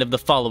the end of the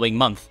following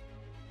month.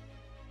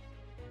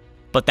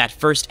 But that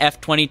first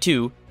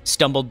F-22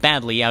 stumbled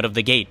badly out of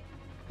the gate.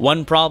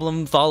 One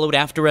problem followed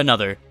after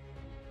another,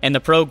 and the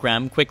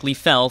program quickly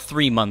fell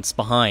 3 months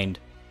behind.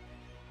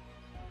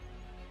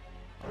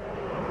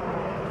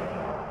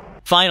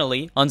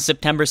 Finally, on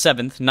September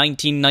 7,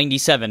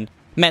 1997,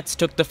 Metz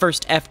took the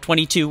first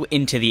F-22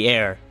 into the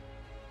air.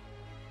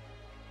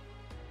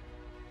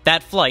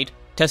 That flight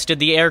tested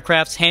the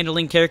aircraft's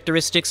handling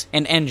characteristics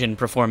and engine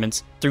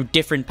performance through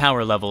different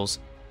power levels.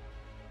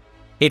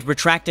 It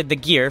retracted the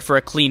gear for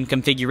a clean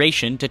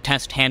configuration to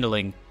test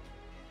handling,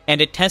 and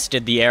it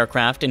tested the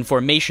aircraft in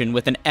formation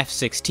with an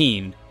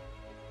F-16.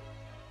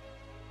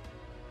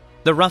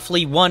 The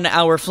roughly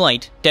 1-hour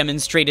flight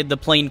demonstrated the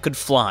plane could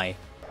fly.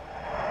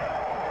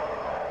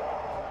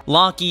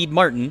 Lockheed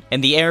Martin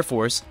and the Air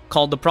Force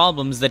called the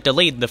problems that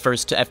delayed the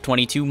first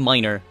F-22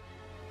 minor,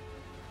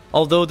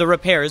 although the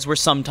repairs were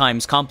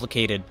sometimes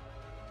complicated.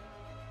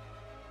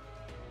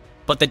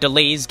 But the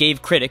delays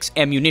gave critics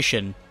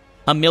ammunition.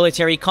 A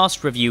military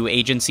cost review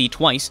agency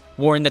twice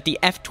warned that the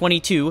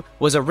F-22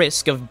 was a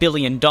risk of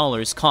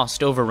billion-dollar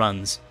cost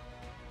overruns.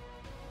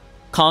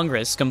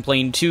 Congress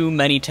complained too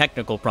many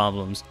technical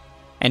problems,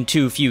 and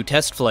too few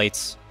test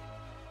flights.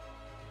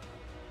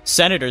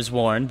 Senators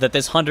warned that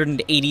this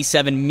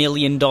 $187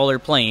 million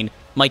plane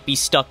might be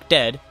stuck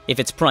dead if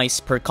its price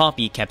per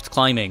copy kept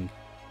climbing.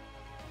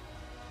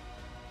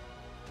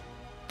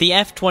 The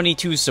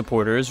F-22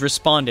 supporters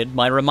responded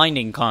by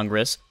reminding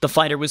Congress the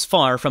fighter was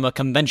far from a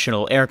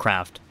conventional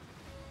aircraft.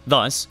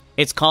 Thus,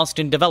 its cost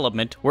and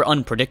development were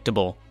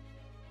unpredictable.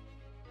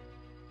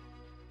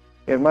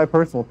 In my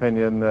personal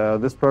opinion,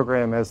 this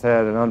program has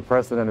had an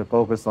unprecedented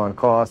focus on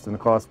cost and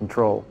cost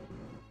control.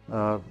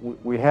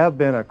 We have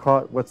been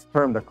what's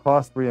termed a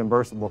cost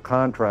reimbursable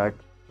contract,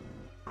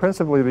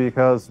 principally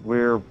because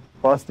we're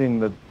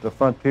busting the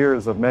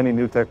frontiers of many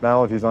new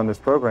technologies on this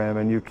program,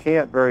 and you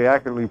can't very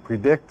accurately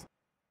predict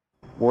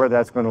where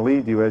that's going to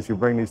lead you as you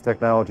bring these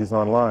technologies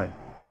online.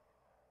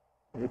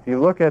 If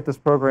you look at this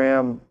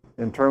program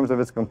in terms of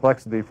its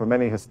complexity from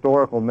any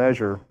historical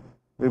measure,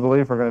 we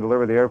believe we're going to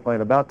deliver the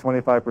airplane about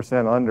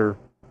 25% under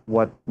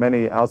what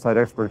many outside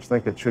experts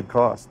think it should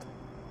cost.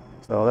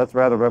 So that's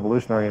rather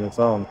revolutionary in its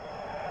own.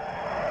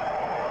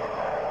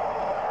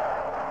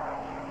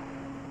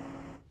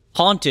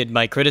 Haunted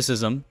by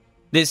criticism,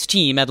 this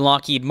team at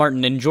Lockheed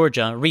Martin in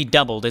Georgia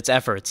redoubled its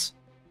efforts.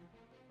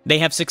 They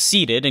have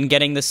succeeded in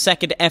getting the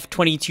second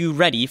F-22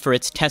 ready for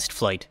its test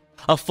flight,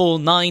 a full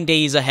 9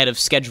 days ahead of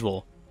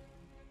schedule.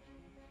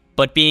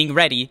 But being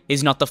ready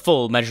is not the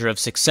full measure of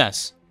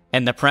success,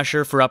 and the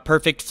pressure for a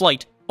perfect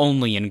flight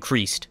only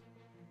increased.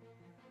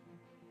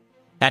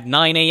 At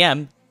 9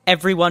 a.m.,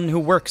 everyone who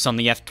works on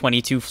the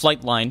F-22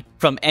 flight line,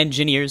 from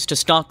engineers to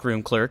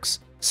stockroom clerks,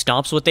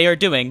 stops what they are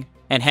doing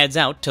and heads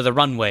out to the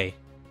runway.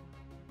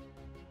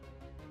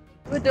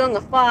 We're doing a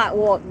FOD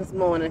walk this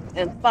morning,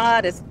 and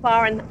FOD is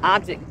foreign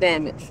object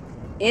damage.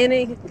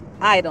 Any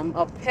item,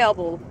 a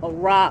pebble, a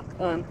rock,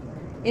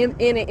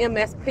 any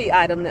MSP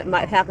item that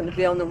might happen to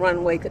be on the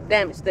runway could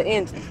damage the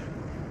engine.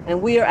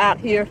 And we are out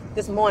here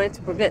this morning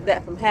to prevent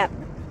that from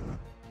happening.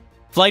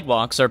 Flight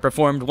walks are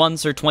performed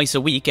once or twice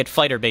a week at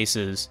fighter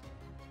bases.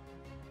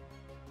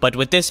 But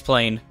with this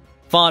plane,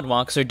 FOD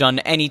walks are done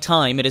any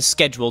time it is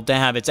scheduled to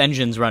have its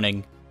engines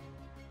running.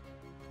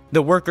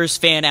 The workers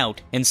fan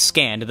out and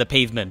scan the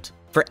pavement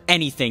for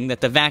anything that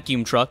the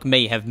vacuum truck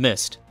may have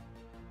missed.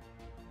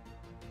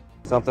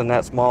 Something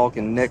that small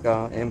can nick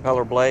an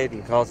impeller blade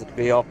and cause it to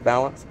be off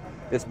balance.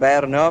 It's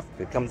bad enough,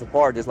 it comes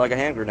apart just like a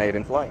hand grenade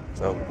in flight.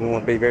 So we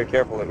want to be very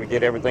careful that we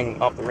get everything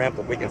off the ramp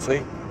that we can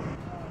see.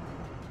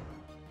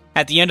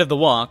 At the end of the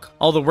walk,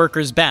 all the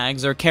workers'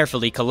 bags are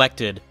carefully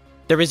collected.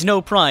 There is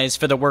no prize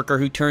for the worker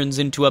who turns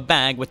into a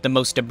bag with the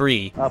most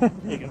debris.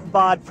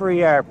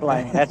 FOD-free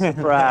airplane, that's the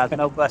prize,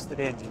 no busted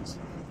engines.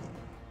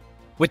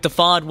 With the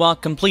FOD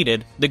walk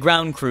completed, the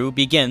ground crew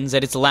begins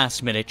at its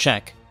last-minute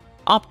check.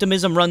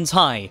 Optimism runs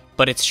high,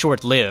 but it's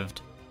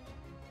short-lived.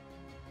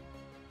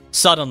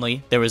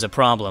 Suddenly, there is a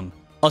problem.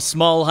 A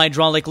small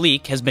hydraulic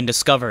leak has been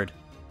discovered.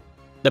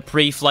 The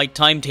pre-flight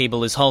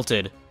timetable is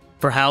halted.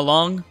 For how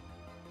long?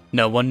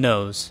 No one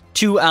knows.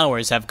 2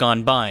 hours have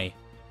gone by.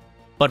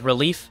 But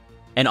relief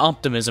and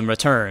optimism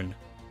return.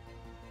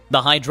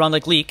 The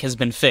hydraulic leak has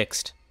been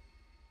fixed.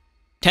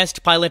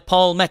 Test pilot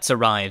Paul Metz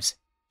arrives.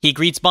 He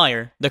greets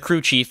Beyer, the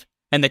crew chief,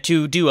 and the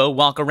two duo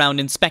walk around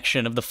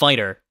inspection of the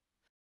fighter.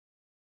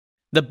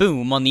 The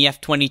boom on the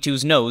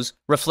F-22's nose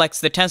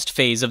reflects the test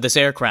phase of this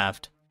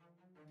aircraft.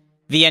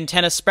 The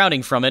antenna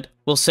sprouting from it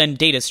will send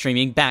data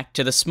streaming back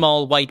to the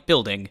small white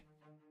building.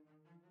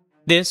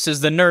 This is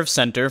the nerve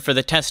center for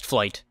the test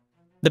flight.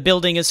 The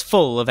building is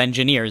full of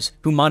engineers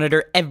who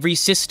monitor every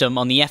system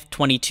on the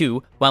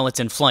F-22 while it's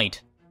in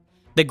flight.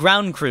 The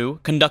ground crew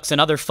conducts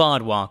another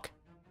FOD walk.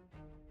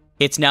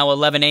 It's now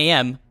 11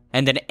 a.m.,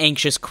 and an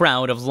anxious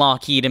crowd of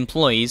Lockheed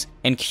employees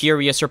and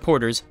curious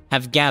reporters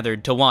have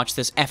gathered to watch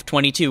this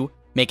F-22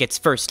 make its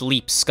first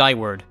leap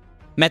skyward.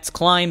 Metz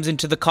climbs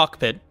into the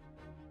cockpit.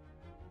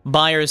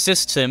 Bayer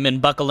assists him in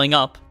buckling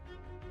up.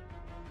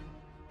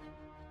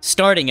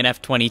 Starting an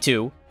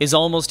F-22 is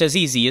almost as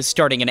easy as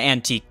starting an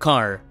antique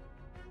car.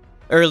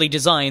 Early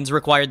designs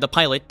required the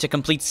pilot to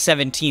complete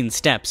 17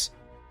 steps.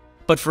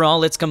 But for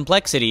all its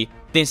complexity,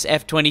 this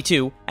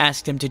F-22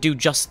 asked him to do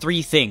just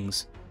 3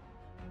 things.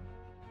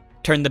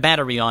 Turn the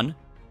battery on,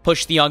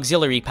 push the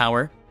auxiliary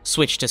power,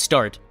 switch to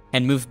start,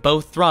 and move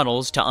both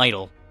throttles to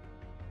idle.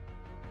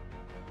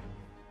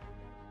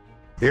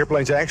 The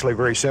airplane's actually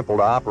very simple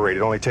to operate.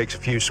 It only takes a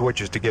few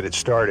switches to get it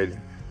started.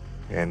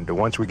 And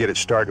once we get it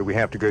started, we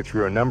have to go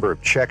through a number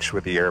of checks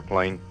with the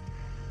airplane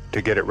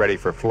to get it ready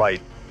for flight.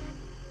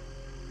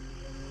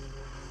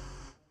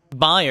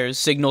 Bayer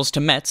signals to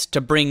Metz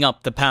to bring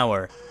up the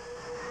power.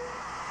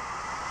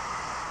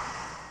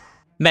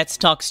 Metz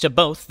talks to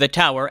both the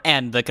tower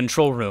and the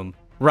control room.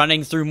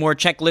 Running through more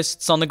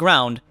checklists on the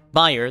ground,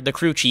 Bayer, the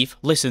crew chief,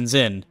 listens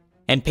in,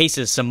 and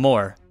paces some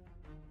more.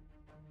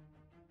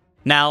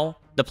 Now,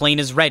 the plane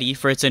is ready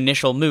for its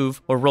initial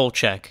move or roll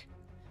check.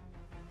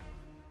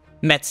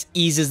 Metz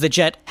eases the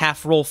jet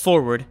half-roll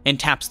forward and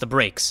taps the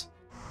brakes.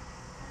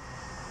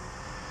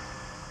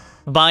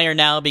 Bayer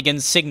now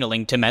begins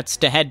signaling to Metz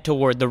to head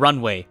toward the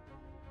runway.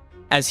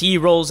 As he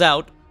rolls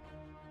out,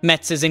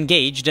 Metz is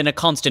engaged in a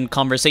constant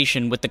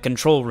conversation with the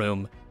control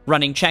room,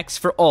 running checks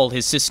for all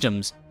his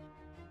systems.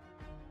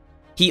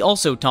 He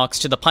also talks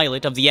to the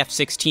pilot of the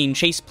F-16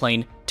 chase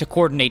plane to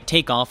coordinate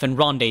takeoff and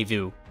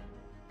rendezvous.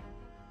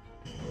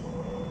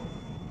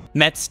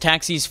 Metz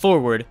taxis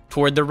forward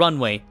toward the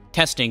runway,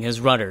 testing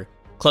his rudder,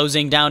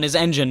 closing down his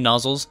engine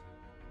nozzles.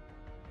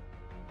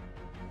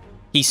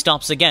 He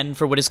stops again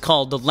for what is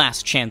called the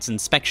last chance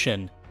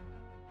inspection.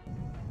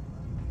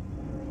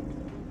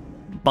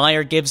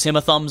 Bayer gives him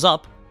a thumbs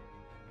up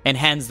and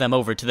hands them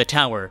over to the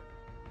tower.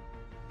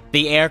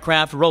 The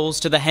aircraft rolls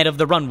to the head of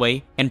the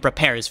runway and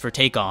prepares for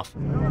takeoff.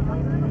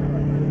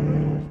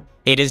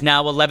 It is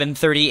now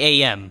 11:30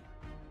 a.m.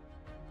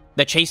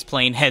 The chase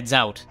plane heads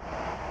out.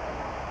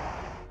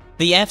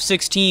 The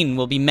F-16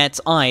 will be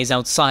Met's eyes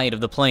outside of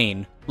the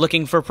plane,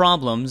 looking for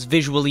problems,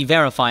 visually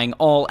verifying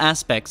all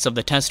aspects of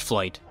the test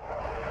flight.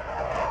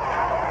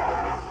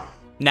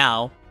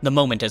 Now, the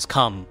moment has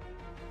come.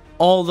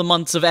 All the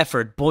months of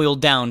effort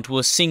boiled down to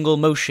a single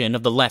motion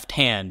of the left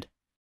hand.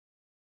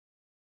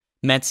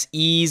 Metz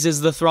eases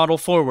the throttle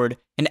forward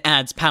and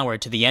adds power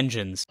to the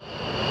engines.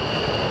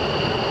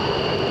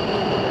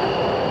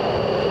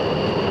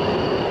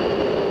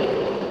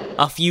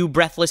 A few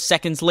breathless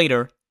seconds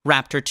later,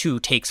 Raptor 2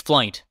 takes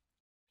flight.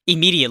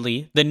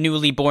 Immediately, the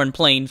newly born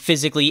plane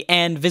physically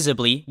and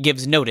visibly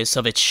gives notice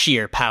of its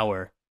sheer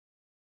power.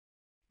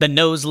 The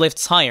nose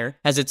lifts higher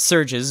as it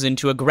surges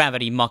into a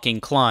gravity-mocking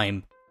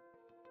climb.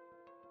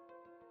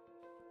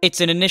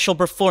 It's an initial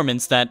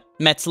performance that,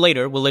 Metz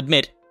later will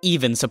admit,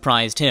 even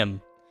surprised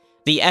him.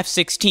 The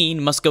F-16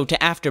 must go to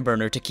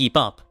afterburner to keep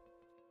up.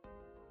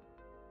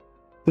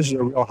 This is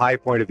a real high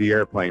point of the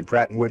airplane.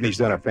 Pratt & Whitney's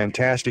done a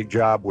fantastic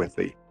job with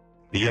the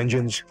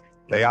engines.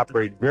 They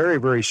operate very,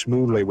 very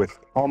smoothly with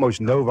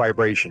almost no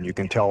vibration. You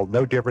can tell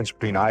no difference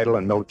between idle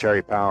and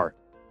military power.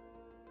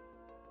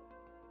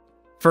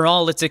 For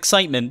all its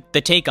excitement,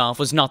 the takeoff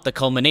was not the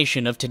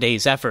culmination of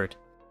today's effort.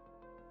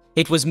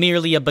 It was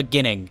merely a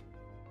beginning.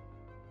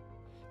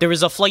 There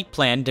is a flight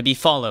plan to be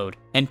followed,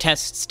 and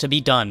tests to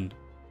be done.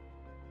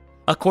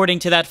 According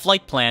to that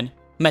flight plan,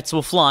 Metz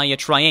will fly a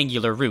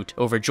triangular route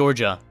over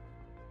Georgia.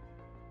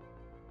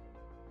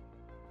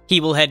 He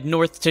will head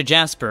north to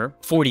Jasper,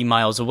 40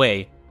 miles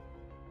away.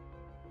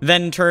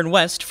 Then turn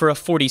west for a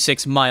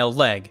 46-mile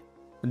leg.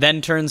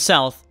 Then turn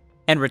south,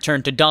 and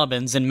return to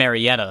Dobbins and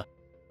Marietta.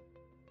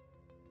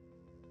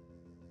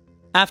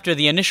 After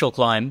the initial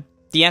climb,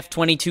 the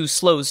F-22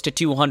 slows to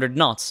 200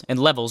 knots and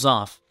levels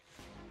off.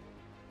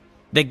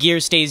 The gear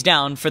stays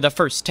down for the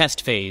first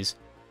test phase.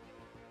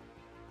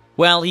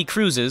 While he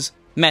cruises,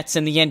 Metz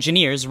and the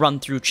engineers run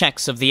through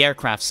checks of the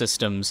aircraft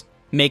systems,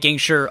 making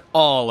sure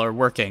all are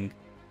working.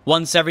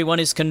 Once everyone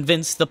is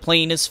convinced the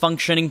plane is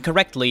functioning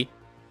correctly,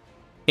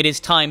 it is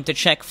time to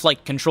check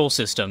flight control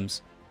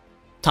systems.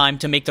 Time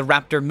to make the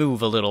Raptor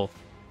move a little.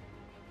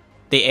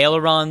 The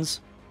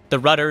ailerons, the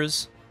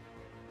rudders,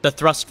 the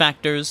thrust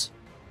factors.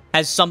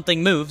 As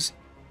something moves,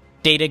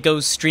 data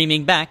goes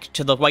streaming back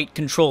to the white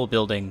control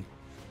building.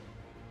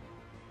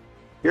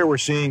 Here we're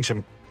seeing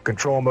some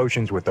control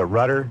motions with the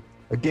rudder.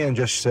 Again,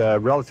 just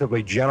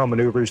relatively gentle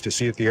maneuvers to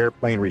see if the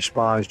airplane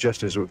responds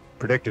just as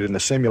predicted in the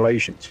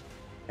simulations.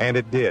 And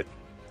it did.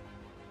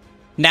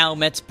 Now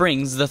Metz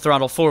brings the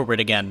throttle forward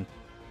again.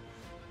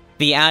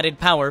 The added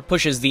power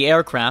pushes the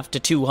aircraft to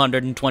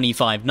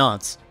 225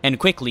 knots, and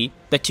quickly,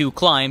 the two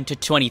climb to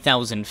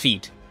 20,000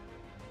 feet.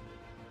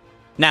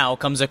 Now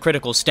comes a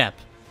critical step.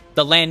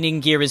 The landing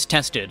gear is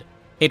tested.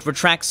 It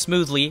retracts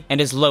smoothly and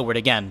is lowered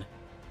again.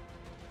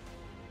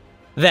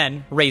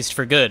 Then, raised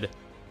for good.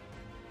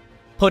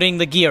 Putting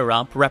the gear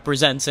up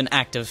represents an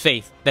act of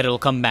faith that it'll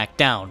come back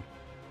down.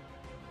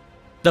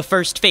 The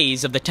first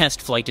phase of the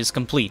test flight is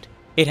complete.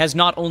 It has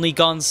not only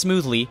gone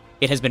smoothly,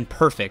 it has been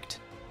perfect.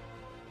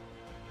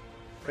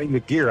 Bring the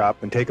gear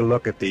up and take a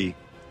look at the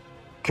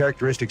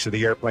characteristics of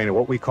the airplane and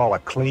what we call a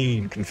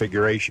clean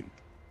configuration.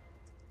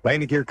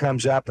 Landing gear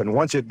comes up, and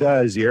once it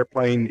does, the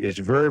airplane is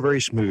very,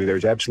 very smooth.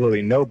 There's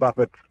absolutely no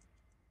buffet,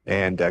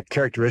 and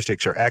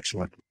characteristics are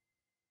excellent.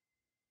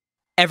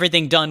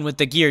 Everything done with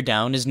the gear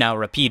down is now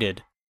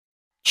repeated.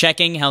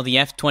 Checking how the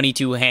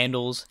F-22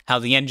 handles, how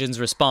the engines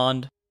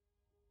respond.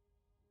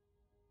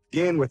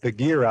 Again, with the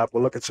gear up,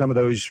 we'll look at some of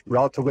those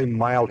relatively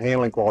mild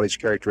handling qualities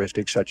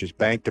characteristics, such as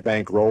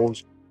bank-to-bank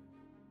rolls,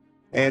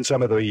 and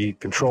some of the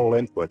control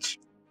inputs.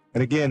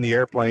 And again, the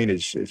airplane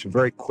is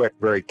very quick,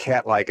 very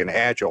cat-like and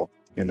agile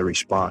in the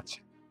response.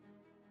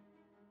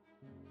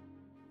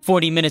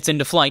 40 minutes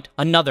into flight,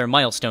 another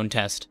milestone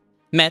test.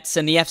 Metz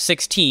and the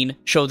F-16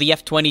 show the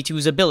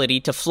F-22's ability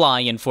to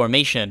fly in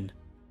formation.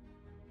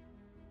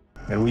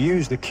 And we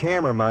use the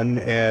cameraman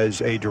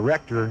as a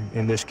director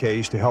in this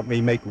case to help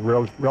me make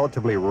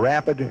relatively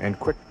rapid and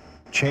quick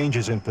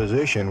changes in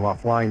position while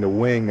flying the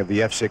wing of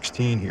the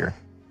F-16 here.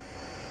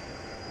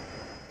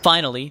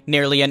 Finally,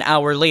 nearly an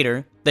hour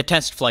later, the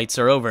test flights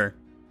are over.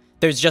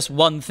 There's just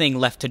one thing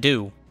left to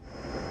do.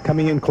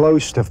 Coming in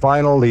close to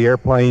final, the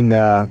airplane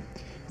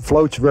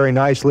floats very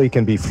nicely,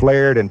 can be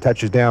flared, and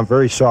touches down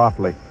very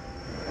softly.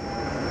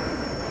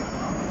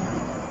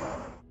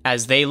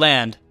 As they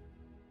land,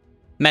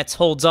 Metz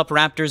holds up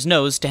Raptor's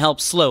nose to help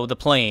slow the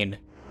plane.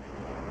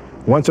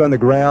 Once on the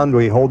ground,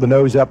 we hold the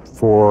nose up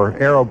for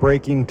aero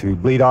braking to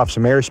bleed off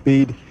some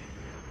airspeed.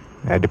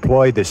 I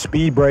deployed the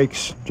speed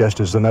brakes just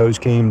as the nose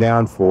came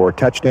down for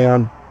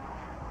touchdown.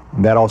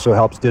 And that also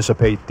helps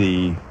dissipate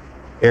the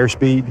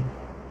airspeed.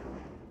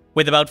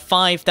 With about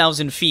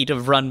 5,000 feet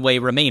of runway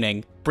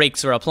remaining,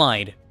 brakes are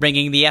applied,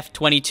 bringing the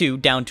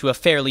F-22 down to a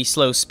fairly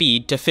slow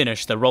speed to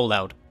finish the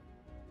rollout.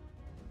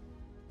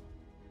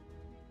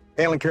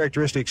 Handling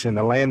characteristics in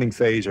the landing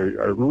phase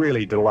are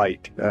really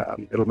delight.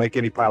 It'll make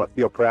any pilot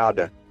feel proud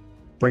to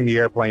bring the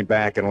airplane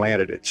back and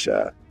land it. It's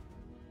a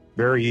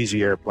very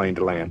easy airplane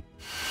to land.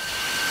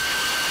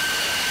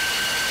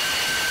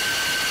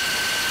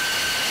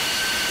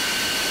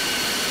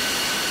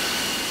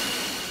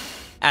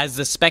 As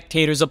the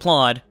spectators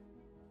applaud,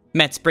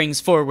 Metz brings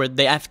forward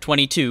the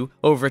F-22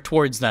 over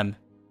towards them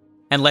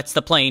and lets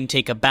the plane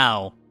take a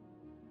bow.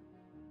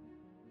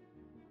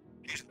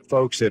 These are the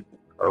folks that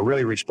are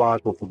really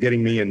responsible for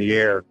getting me in the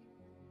air.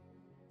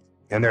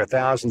 And there are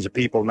thousands of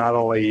people, not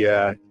only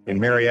in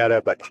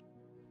Marietta, but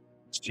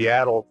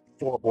Seattle,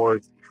 Fort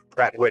Worth,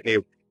 Pratt & Whitney,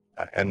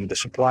 and the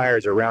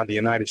suppliers around the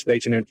United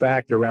States, and in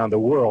fact around the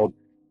world,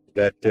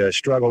 that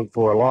struggled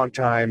for a long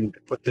time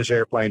to put this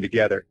airplane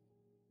together.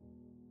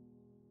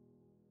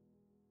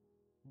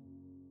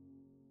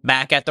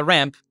 Back at the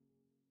ramp,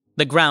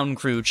 the ground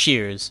crew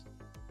cheers.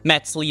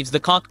 Metz leaves the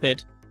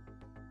cockpit.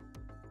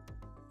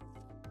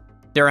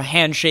 There are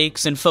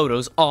handshakes and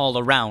photos all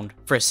around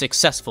for a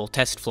successful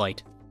test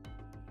flight.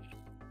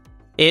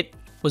 It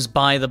was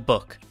by the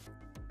book.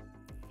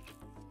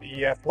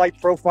 The flight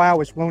profile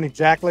was flown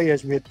exactly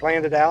as we had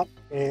planned it out,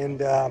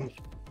 and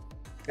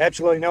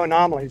absolutely no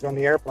anomalies on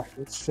the airplane.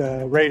 It's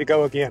ready to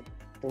go again.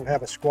 Don't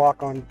have a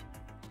squawk on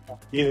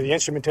either the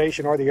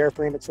instrumentation or the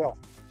airframe itself.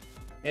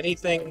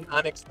 Anything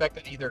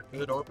unexpected, either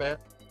good or bad?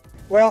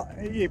 Well,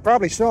 you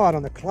probably saw it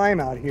on the climb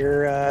out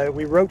here.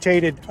 We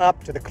rotated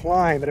up to the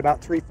climb at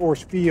about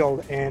 3/4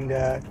 field and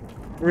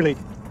really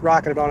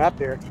rocketed on up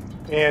there.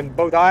 And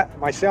both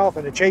myself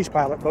and the chase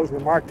pilot both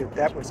remarked that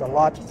that was a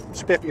lot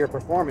spiffier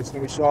performance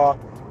than we saw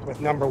with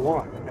number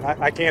one. And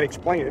I can't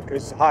explain it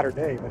because it's a hotter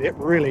day, but it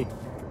really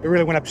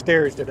went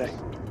upstairs today.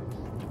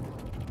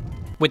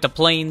 With the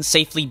plane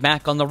safely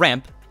back on the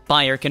ramp,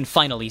 Beyer can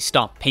finally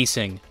stop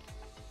pacing.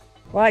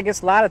 Well, I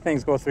guess a lot of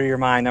things go through your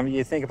mind. I mean,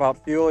 you think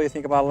about fuel, you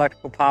think about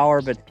electrical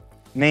power, but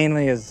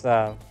mainly is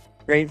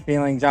great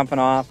feeling jumping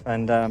off,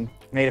 and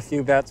made a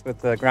few bets with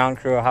the ground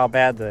crew of how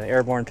bad the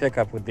airborne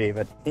pickup would be.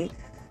 But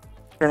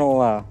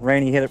Colonel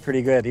Rainey hit it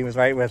pretty good. He was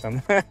right with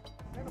him.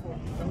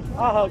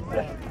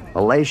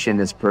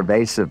 Elation is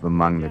pervasive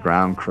among the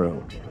ground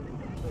crew.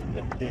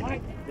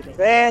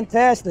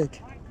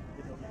 Fantastic.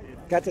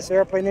 Got this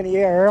airplane in the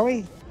air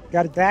early,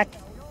 got it back,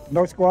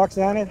 no squawks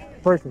on it,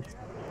 perfect.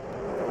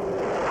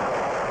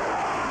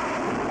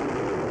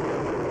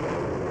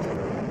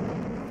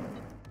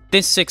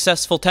 This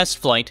successful test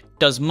flight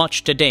does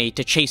much today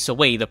to chase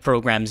away the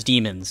program's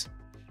demons.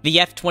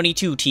 The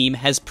F-22 team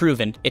has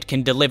proven it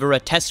can deliver a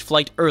test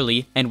flight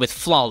early and with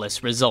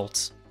flawless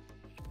results.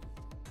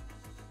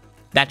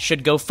 That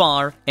should go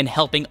far in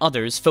helping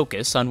others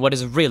focus on what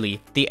is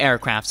really the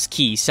aircraft's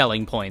key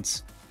selling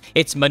points.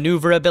 Its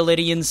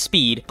maneuverability and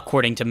speed,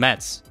 according to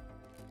Metz.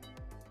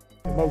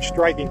 The most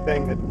striking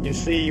thing that you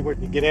see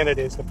when you get in it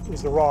is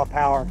the raw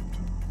power.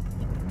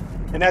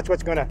 And that's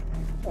what's going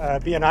to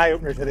be an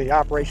eye-opener to the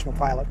operational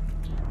pilot.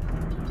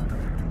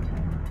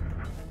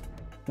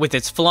 With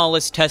its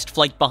flawless test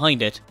flight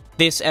behind it,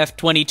 this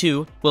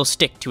F-22 will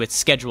stick to its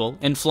schedule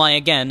and fly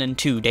again in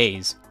 2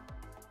 days.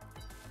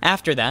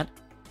 After that,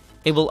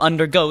 it will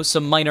undergo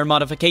some minor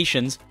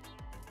modifications,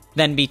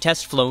 then be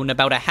test flown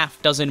about a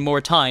half-dozen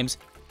more times.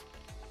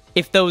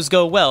 If those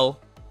go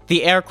well,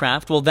 the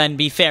aircraft will then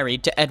be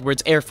ferried to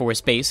Edwards Air Force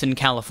Base in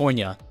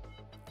California,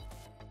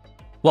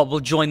 what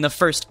will join the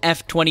first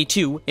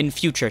F-22 in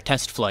future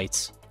test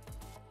flights.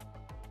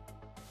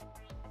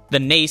 The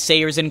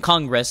naysayers in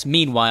Congress,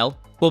 meanwhile,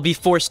 will be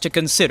forced to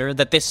consider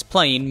that this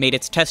plane made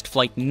its test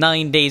flight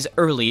 9 days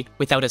early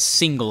without a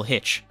single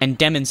hitch, and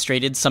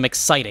demonstrated some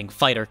exciting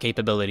fighter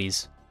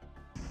capabilities.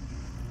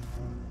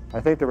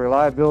 I think the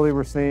reliability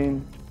we're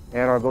seeing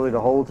and our ability to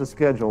hold to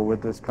schedule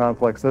with this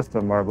complex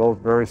system are both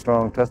very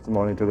strong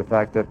testimony to the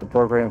fact that the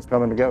program's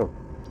coming together.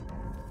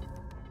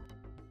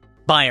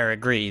 Beyer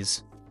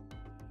agrees.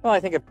 Well, I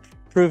think it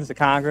proves to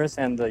Congress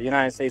and the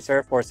United States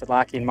Air Force that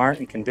Lockheed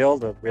Martin can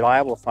build a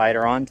reliable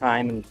fighter on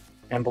time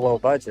and below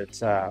budget.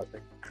 The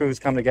crews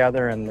come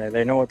together and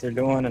they know what they're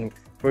doing, and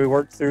we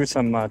worked through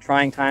some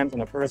trying times on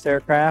the first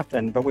aircraft,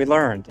 but we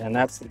learned, and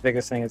that's the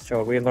biggest thing it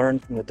showed. We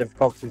learned from the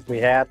difficulties we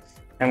had,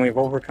 and we've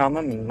overcome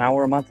them, and now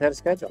we're a month ahead of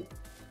schedule.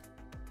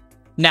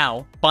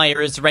 Now,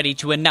 Beyer is ready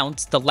to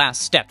announce the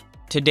last step.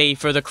 Today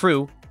for the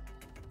crew,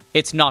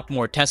 it's not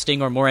more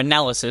testing or more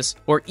analysis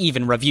or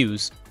even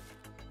reviews,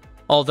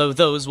 although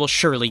those will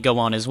surely go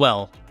on as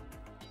well.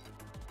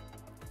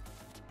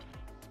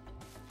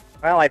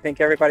 Well, I think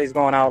everybody's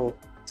going out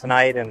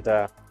tonight and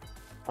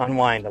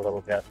unwind a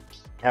little bit,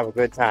 have a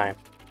good time.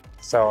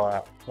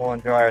 So we'll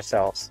enjoy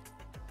ourselves.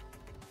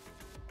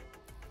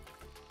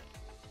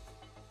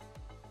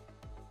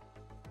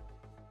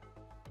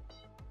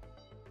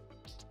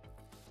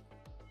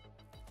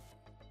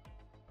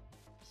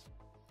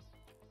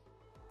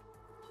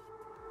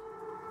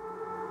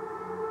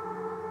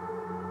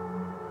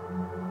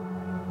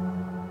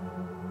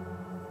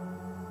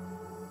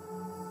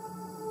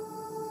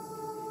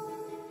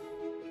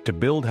 To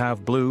build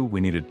Have Blue,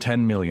 we needed $10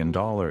 million.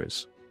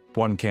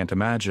 One can't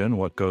imagine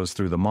what goes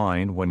through the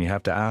mind when you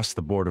have to ask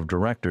the board of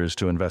directors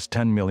to invest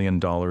 $10 million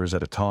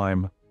at a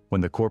time when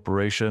the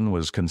corporation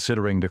was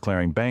considering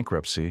declaring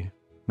bankruptcy.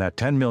 That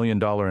 $10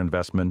 million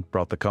investment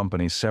brought the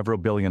company several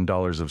 $billion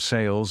of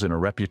sales and a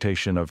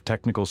reputation of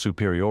technical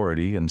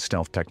superiority and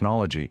stealth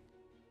technology.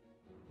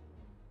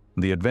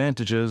 The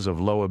advantages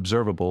of low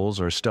observables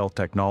or stealth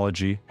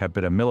technology have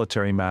been a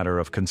military matter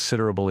of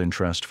considerable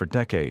interest for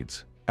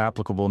decades,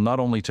 applicable not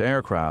only to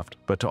aircraft,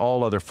 but to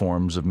all other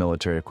forms of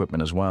military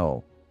equipment as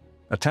well.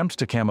 Attempts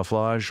to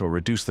camouflage or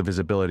reduce the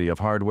visibility of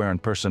hardware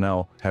and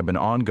personnel have been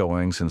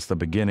ongoing since the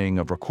beginning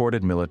of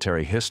recorded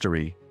military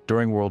history.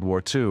 During World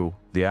War II,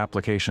 the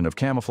application of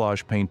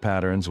camouflage paint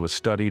patterns was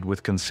studied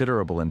with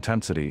considerable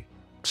intensity.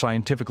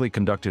 Scientifically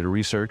conducted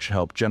research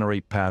helped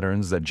generate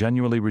patterns that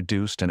genuinely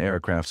reduced an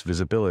aircraft's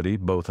visibility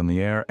both in the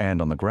air and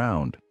on the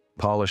ground.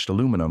 Polished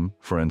aluminum,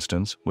 for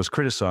instance, was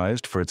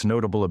criticized for its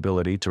notable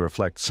ability to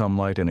reflect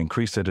sunlight and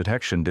increase the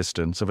detection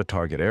distance of a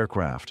target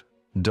aircraft.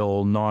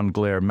 Dull,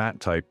 non-glare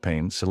matte-type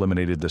paints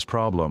eliminated this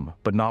problem,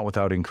 but not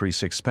without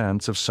increased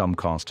expense of some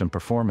cost and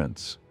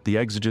performance. The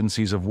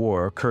exigencies of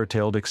war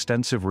curtailed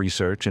extensive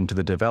research into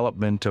the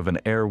development of an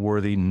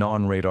airworthy,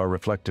 non-radar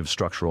reflective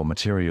structural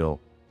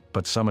material.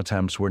 But some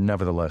attempts were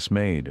nevertheless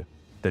made.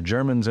 The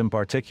Germans in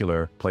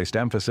particular placed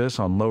emphasis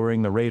on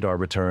lowering the radar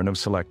return of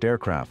select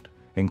aircraft,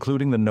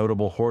 including the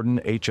notable Horten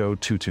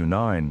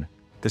HO-229.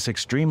 This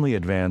extremely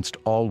advanced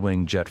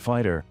all-wing jet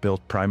fighter,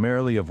 built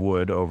primarily of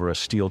wood over a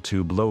steel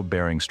tube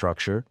load-bearing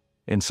structure,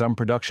 in some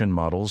production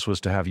models was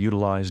to have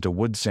utilized a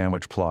wood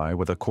sandwich ply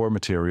with a core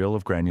material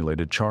of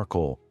granulated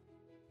charcoal.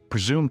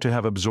 Presumed to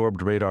have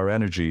absorbed radar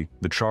energy,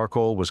 the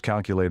charcoal was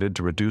calculated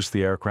to reduce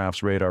the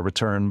aircraft's radar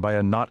return by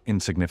a not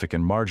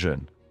insignificant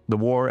margin. The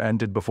war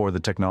ended before the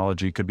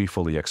technology could be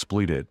fully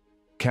exploited.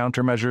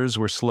 Countermeasures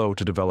were slow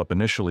to develop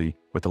initially,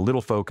 with a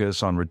little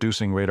focus on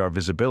reducing radar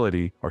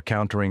visibility or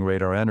countering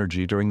radar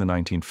energy during the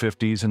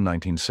 1950s and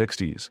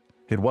 1960s.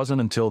 It wasn't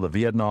until the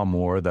Vietnam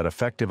War that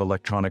effective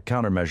electronic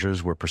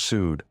countermeasures were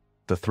pursued.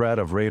 The threat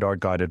of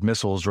radar-guided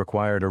missiles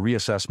required a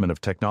reassessment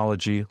of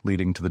technology,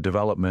 leading to the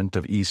development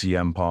of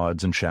ECM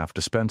pods and shaft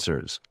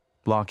dispensers.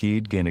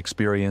 Lockheed gained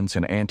experience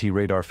in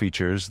anti-radar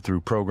features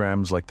through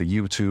programs like the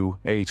U-2,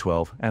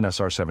 A-12, and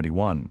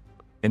SR-71.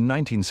 In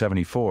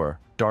 1974,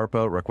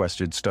 DARPA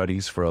requested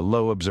studies for a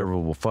low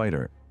observable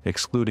fighter,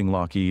 excluding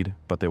Lockheed,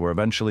 but they were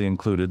eventually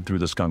included through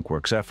the Skunk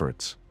Works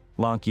efforts.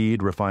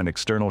 Lockheed refined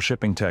external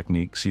shipping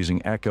techniques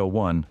using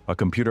Echo-1, a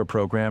computer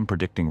program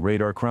predicting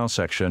radar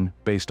cross-section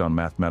based on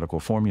mathematical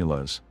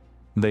formulas.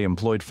 They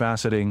employed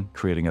faceting,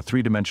 creating a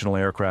three-dimensional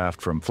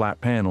aircraft from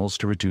flat panels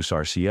to reduce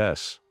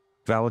RCS.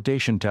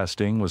 Validation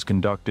testing was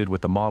conducted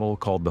with a model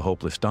called the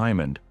Hopeless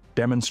Diamond,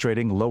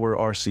 demonstrating lower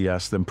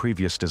RCS than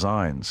previous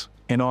designs.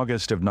 In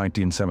August of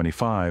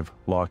 1975,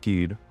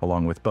 Lockheed,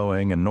 along with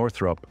Boeing and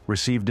Northrop,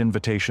 received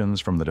invitations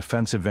from the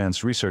Defense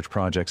Advanced Research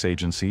Projects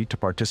Agency to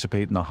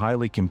participate in a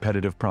highly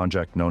competitive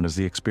project known as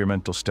the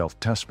Experimental Stealth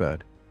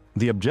Testbed.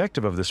 The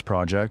objective of this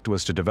project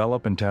was to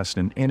develop and test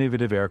an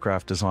innovative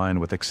aircraft design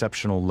with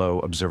exceptional low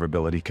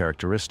observability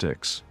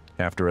characteristics.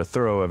 After a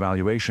thorough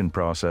evaluation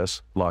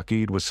process,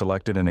 Lockheed was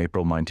selected in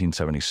April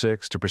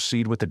 1976 to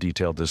proceed with the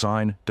detailed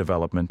design,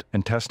 development,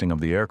 and testing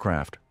of the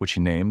aircraft, which he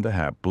named the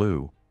HAB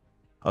Blue.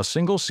 A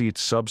single-seat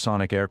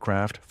subsonic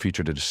aircraft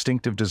featured a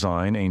distinctive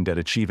design aimed at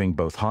achieving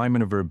both high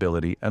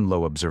maneuverability and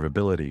low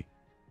observability.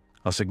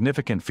 A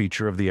significant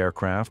feature of the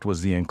aircraft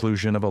was the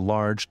inclusion of a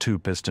large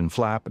two-piston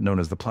flap known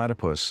as the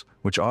platypus,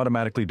 which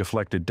automatically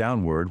deflected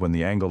downward when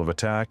the angle of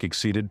attack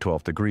exceeded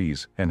 12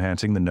 degrees,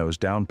 enhancing the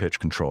nose-down pitch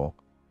control.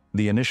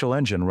 The initial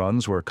engine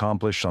runs were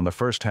accomplished on the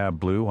first HAB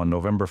Blue on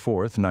November 4,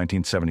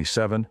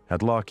 1977,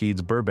 at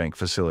Lockheed's Burbank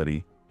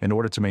facility. In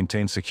order to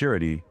maintain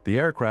security, the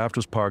aircraft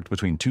was parked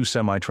between two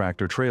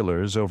semi-tractor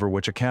trailers over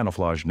which a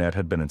camouflage net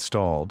had been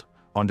installed.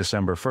 On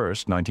December 1,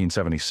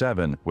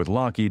 1977, with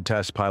Lockheed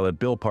test pilot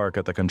Bill Park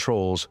at the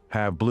controls,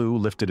 HAB Blue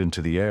lifted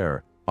into the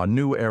air. A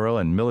new era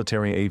in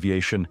military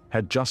aviation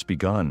had just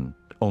begun.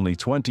 Only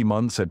 20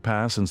 months had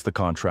passed since the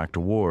contract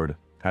award.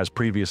 As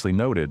previously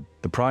noted,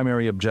 the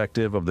primary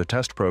objective of the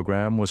test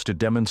program was to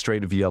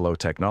demonstrate VLO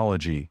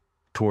technology.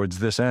 Towards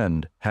this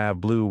end, HAB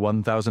Blue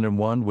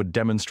 1001 would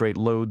demonstrate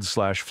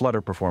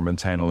load/flutter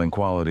performance handling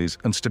qualities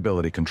and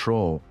stability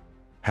control.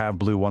 HAB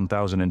Blue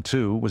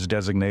 1002 was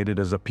designated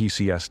as a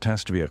PCS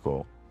test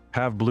vehicle.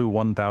 HAB Blue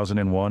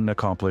 1001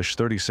 accomplished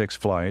 36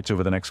 flights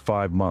over the next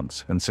 5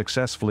 months and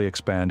successfully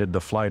expanded the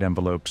flight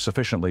envelope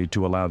sufficiently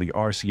to allow the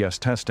RCS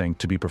testing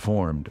to be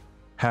performed.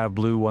 HAB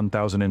Blue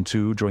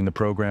 1002 joined the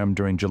program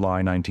during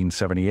July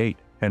 1978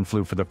 and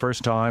flew for the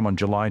first time on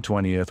July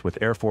 20th with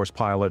Air Force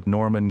pilot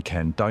Norman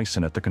Ken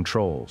Dyson at the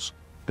controls.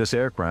 This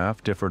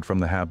aircraft differed from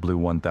the HAB Blue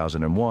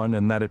 1001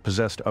 in that it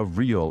possessed a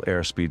real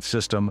airspeed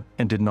system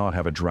and did not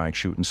have a drag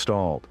chute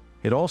installed.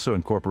 It also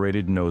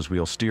incorporated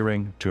nose-wheel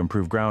steering to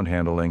improve ground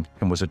handling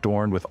and was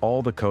adorned with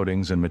all the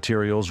coatings and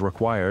materials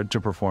required to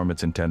perform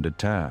its intended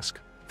task.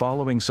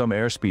 Following some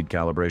airspeed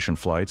calibration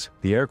flights,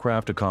 the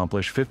aircraft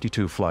accomplished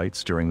 52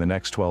 flights during the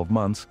next 12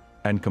 months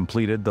and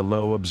completed the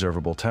low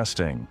observable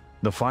testing.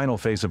 The final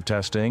phase of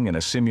testing in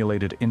a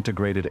simulated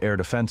integrated air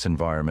defense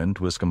environment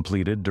was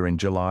completed during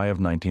July of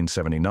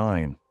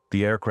 1979.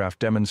 The aircraft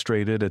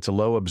demonstrated its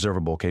low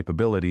observable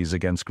capabilities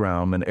against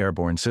ground and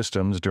airborne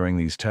systems during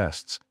these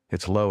tests.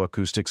 Its low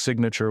acoustic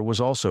signature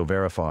was also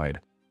verified.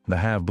 The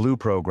HAB Blue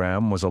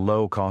program was a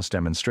low-cost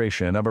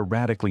demonstration of a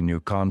radically new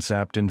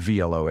concept in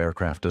VLO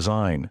aircraft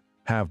design.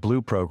 HAB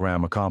Blue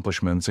program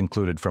accomplishments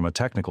included, from a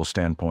technical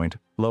standpoint,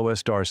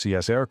 lowest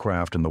RCS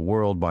aircraft in the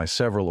world by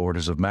several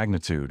orders of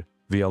magnitude,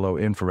 VLO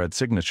infrared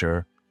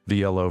signature,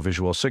 VLO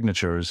visual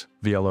signatures,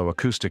 VLO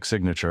acoustic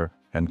signature,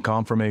 and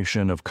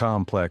confirmation of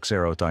complex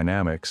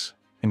aerodynamics.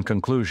 In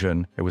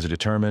conclusion, it was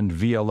determined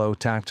VLO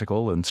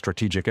tactical and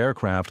strategic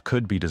aircraft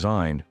could be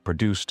designed,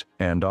 produced,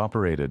 and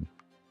operated.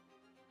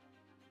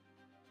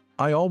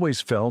 I always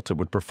felt it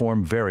would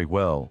perform very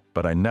well,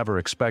 but I never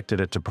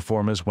expected it to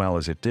perform as well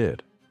as it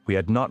did. We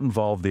had not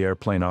involved the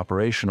airplane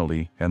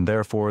operationally, and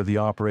therefore the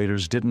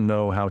operators didn't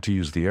know how to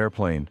use the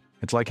airplane.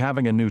 It's like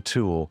having a new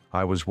tool.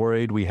 I was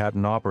worried we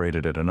hadn't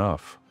operated it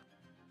enough.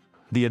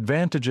 The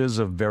advantages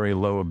of very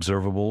low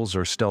observables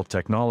or stealth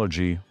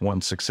technology,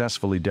 once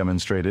successfully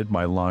demonstrated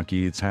by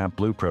Lockheed's HAB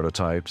Blue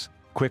prototypes,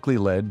 quickly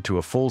led to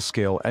a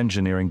full-scale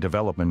engineering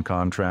development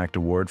contract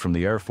award from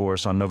the Air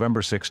Force on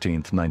November 16,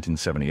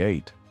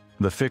 1978.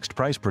 The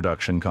fixed-price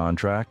production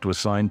contract was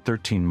signed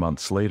 13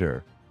 months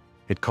later.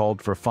 It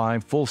called for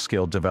 5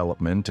 full-scale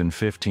development and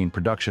 15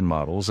 production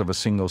models of a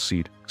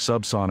single-seat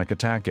subsonic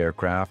attack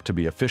aircraft to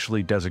be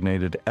officially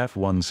designated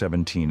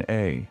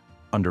F-117A.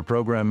 Under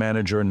Program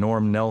Manager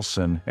Norm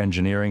Nelson,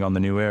 engineering on the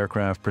new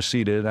aircraft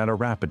proceeded at a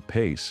rapid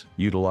pace,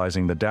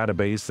 utilizing the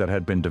database that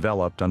had been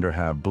developed under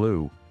HAB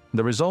Blue.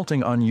 The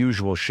resulting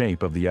unusual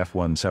shape of the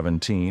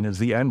F-117 is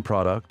the end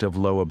product of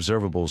low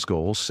observables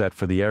goals set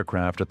for the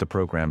aircraft at the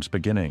program's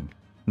beginning.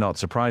 Not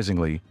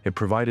surprisingly, it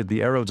provided the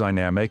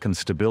aerodynamic and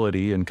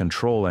stability and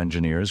control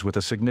engineers with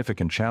a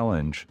significant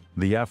challenge.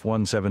 The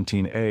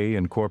F-117A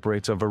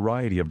incorporates a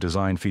variety of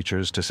design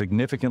features to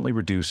significantly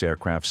reduce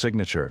aircraft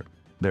signature.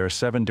 There are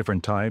 7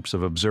 different types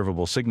of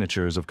observable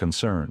signatures of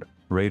concern: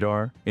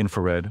 radar,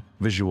 infrared,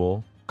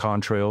 visual,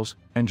 contrails,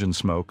 engine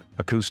smoke,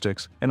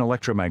 acoustics, and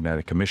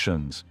electromagnetic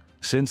emissions.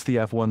 Since the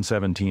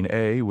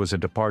F-117A was a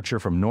departure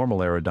from normal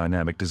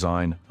aerodynamic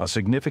design, a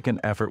significant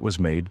effort was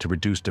made to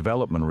reduce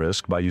development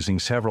risk by using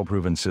several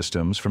proven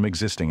systems from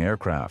existing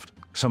aircraft.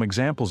 Some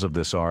examples of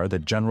this are the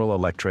General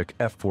Electric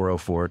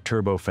F-404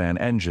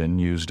 turbofan engine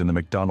used in the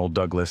McDonnell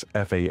Douglas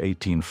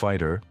FA-18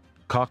 fighter,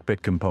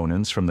 cockpit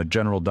components from the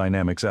General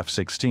Dynamics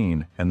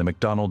F-16 and the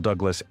McDonnell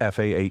Douglas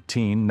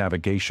FA-18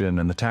 navigation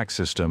and attack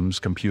systems,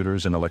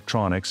 computers and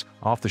electronics,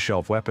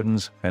 off-the-shelf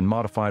weapons, and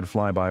modified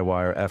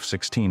fly-by-wire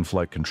F-16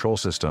 flight control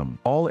system.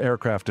 All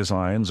aircraft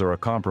designs are a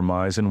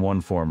compromise in one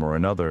form or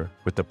another,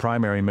 with the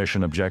primary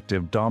mission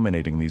objective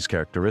dominating these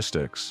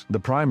characteristics. The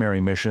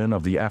primary mission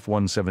of the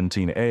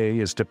F-117A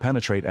is to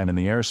penetrate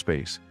enemy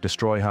airspace,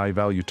 destroy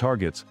high-value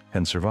targets,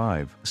 and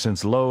survive.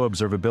 Since low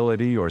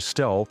observability or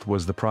stealth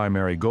was the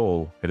primary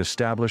goal, it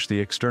established the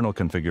external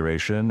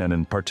configuration and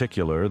in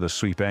particular the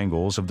sweep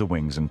angles of the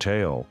wings and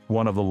tail.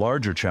 One of the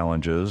larger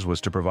challenges was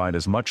to provide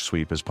as much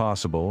sweep as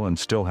possible and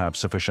still have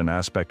sufficient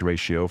aspect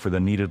ratio for the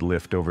needed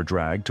lift over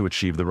drag to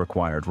achieve the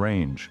required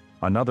range.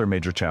 Another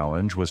major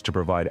challenge was to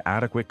provide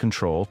adequate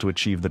control to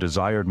achieve the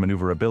desired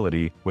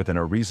maneuverability within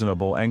a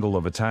reasonable angle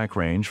of attack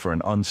range for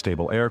an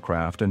unstable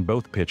aircraft in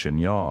both pitch and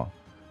yaw.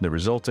 The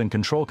resulting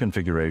control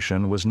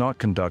configuration was not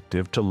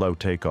conducive to low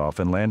takeoff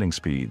and landing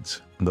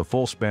speeds. The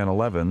full-span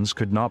 11s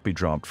could not be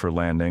dropped for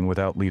landing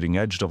without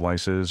leading-edge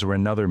devices or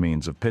another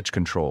means of pitch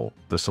control.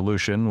 The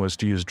solution was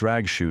to use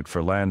drag chute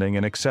for landing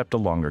and accept a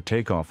longer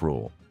takeoff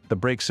rule. The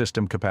brake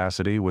system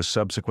capacity was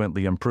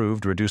subsequently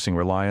improved, reducing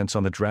reliance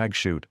on the drag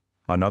chute.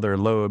 Another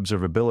low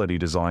observability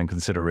design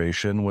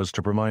consideration was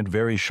to provide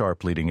very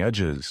sharp leading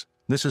edges.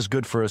 This is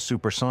good for a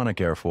supersonic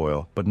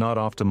airfoil, but not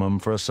optimum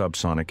for a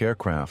subsonic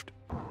aircraft.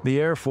 The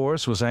Air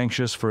Force was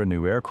anxious for a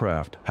new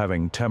aircraft,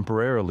 having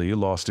temporarily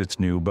lost its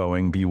new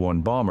Boeing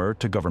B-1 bomber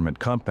to government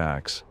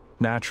cutbacks.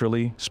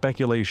 Naturally,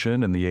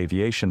 speculation in the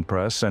aviation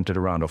press centered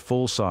around a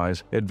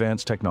full-size,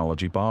 advanced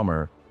technology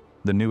bomber.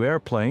 The new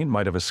airplane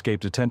might have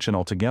escaped attention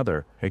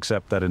altogether,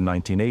 except that in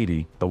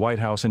 1980, the White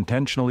House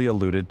intentionally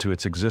alluded to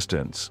its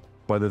existence.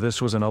 Whether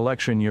this was an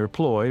election year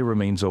ploy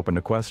remains open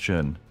to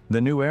question. The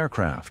new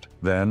aircraft,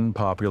 then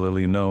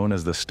popularly known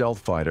as the stealth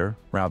fighter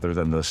rather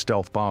than the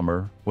stealth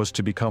bomber, was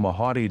to become a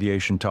hot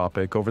aviation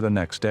topic over the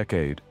next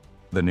decade.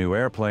 The new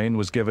airplane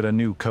was given a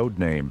new code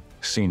name,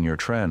 Senior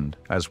Trend,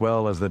 as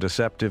well as the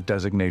deceptive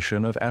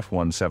designation of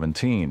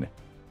F-117.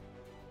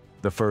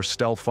 The first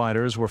stealth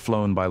fighters were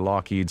flown by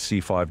Lockheed's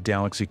C-5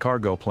 Galaxy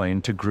cargo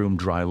plane to Groom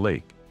Dry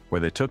Lake,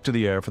 where they took to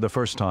the air for the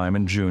first time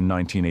in June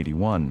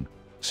 1981.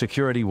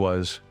 Security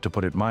was, to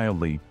put it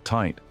mildly,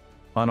 tight.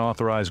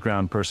 Unauthorized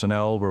ground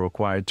personnel were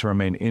required to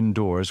remain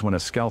indoors when a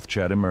stealth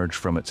jet emerged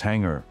from its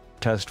hangar.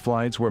 Test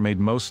flights were made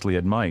mostly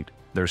at night,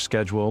 their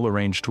schedule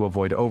arranged to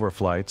avoid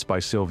overflights by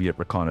Soviet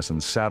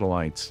reconnaissance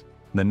satellites.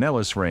 The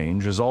Nellis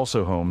Range is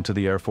also home to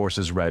the Air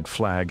Force's Red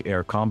Flag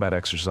air combat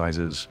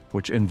exercises,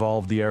 which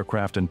involved the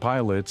aircraft and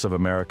pilots of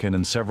American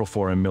and several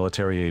foreign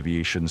military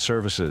aviation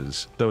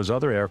services. Those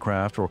other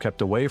aircraft were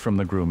kept away from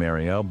the Groom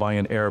area by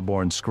an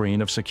airborne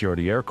screen of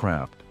security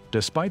aircraft.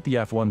 Despite the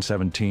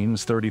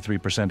F-117's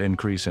 33%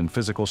 increase in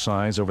physical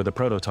size over the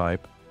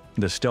prototype,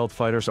 the stealth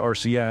fighter's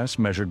RCS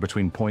measured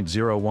between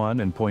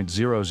 0.01 and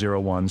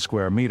 0.001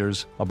 square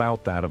meters,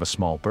 about that of a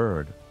small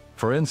bird.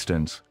 For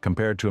instance,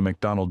 compared to a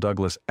McDonnell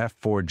Douglas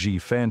F-4G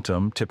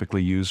Phantom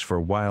typically used for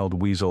wild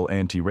weasel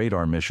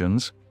anti-radar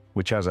missions,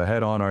 which has a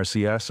head-on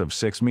RCS of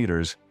 6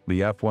 meters,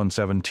 the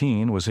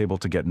F-117 was able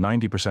to get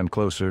 90%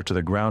 closer to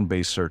the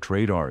ground-based search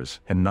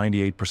radars and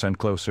 98%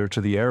 closer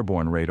to the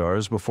airborne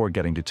radars before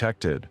getting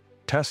detected.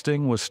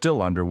 Testing was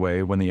still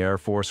underway when the Air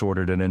Force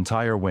ordered an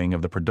entire wing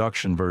of the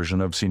production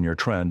version of Senior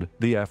Trend,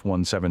 the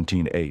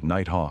F-117A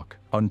Nighthawk.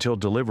 Until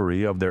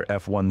delivery of their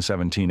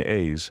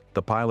F-117As,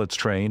 the pilots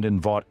trained in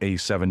Vought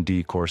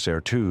A-7D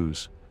Corsair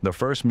IIs. The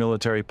first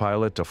military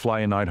pilot to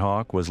fly a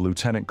Nighthawk was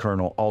Lieutenant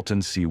Colonel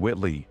Alton C.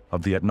 Whitley, a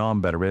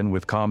Vietnam veteran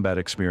with combat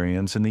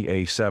experience in the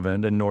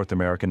A-7 and North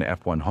American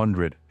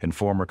F-100, and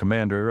former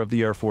commander of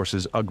the Air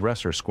Force's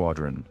Aggressor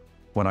Squadron.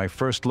 When I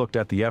first looked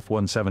at the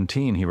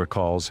F-117, he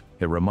recalls,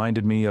 it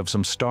reminded me of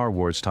some Star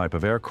Wars type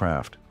of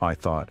aircraft. I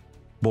thought,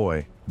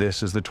 boy,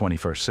 this is the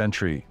 21st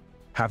century.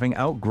 Having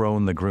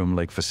outgrown the Groom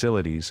Lake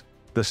facilities,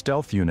 the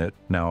stealth unit,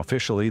 now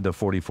officially the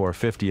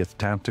 4450th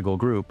Tactical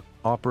Group,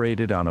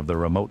 operated out of the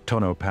remote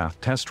Tonopah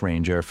Test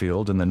Range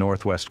airfield in the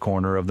northwest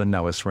corner of the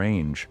Nellis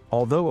Range.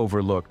 Although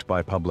overlooked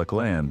by public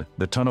land,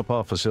 the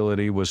Tonopah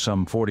facility was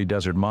some 40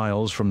 desert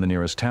miles from the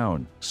nearest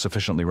town,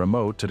 sufficiently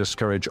remote to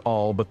discourage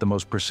all but the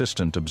most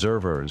persistent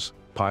observers.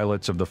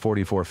 Pilots of the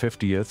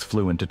 4450th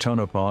flew into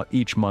Tonopah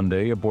each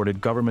Monday aboard a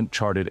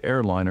government-chartered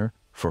airliner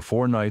for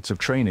 4 nights of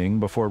training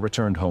before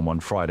returned home on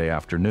Friday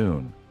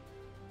afternoon.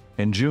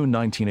 In June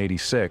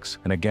 1986,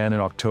 and again in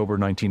October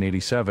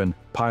 1987,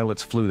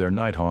 pilots flew their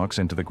Nighthawks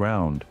into the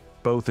ground.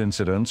 Both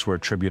incidents were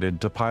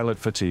attributed to pilot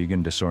fatigue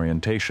and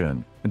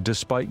disorientation.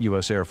 Despite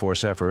U.S. Air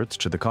Force efforts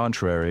to the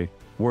contrary,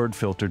 word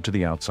filtered to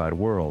the outside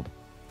world.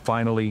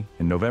 Finally,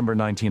 in November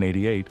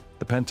 1988,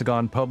 the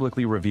Pentagon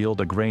publicly revealed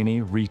a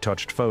grainy,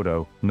 retouched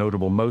photo,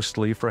 notable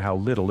mostly for how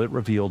little it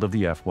revealed of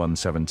the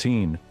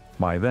F-117.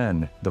 By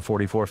then, the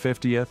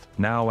 4450th,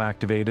 now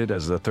activated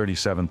as the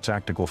 37th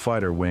Tactical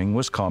Fighter Wing,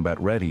 was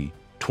combat-ready.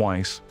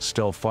 Twice,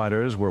 stealth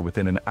fighters were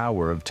within an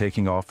hour of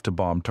taking off to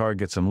bomb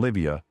targets in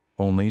Libya,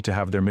 only to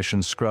have their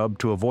missions scrubbed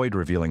to avoid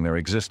revealing their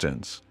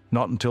existence.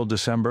 Not until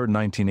December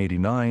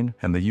 1989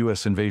 and the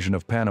U.S. invasion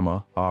of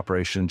Panama,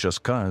 Operation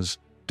Just Cuz,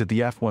 did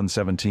the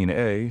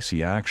F-117A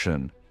see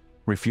action.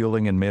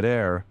 Refueling in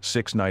midair,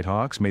 6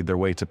 Nighthawks made their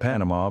way to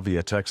Panama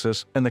via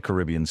Texas and the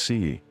Caribbean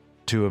Sea.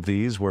 2 of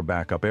these were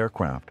backup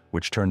aircraft,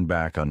 which turned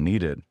back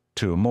unneeded.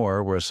 2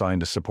 more were assigned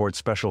to support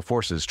Special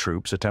Forces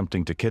troops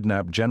attempting to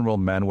kidnap General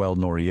Manuel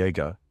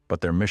Noriega,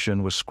 but their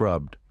mission was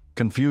scrubbed.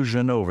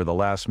 Confusion over the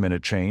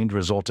last-minute change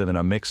resulted in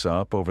a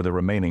mix-up over the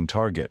remaining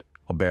target,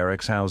 a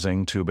barracks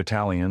housing 2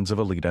 battalions of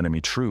elite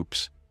enemy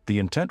troops. The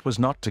intent was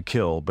not to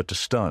kill, but to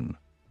stun.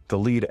 The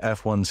lead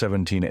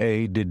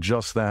F-117A did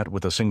just that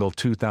with a single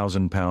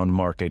 2,000-pound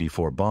Mark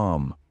 84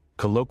 bomb.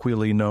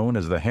 Colloquially known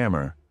as the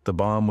Hammer, the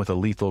bomb with a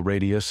lethal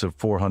radius of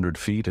 400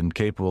 feet and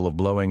capable of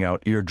blowing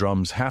out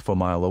eardrums half a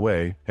mile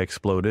away,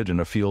 exploded in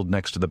a field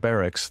next to the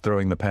barracks,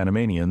 throwing the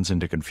Panamanians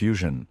into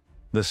confusion.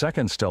 The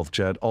second stealth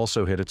jet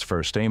also hit its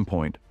first aim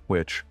point,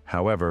 which,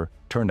 however,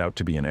 turned out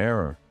to be an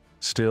error.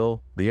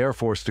 Still, the Air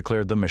Force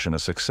declared the mission a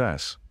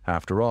success.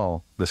 After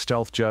all, the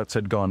stealth jets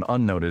had gone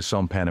unnoticed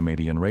on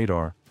Panamanian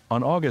radar.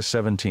 On August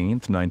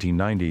 17,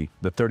 1990,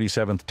 the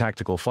 37th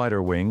Tactical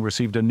Fighter Wing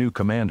received a new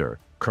commander,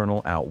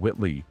 Colonel Al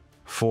Whitley.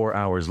 4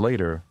 hours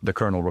later, the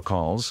colonel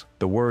recalls,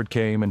 the word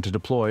came in to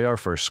deploy our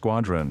first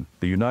squadron.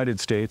 The United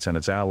States and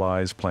its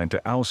allies planned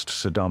to oust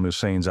Saddam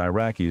Hussein's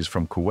Iraqis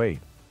from Kuwait,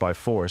 by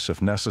force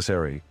if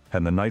necessary,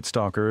 and the Night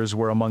Stalkers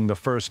were among the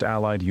first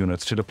Allied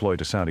units to deploy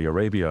to Saudi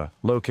Arabia.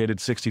 Located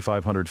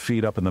 6,500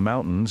 feet up in the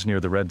mountains near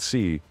the Red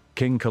Sea,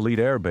 King Khalid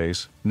Air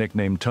Base,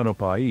 nicknamed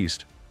Tonopah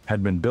East,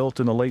 had been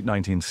built in the late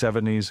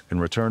 1970s in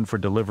return for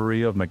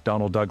delivery of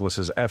McDonnell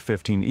Douglas's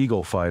F-15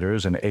 Eagle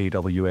fighters and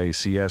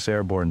AWACS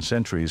airborne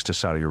sentries to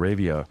Saudi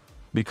Arabia.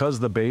 Because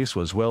the base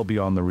was well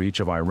beyond the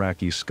reach of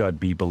Iraqi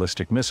Scud-B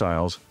ballistic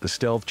missiles, the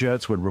stealth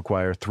jets would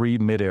require 3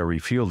 mid-air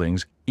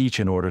refuelings, each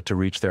in order to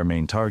reach their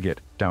main target,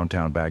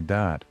 downtown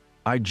Baghdad.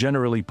 I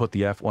generally put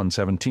the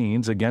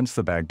F-117s against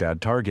the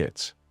Baghdad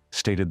targets,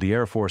 stated the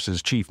Air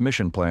Force's chief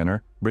mission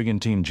planner,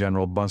 Brigantine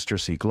General Buster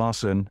C.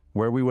 Glosson,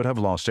 where we would have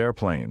lost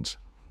airplanes.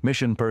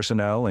 Mission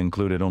personnel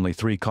included only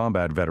 3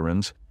 combat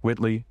veterans,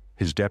 Whitley,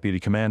 his deputy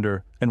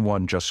commander, and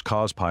 1 just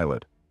cause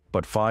pilot.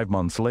 But 5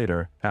 months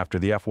later, after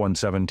the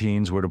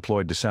F-117s were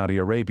deployed to Saudi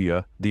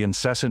Arabia, the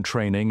incessant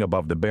training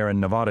above the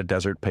barren Nevada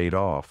desert paid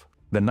off.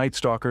 The Night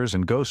Stalkers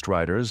and Ghost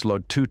Riders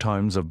load 2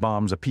 tons of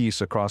bombs apiece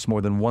across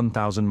more than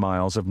 1,000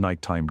 miles of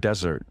nighttime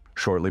desert.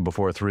 Shortly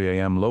before 3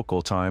 a.m.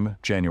 local time,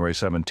 January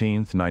 17,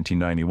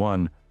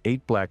 1991,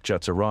 8 black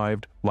jets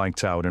arrived,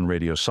 lights out and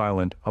radio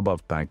silent,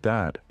 above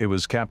Baghdad. It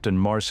was Captain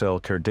Marcel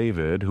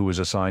Kerdavid who was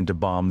assigned to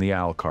bomb the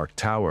Al-Kark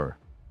Tower.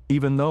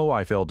 Even though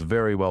I felt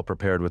very well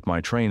prepared with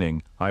my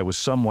training, I was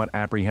somewhat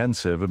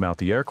apprehensive about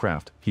the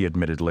aircraft, he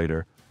admitted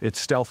later.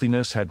 Its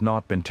stealthiness had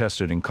not been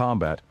tested in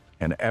combat,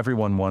 and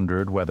everyone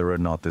wondered whether or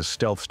not this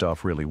stealth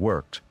stuff really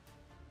worked.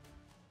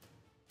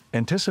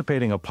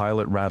 Anticipating a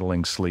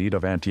pilot-rattling sleet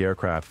of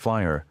anti-aircraft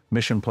fire,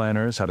 mission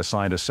planners had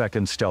assigned a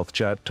second stealth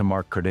jet to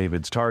mark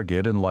Kerdavid's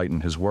target and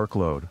lighten his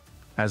workload.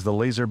 As the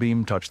laser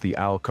beam touched the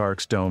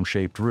Al-Kark's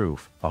dome-shaped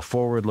roof, a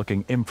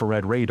forward-looking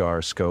infrared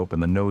radar scope in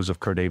the nose of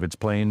Kerdavid's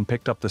plane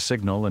picked up the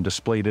signal and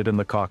displayed it in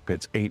the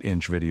cockpit's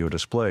 8-inch video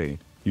display.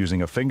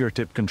 Using a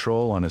fingertip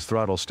control on his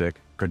throttle stick,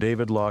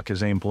 Kerdavid locked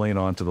his aim plane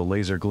onto the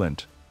laser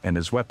glint, and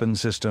his weapon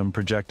system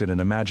projected an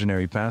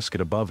imaginary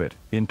basket above it,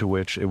 into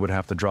which it would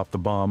have to drop the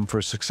bomb for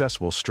a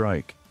successful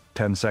strike.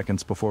 10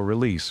 seconds before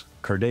release,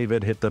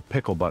 Kerdavid hit the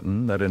pickle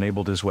button that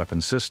enabled his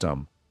weapon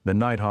system. The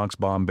Nighthawk's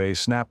bomb bay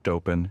snapped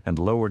open and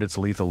lowered its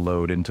lethal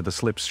load into the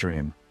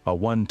slipstream, a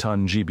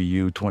 1-ton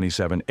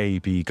GBU-27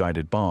 AP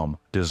guided bomb,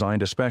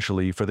 designed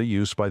especially for the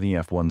use by the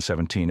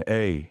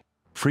F-117A.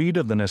 Freed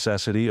of the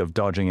necessity of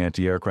dodging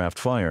anti-aircraft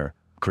fire,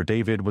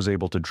 Kerdavid was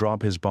able to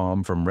drop his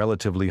bomb from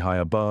relatively high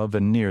above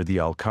and near the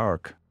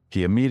Al-Kark.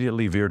 He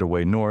immediately veered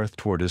away north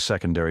toward his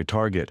secondary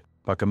target,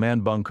 a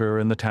command bunker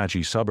in the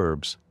Taji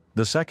suburbs.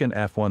 The second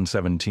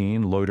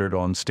F-117 loitered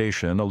on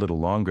station a little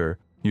longer,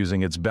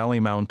 using its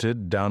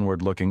belly-mounted,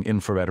 downward-looking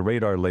infrared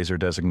radar laser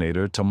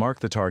designator to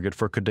mark the target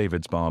for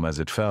Kerdavid's bomb as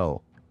it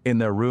fell. In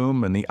their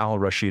room in the Al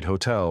Rashid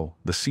Hotel,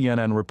 the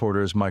CNN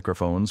reporters'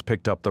 microphones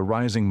picked up the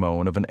rising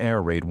moan of an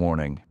air raid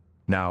warning.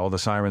 Now the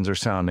sirens are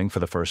sounding for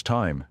the first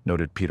time,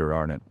 noted Peter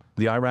Arnott.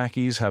 The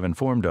Iraqis have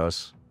informed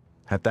us.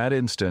 At that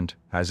instant,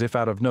 as if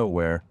out of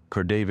nowhere,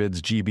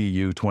 Kerdavid's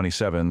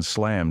GBU-27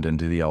 slammed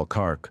into the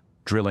Al-Kark,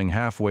 drilling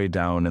halfway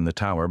down in the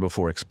tower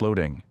before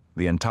exploding.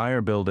 The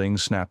entire building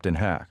snapped in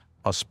half,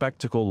 a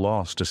spectacle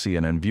lost to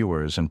CNN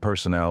viewers and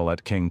personnel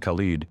at King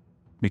Khalid,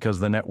 because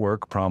the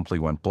network promptly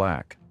went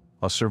black.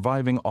 A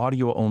surviving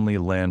audio-only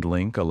land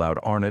link allowed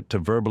Arnott to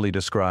verbally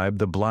describe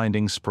the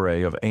blinding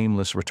spray of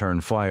aimless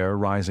return fire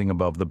rising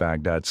above the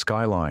Baghdad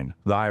skyline.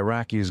 The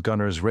Iraqis'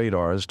 gunners'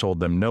 radars told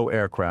them no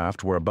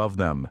aircraft were above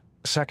them.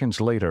 Seconds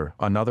later,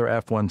 another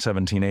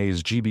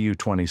F-117A's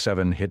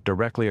GBU-27 hit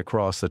directly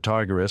across the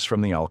Tigris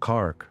from the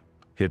Al-Kark.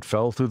 It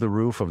fell through the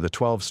roof of the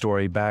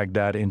 12-story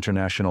Baghdad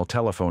International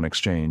Telephone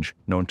Exchange,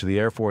 known to the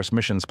Air Force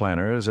missions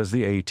planners as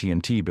the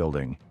AT&T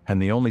building, and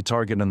the only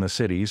target in the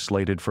city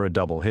slated for a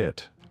double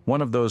hit.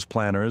 One of those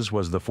planners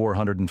was the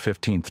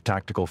 415th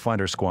Tactical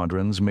Fighter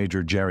Squadron's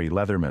Major Jerry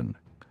Leatherman,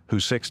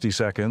 who 60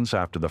 seconds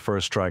after the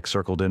first strike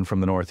circled in from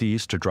the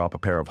northeast to drop a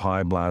pair of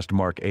high-blast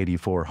Mark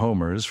 84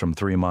 homers from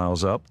 3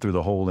 miles up through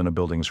the hole in a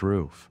building's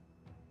roof.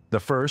 The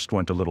first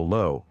went a little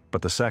low,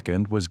 but the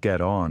second was get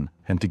on,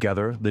 and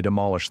together they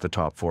demolished the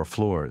top 4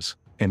 floors.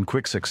 In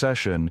quick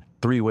succession,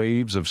 3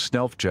 waves of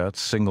stealth jets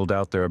singled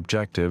out their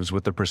objectives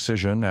with a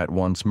precision at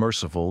once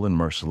merciful and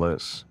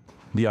merciless.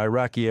 The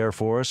Iraqi Air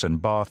Force and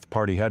Ba'ath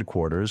Party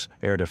headquarters,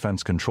 air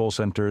defense control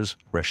centers,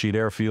 Rashid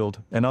Airfield,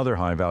 and other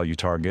high-value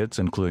targets,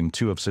 including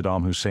 2 of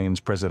Saddam Hussein's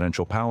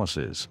presidential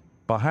palaces.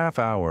 A half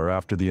hour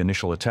after the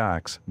initial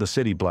attacks, the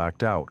city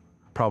blacked out.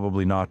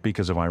 Probably not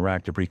because of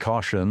Iraqi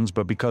precautions,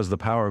 but because the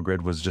power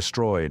grid was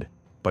destroyed.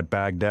 But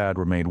Baghdad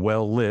remained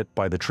well lit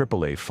by the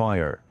AAA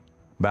fire.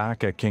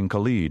 Back at King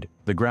Khalid,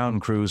 the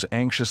ground crews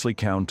anxiously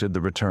counted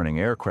the returning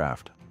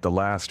aircraft, the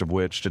last of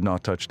which did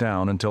not touch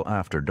down until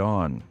after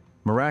dawn.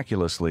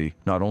 Miraculously,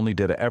 not only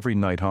did every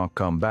Nighthawk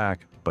come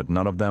back, but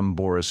none of them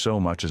bore so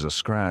much as a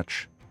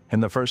scratch. In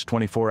the first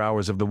 24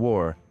 hours of the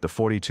war, the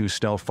 42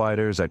 stealth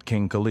fighters at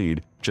King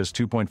Khalid, just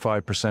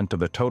 2.5% of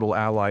the total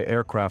Ally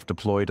aircraft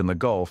deployed in the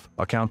Gulf,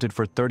 accounted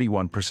for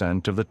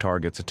 31% of the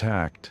targets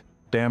attacked.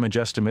 Damage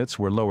estimates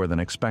were lower than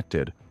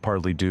expected,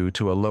 partly due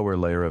to a lower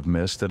layer of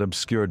mist that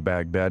obscured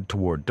Baghdad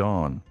toward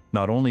dawn.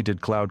 Not only did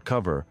cloud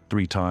cover,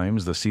 3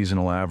 times the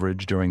seasonal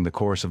average during the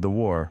course of the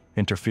war,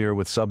 interfere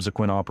with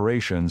subsequent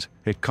operations,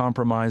 it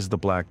compromised the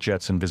black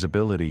jet's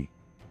invisibility.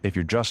 If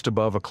you're just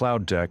above a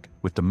cloud deck,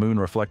 with the moon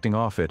reflecting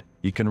off it,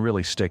 you can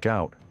really stick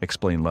out,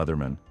 explained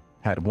Leatherman.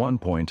 At one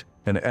point,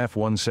 an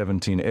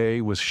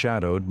F-117A was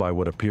shadowed by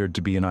what appeared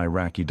to be an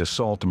Iraqi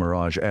Dassault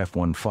Mirage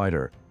F-1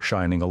 fighter,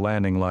 shining a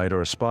landing light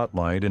or a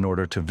spotlight in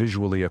order to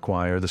visually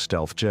acquire the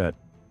stealth jet.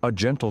 A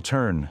gentle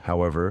turn,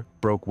 however,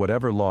 broke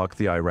whatever lock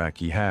the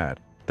Iraqi had.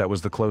 That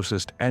was the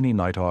closest any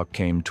Nighthawk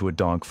came to a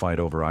dogfight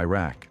over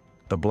Iraq.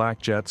 The black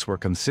jets were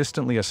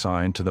consistently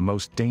assigned to the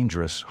most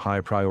dangerous,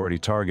 high-priority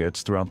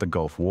targets throughout the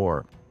Gulf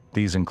War.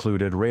 These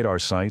included radar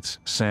sites,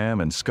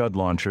 SAM and Scud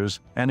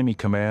launchers, enemy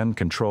command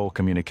control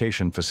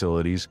communication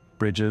facilities,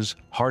 bridges,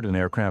 hardened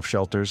aircraft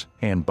shelters,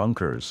 and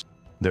bunkers.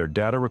 Their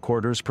data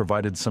recorders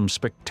provided some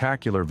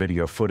spectacular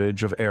video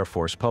footage of Air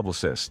Force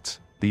publicists.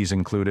 These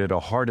included a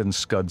hardened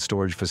Scud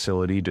storage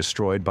facility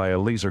destroyed by a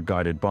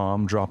laser-guided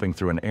bomb dropping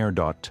through an air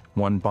duct,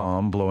 1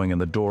 bomb blowing in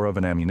the door of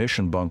an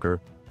ammunition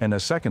bunker, and a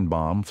second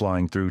bomb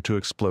flying through to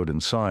explode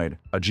inside,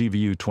 a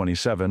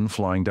GVU-27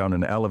 flying down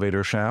an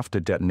elevator shaft to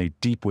detonate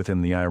deep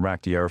within the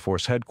Iraqi Air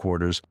Force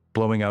headquarters,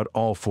 blowing out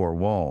all 4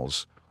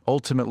 walls.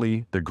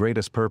 Ultimately, the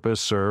greatest purpose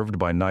served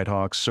by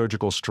Nighthawk's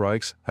surgical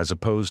strikes, as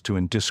opposed to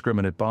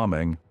indiscriminate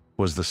bombing,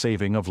 was the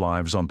saving of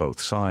lives on both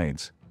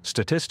sides.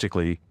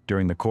 Statistically,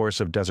 during the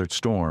course of Desert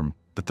Storm,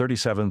 the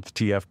 37th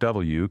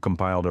TFW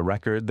compiled a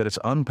record that is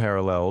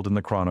unparalleled in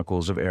the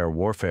chronicles of air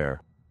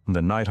warfare.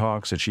 The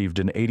Nighthawks achieved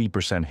an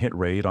 80% hit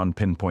rate on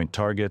pinpoint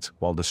targets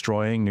while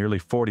destroying nearly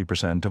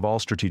 40% of all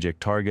strategic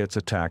targets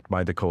attacked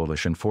by the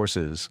coalition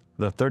forces.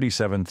 The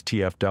 37th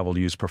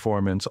TFW's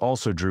performance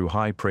also drew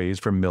high praise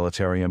from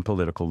military and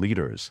political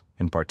leaders.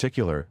 In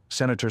particular,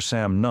 Senator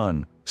Sam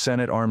Nunn,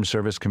 Senate Armed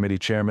Service Committee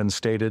chairman,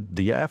 stated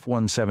the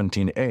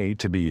F-117A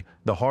to be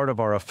the heart of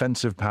our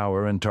offensive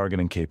power and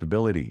targeting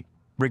capability.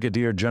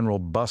 Brigadier General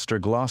Buster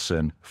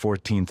Glosson,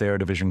 14th Air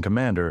Division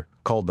commander,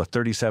 called the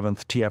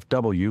 37th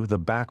TFW the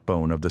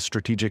backbone of the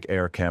Strategic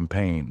Air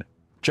Campaign.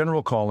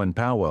 General Colin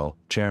Powell,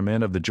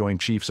 chairman of the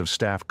Joint Chiefs of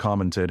Staff,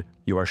 commented,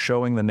 "You are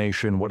showing the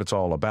nation what it's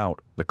all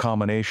about, the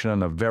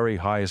combination of very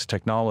highest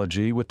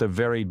technology with the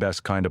very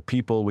best kind of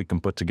people we can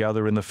put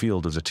together in the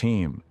field as a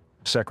team."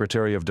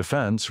 Secretary of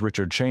Defense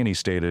Richard Cheney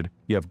stated,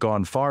 "You have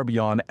gone far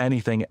beyond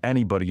anything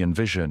anybody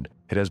envisioned.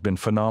 It has been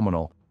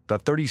phenomenal. The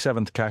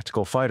 37th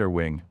Tactical Fighter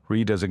Wing,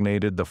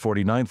 redesignated the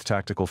 49th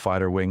Tactical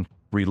Fighter Wing,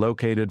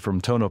 relocated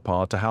from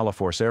Tonopah to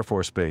Halifax Air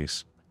Force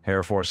Base.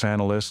 Air Force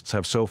analysts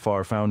have so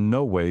far found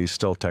no way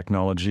stealth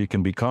technology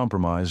can be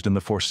compromised in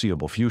the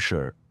foreseeable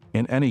future.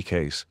 In any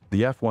case,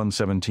 the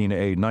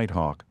F-117A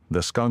Nighthawk,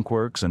 the Skunk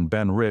Works, and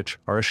Ben Rich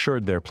are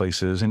assured their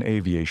places in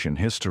aviation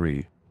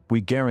history. We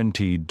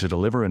guaranteed to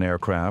deliver an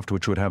aircraft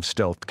which would have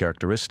stealth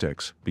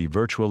characteristics, be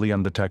virtually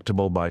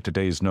undetectable by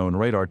today's known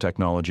radar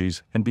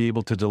technologies, and be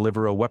able to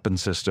deliver a weapon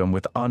system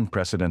with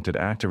unprecedented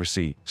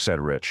accuracy,"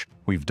 said Rich.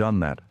 "We've done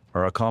that.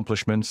 Our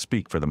accomplishments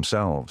speak for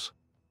themselves."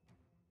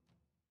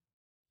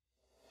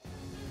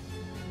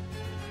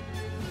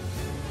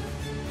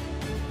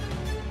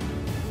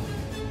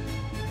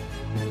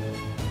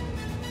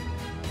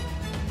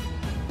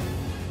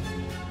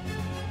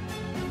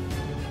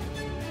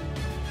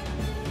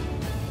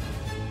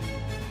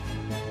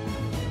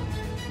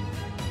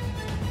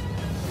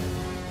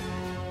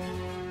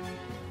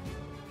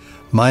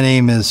 My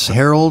name is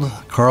Harold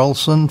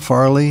Carlson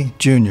Farley,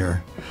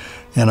 Jr.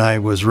 and I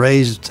was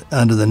raised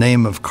under the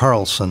name of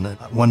Carlson.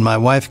 When my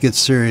wife gets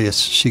serious,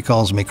 she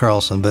calls me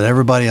Carlson, but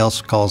everybody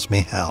else calls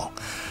me Hal.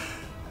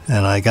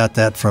 And I got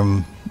that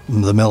from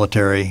the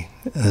military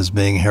as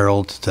being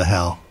Harold to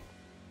Hal.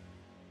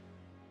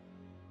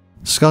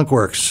 Skunk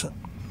Works.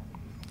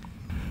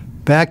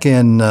 Back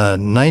in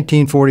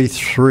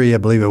 1943, I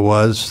believe it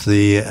was,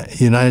 the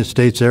United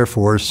States Air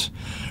Force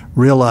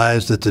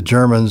realized that the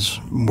Germans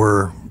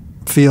were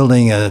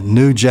fielding a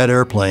new jet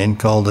airplane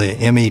called the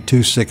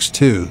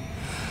Me-262,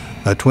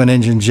 a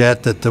twin-engine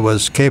jet that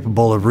was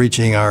capable of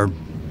reaching our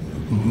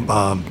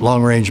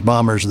long-range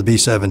bombers, the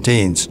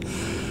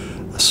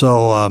B-17s.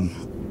 So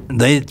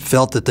they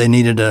felt that they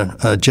needed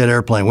a jet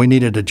airplane. We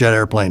needed a jet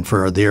airplane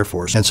for the Air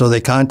Force. And so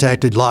they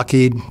contacted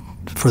Lockheed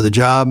for the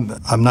job.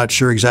 I'm not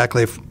sure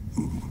exactly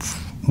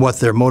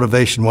what their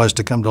motivation was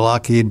to come to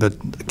Lockheed,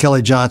 but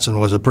Kelly Johnson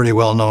was a pretty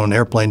well-known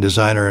airplane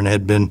designer and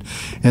had been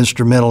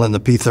instrumental in the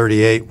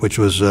P-38, which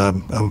was a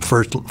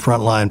first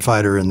frontline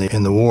fighter in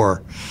the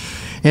war.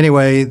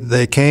 Anyway,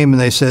 they came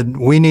and they said,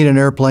 we need an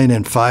airplane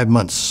in 5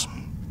 months,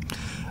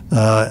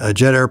 a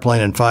jet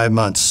airplane in 5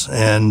 months.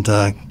 And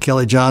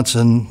Kelly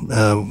Johnson,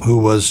 who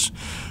was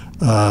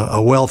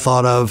a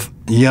well-thought-of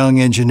young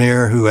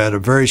engineer who had a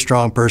very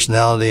strong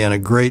personality and a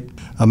great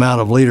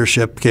amount of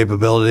leadership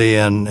capability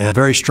and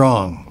very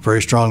strong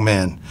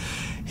man.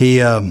 He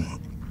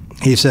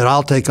said,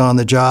 I'll take on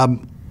the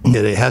job.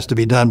 It has to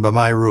be done by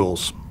my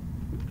rules.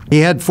 He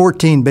had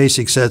 14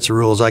 basic sets of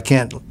rules. I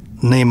can't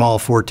name all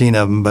 14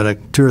 of them,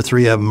 but 2 or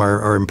 3 of them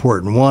are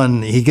important.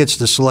 1, he gets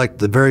to select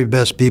the very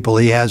best people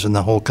he has in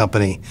the whole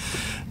company.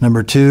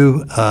 Number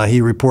 2, he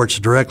reports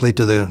directly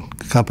to the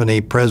company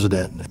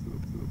president.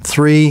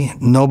 3,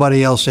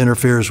 nobody else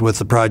interferes with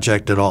the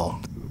project at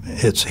all.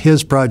 It's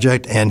his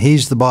project, and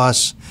he's the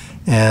boss,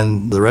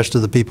 and the rest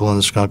of the people in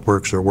the Skunk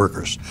Works are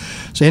workers.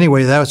 So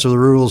anyway, that's the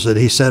rules that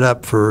he set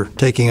up for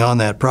taking on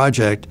that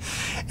project.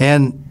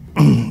 And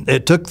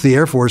it took the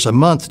Air Force a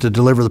month to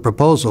deliver the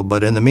proposal,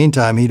 but in the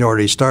meantime, he'd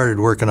already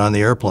started working on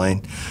the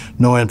airplane,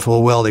 knowing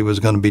full well he was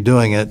going to be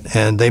doing it.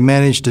 And they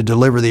managed to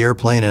deliver the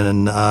airplane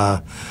in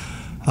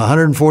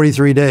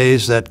 143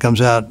 days. That comes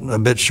out a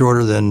bit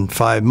shorter than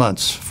 5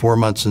 months, 4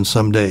 months and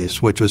some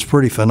days, which was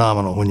pretty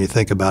phenomenal when you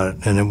think about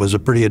it. And it was a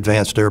pretty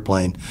advanced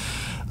airplane.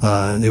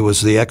 It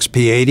was the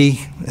XP-80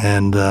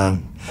 and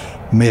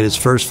made its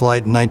first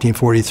flight in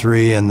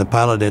 1943, and the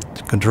pilot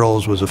at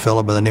controls was a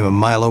fellow by the name of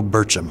Milo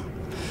Burcham,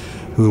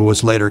 who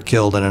was later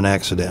killed in an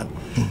accident.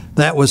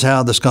 That was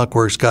how the Skunk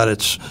Works got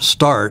its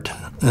start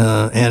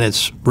and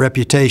its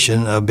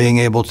reputation of being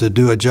able to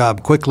do a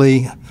job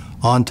quickly,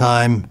 on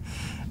time,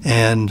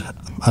 and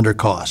under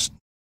cost.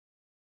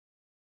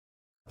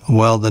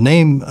 Well, the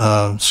name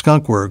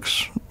Skunk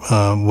Works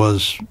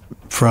was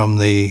from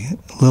the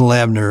Little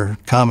Abner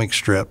comic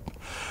strip,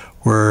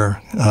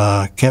 where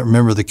I can't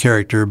remember the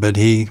character, but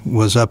he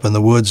was up in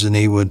the woods and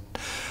he would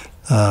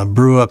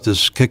brew up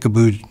this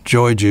kickaboo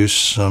joy juice,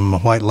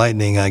 some white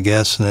lightning, I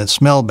guess, and it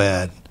smelled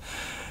bad.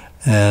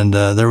 And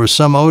there was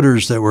some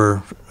odors that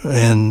were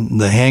in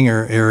the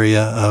hangar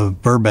area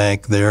of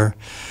Burbank there.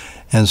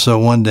 And so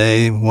one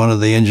day, one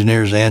of the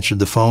engineers answered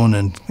the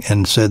phone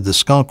and said the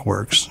Skunk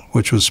Works,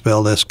 which was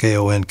spelled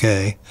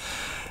S-K-O-N-K.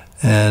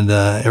 And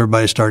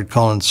everybody started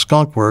calling it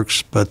Skunk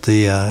Works, but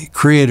the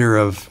creator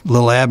of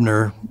Little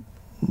Abner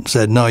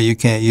said, no, you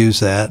can't use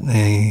that.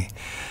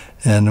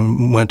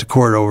 And went to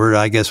court over it.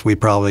 I guess we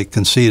probably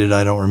conceded.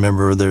 I don't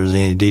remember if there was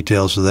any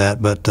details of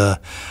that, but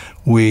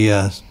we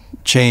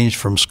changed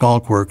from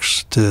Skunk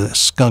Works to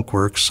Skunk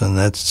Works, and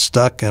that's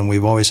stuck, and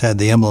we've always had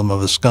the emblem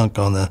of a skunk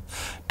on the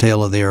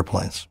tail of the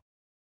airplanes.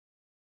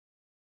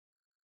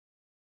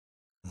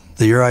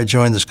 The year I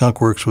joined the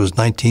Skunk Works was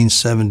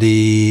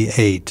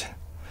 1978,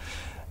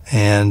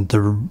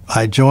 and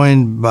I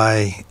joined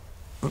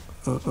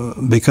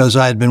because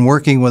I had been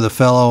working with a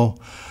fellow,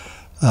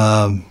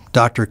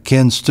 Dr.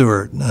 Ken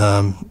Stewart.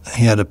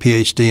 He had a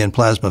PhD in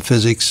plasma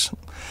physics,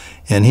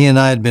 and he and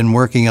I had been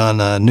working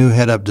on a new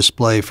head-up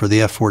display for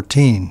the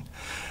F-14.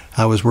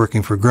 I was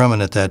working for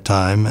Grumman at that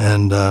time,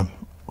 and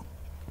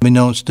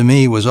unbeknownst to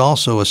me, was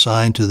also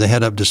assigned to the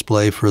head-up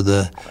display for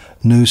the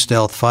new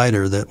stealth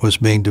fighter that was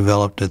being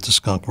developed at the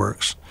Skunk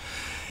Works.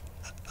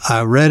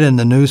 I read in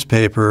the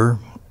newspaper,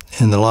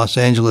 in the Los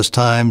Angeles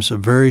Times, a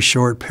very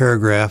short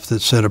paragraph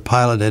that said a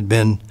pilot had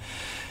been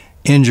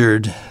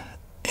injured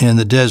in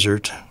the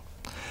desert.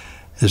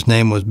 His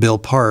name was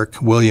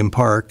William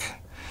Park,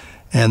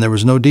 and there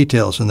was no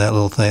details in that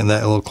little thing,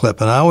 that little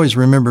clip. And I always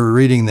remember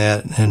reading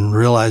that and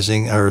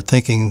realizing or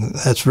thinking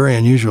that's very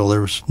unusual.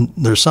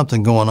 There's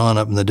something going on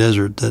up in the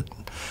desert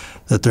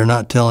that they're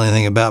not telling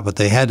anything about, but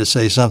they had to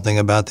say something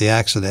about the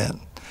accident.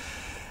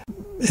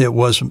 It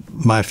was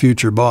my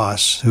future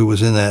boss who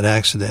was in that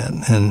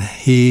accident, and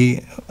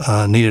he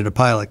needed a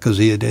pilot because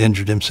he had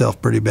injured himself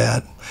pretty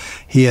bad.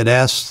 He had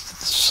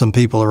asked some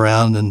people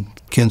around, and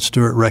Ken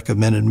Stewart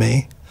recommended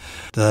me.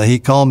 He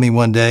called me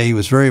one day. He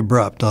was very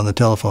abrupt on the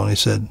telephone. He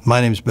said, "My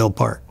name's Bill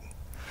Park."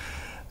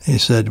 He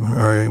said,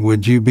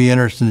 "Would you be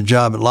interested in a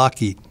job at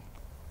Lockheed?"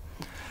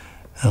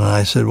 And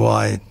I said, "Well,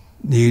 I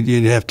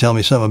You'd have to tell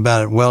me something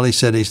about it. Well, he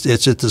said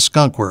it's at the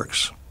Skunk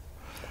Works.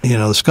 You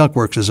know, the Skunk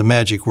Works is a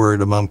magic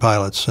word among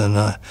pilots, and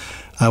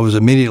I was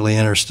immediately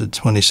interested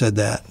when he said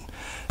that.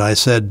 I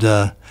said,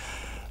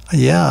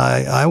 yeah,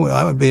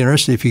 I would be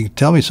interested if you could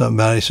tell me something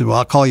about it. He said, well,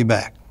 I'll call you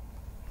back.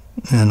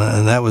 And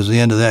that was the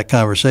end of that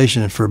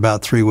conversation. And for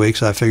about 3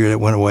 weeks, I figured it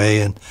went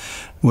away and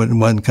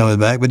wasn't coming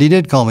back. But he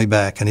did call me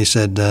back, and he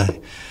said,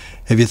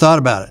 have you thought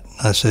about it?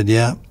 I said,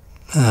 yeah.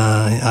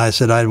 I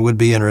said, I would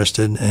be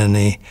interested. And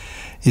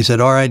he said,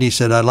 all right. He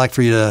said, I'd like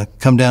for you to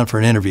come down for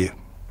an interview.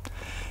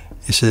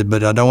 He said,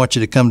 but I don't want you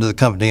to come to the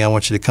company. I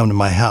want you to come to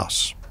my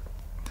house.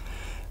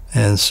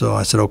 And so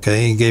I said,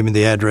 okay. He gave me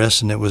the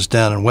address, and it was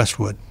down in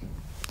Westwood.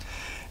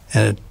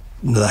 And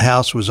the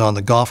house was on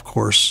the golf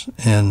course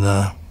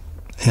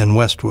in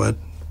Westwood,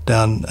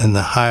 down in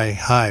the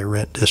high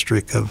rent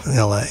district of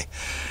L.A.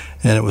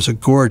 And it was a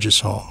gorgeous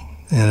home.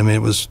 And I mean,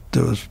 it was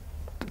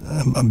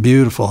a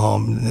beautiful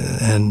home,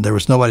 and there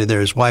was nobody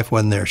there. His wife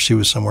wasn't there. She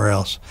was somewhere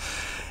else.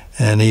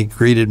 And he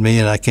greeted me,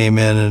 and I came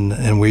in,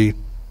 and we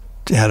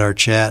had our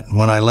chat. And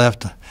when I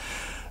left,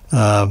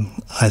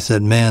 I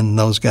said, man,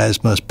 those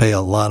guys must pay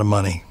a lot of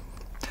money.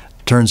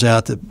 Turns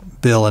out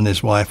that Bill and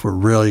his wife were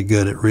really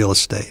good at real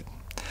estate.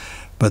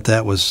 But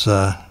that was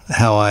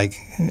how I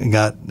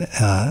got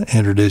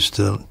introduced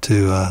to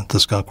the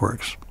Skunk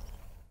Works.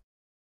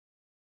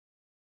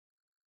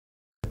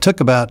 It took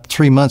about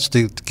 3 months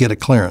to get a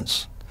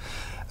clearance.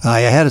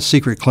 I had a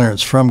secret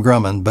clearance from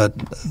Grumman, but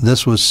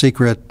this was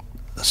secret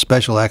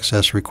special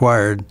access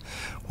required,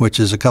 which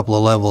is a couple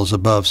of levels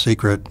above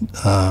secret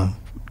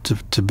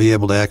to be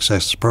able to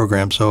access the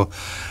program. So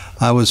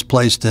I was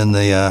placed in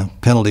the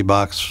penalty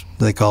box,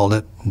 they called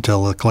it,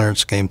 until the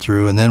clearance came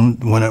through. And then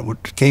when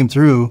it came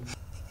through,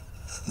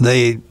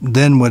 they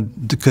then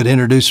could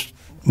introduce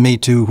me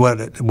to what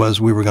it was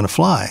we were going to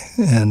fly.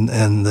 And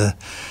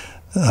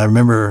I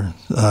remember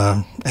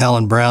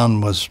Alan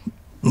Brown was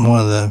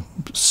one of the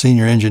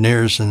senior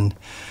engineers, and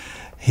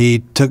he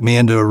took me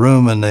into a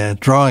room, and the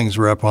drawings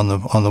were up on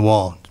the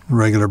wall,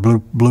 regular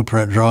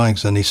blueprint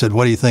drawings, and he said,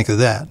 what do you think of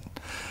that?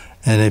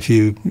 And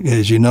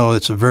as you know,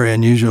 it's a very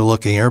unusual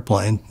looking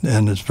airplane,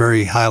 and it's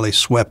very highly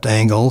swept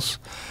angles.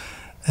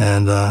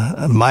 And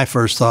my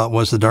first thought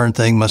was the darn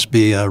thing must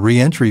be a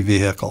re-entry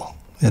vehicle.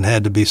 It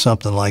had to be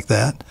something like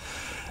that.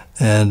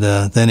 And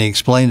then he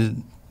explained it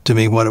to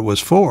me what it was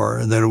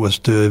for, that it was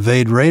to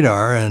evade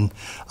radar, and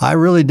I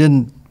really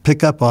didn't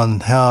pick up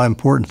on how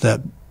important that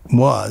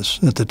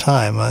was at the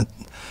time. I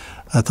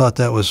thought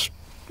that was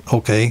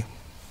okay,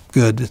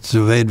 good. It's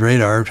to evade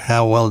radar.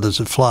 How well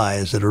does it fly?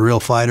 Is it a real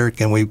fighter?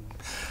 Can we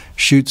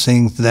shoot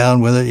things down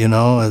with it? You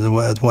know, and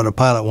what a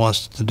pilot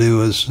wants to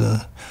do is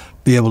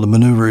be able to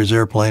maneuver his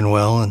airplane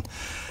well. And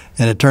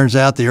it turns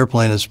out the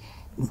airplane is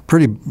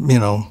pretty,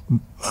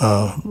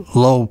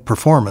 low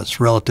performance,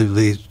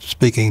 relatively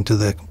speaking, to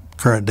the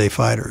current day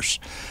fighters.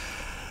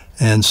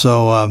 And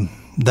so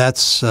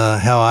that's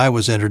how I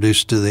was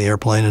introduced to the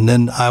airplane. And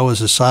then I was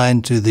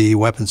assigned to the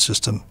weapons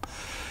system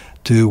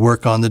to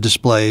work on the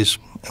displays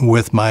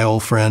with my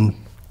old friend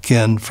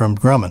Ken from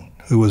Grumman,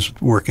 who was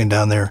working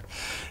down there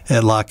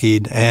at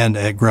Lockheed and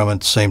at Grumman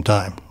at the same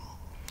time.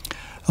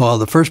 Well,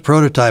 the first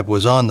prototype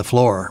was on the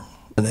floor.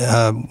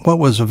 What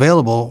was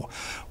available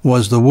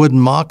was the wooden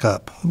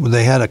mock-up.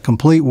 They had a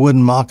complete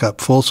wooden mock-up,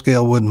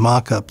 full-scale wooden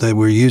mock-up they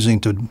were using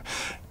to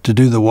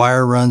do the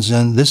wire runs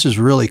in. This is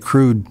really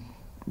crude,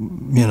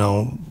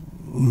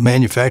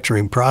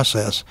 manufacturing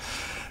process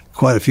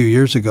quite a few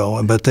years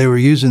ago, but they were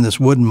using this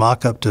wooden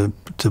mock-up to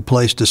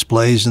place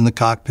displays in the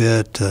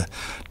cockpit, to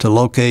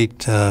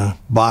locate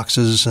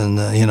boxes and,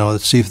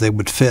 see if they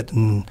would fit.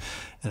 And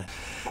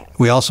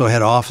we also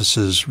had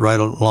offices right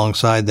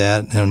alongside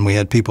that, and we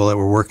had people that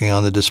were working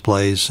on the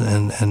displays,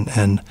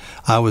 and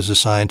I was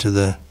assigned to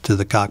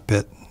the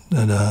cockpit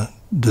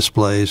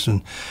displays,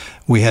 and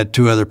we had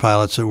two other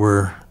pilots that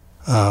were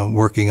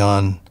working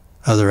on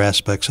other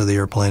aspects of the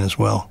airplane as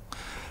well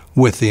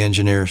with the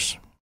engineers.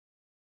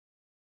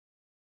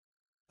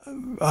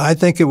 I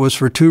think it was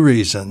for two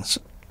reasons.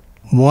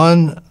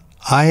 One,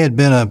 I had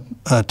been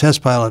a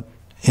test pilot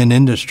in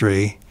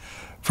industry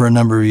for a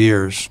number of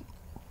years.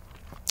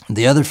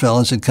 The other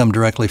fellows had come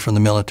directly from the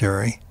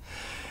military.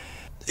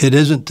 It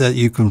isn't that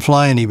you can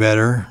fly any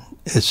better.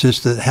 It's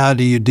just that how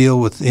do you deal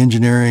with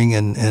engineering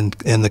and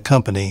the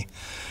company?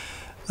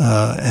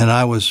 And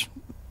I was,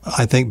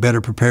 I think,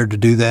 better prepared to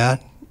do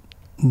that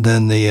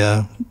than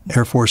the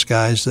Air Force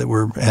guys that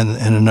were, and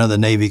another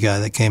Navy guy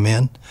that came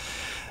in.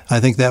 I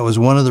think that was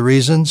one of the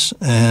reasons.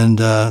 And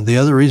the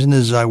other reason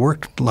is I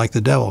worked like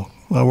the devil.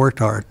 I worked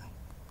hard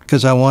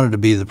because I wanted to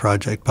be the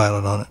project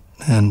pilot on it.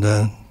 And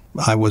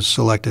I was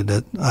selected.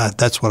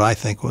 That's what I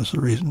think was the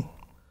reason.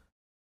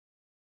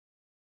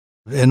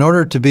 In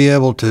order to be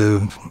able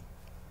to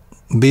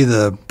be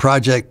the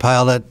project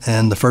pilot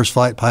and the first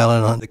flight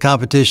pilot, the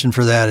competition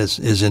for that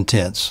is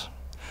intense.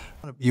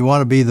 You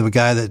want to be the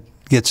guy that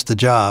gets the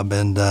job,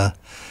 and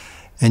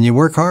and you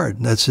work hard.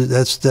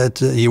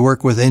 You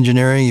work with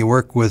engineering, you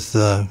work with,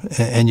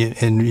 and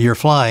you're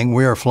flying.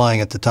 We are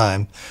flying at the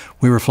time.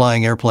 We were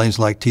flying airplanes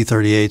like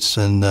T-38s,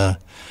 and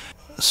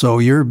so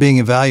you're being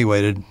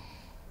evaluated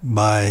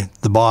by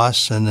the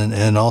boss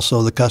and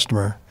also the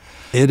customer.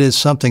 It is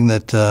something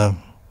that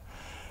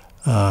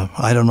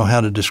I don't know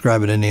how to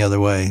describe it any other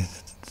way.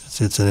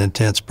 It's an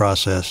intense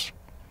process.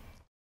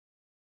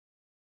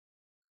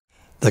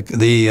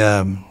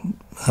 The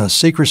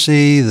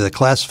secrecy, the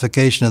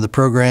classification of the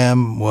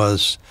program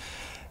was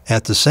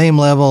at the same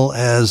level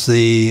as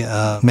the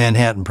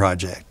Manhattan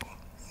Project.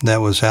 That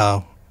was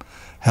how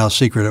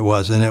secret it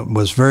was, and it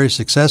was very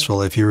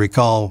successful. If you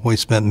recall, we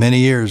spent many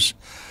years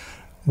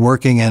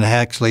working and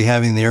actually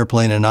having the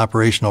airplane in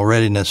operational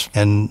readiness,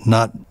 and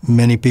not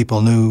many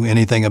people knew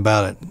anything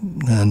about it.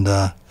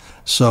 And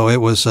so it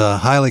was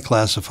highly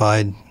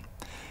classified,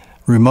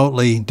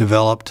 remotely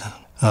developed,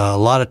 a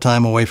lot of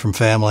time away from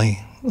family.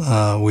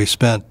 We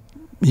spent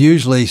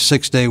usually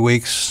 6-day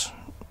weeks,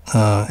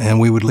 and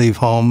we would leave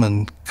home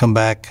and come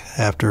back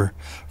after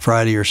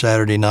Friday or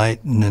Saturday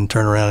night, and then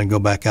turn around and go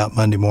back out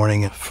Monday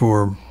morning.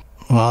 For,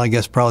 well, I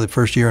guess probably the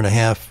first year and a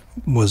half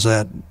was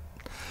that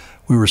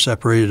we were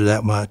separated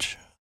that much.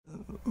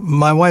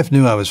 My wife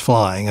knew I was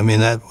flying. I mean,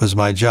 that was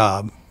my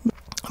job,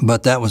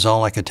 but that was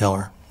all I could tell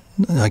her.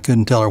 I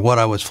couldn't tell her what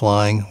I was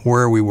flying,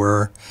 where we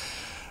were.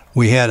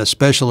 We had a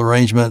special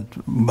arrangement,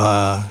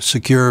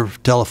 secure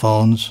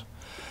telephones,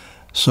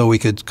 so we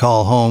could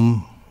call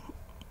home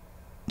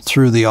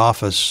through the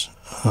office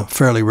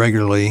fairly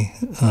regularly,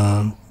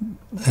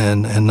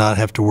 and not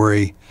have to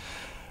worry,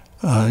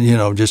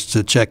 just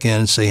to check in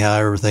and see how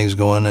everything's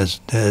going as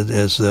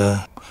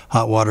the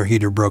hot water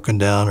heater broken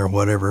down or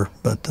whatever.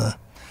 But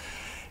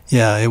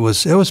yeah, it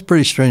was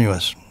pretty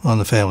strenuous on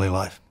the family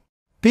life.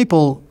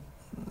 People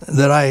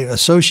that I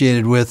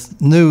associated with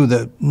knew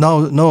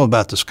know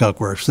about the Skunk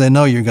Works. They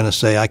know you're going to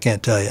say, "I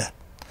can't tell you."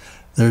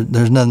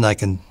 There's nothing I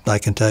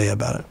can tell you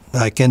about it.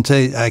 I can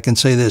say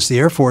this: the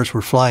Air Force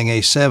were flying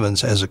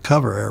A-7s as a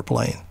cover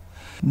airplane.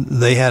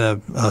 They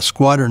had a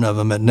squadron of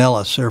them at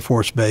Nellis Air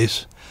Force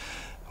Base,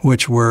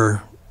 which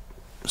were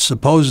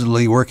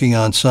supposedly working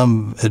on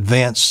some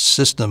advanced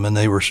system, and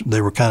they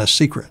were kind of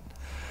secret.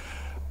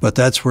 But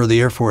that's where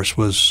the Air Force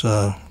was.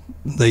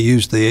 They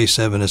used the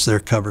A-7 as their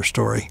cover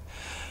story.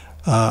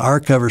 Our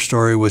cover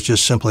story was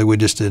just simply we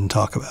just didn't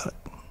talk about it.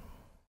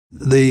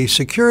 The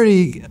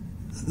security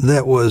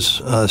that was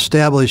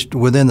established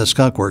within the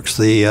Skunk Works,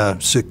 the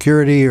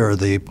security or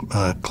the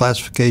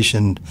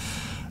classification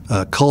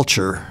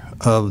culture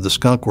of the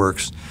Skunk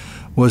Works,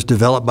 was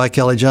developed by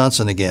Kelly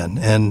Johnson again.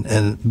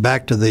 And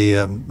back to the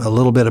a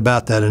little bit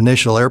about that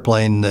initial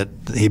airplane that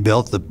he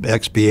built, the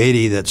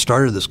XB-80 that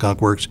started the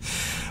Skunk Works.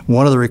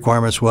 One of the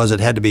requirements was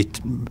it had to be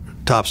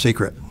top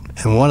secret.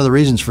 And one of the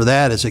reasons for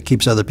that is it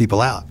keeps other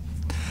people out.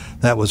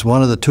 That was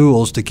one of the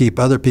tools to keep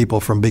other people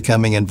from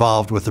becoming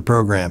involved with the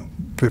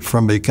program,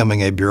 from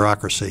becoming a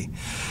bureaucracy.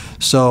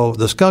 So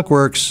the Skunk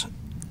Works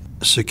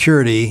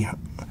security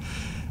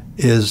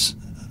was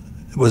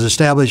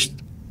established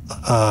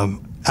out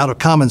of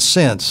common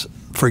sense.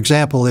 For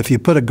example, if you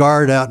put a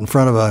guard out in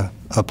front of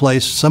a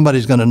place,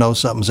 somebody's going to know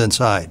something's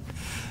inside.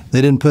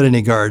 They didn't put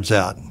any guards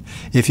out.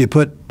 If you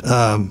put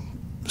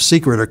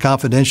secret or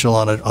confidential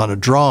on a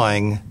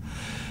drawing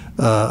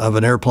of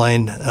an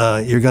airplane,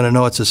 you're going to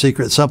know it's a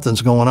secret.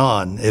 Something's going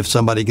on if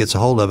somebody gets a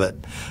hold of it.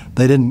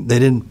 They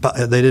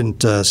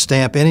didn't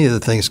stamp any of the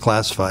things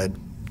classified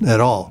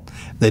at all.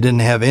 They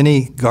didn't have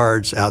any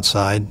guards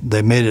outside.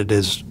 They made it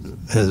as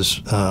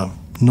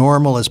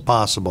normal as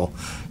possible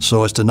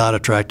so as to not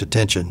attract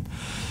attention.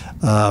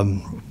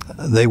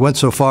 They went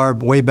so far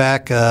way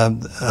back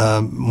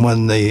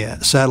when the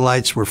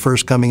satellites were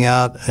first coming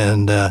out,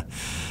 and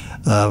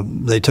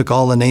they took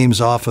all the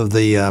names off of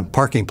the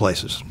parking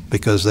places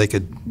because they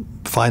could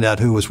find out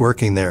who was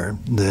working there.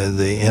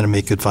 The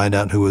enemy could find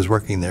out who was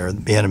working there,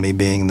 the enemy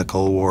being the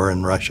Cold War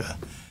and Russia.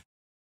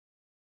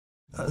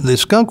 The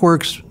Skunk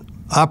Works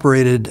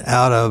operated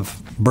out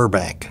of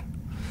Burbank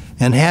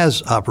and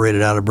has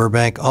operated out of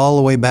Burbank all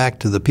the way back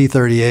to the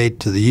P-38,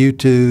 to the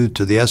U-2,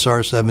 to the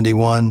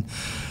SR-71,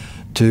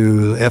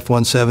 to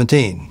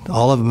F-117.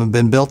 All of them have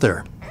been built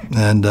there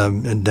and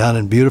down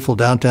in beautiful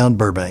downtown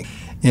Burbank,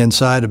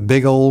 inside a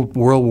big old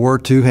World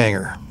War II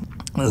hangar.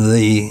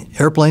 The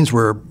airplanes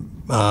were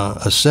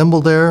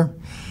assembled there.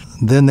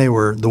 Then the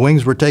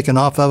wings were taken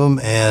off of them,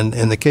 and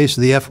in the case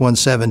of the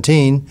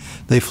F-117,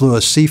 they flew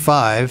a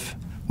C-5,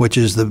 which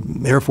is the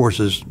Air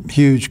Force's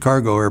huge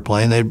cargo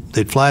airplane.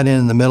 They'd fly it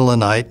in the middle of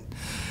the night,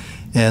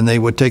 and they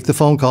would take the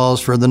phone calls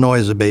for the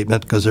noise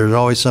abatement because there's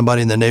always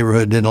somebody in the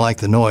neighborhood who didn't like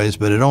the noise,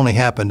 but it only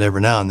happened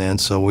every now and then,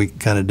 so we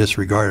kind of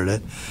disregarded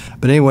it.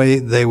 But anyway,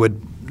 they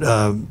would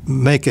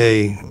make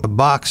a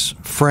box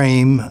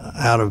frame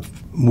out of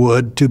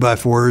wood,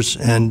 2x4s,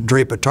 and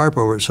drape a tarp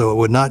over it so it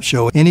would not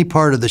show any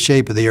part of the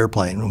shape of the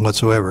airplane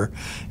whatsoever.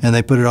 And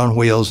they put it on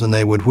wheels, and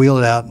they would wheel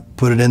it out,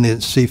 put it in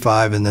the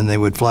C-5, and then they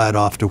would fly it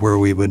off to where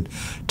we would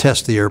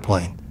test the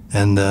airplane.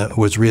 and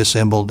was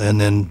reassembled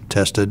and then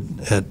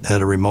tested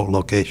at a remote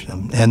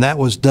location. And that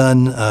was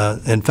done,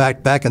 in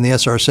fact, back in the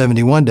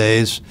SR-71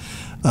 days,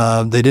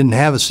 they didn't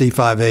have a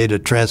C-5A to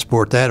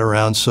transport that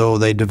around, so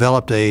they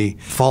developed a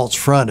false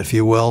front, if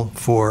you will,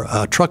 for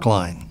a truck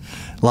line.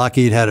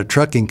 Lockheed had a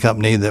trucking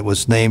company that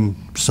was named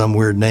some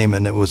weird name,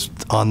 and it was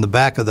on the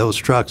back of those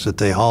trucks that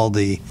they hauled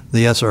the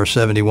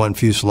SR-71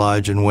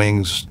 fuselage and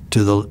wings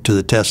to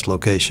the test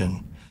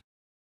location.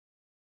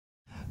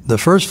 The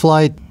first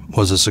flight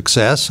was a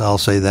success, I'll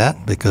say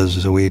that,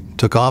 because we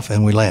took off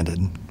and we landed.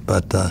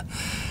 But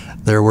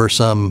there were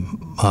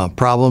some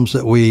problems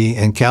that we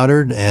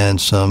encountered and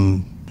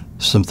some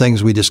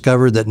things we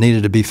discovered that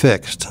needed to be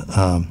fixed.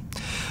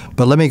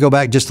 But let me go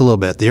back just a little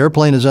bit. The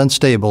airplane is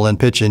unstable in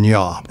pitch and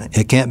yaw.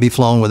 It can't be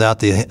flown without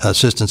the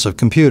assistance of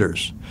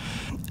computers.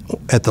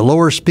 At the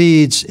lower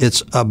speeds,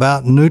 it's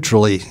about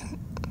neutrally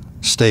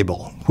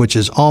stable, which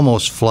is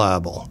almost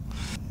flyable.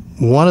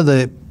 One of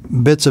the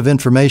bits of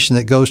information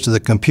that goes to the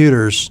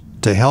computers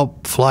to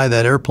help fly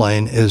that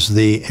airplane is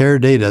the air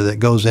data that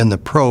goes in the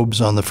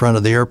probes on the front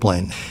of the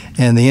airplane.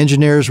 And the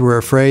engineers were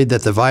afraid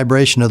that the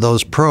vibration of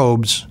those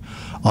probes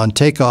on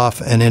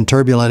takeoff and in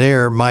turbulent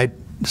air might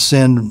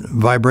send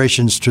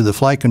vibrations to the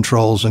flight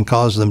controls and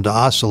cause them to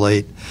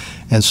oscillate.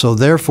 And so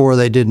therefore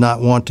they did not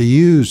want to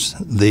use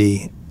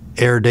the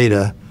air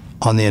data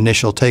on the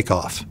initial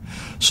takeoff.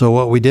 So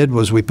what we did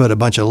was we put a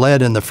bunch of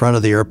lead in the front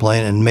of the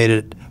airplane and made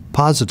it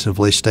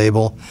positively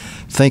stable,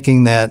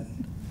 thinking that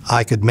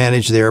I could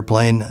manage the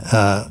airplane.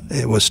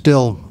 It was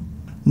still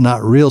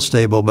not real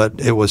stable, but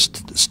it was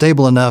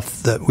stable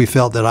enough that we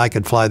felt that I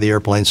could fly the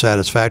airplane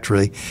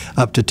satisfactorily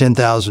up to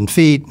 10,000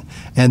 feet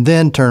and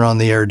then turn on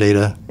the air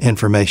data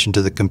information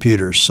to the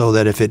computers so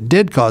that if it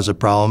did cause a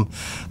problem,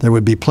 there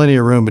would be plenty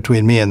of room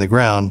between me and the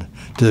ground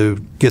to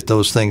get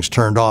those things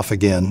turned off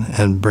again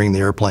and bring the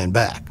airplane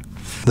back.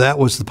 That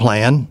was the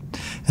plan,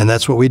 and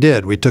that's what we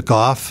did. We took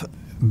off,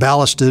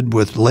 ballasted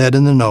with lead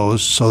in the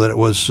nose so that it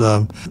was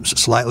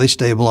slightly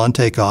stable on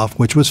takeoff,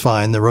 which was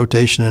fine. The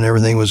rotation and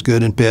everything was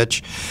good in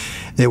pitch.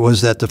 It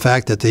was that the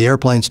fact that the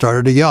airplane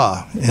started to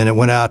yaw, and it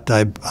went out,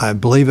 I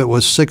believe it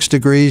was 6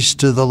 degrees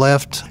to the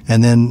left,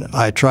 and then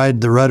I tried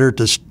the rudder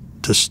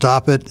to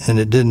stop it, and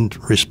it didn't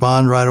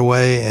respond right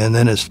away, and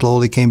then it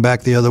slowly came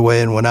back the other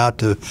way and went out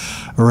to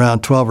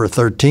around 12 or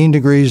 13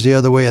 degrees the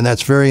other way, and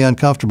that's very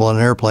uncomfortable in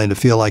an airplane to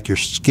feel like you're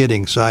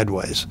skidding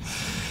sideways.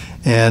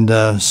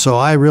 And so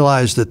I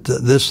realized that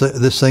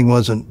this thing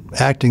wasn't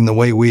acting the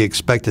way we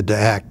expected to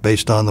act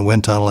based on the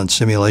wind tunnel and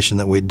simulation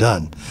that we'd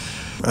done.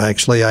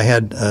 Actually, I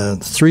had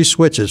 3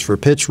 switches for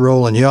pitch,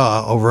 roll, and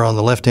yaw over on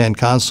the left-hand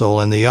console,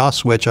 and the yaw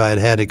switch I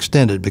had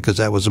extended because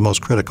that was the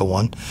most critical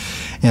one.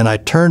 And I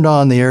turned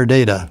on the air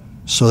data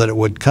so that it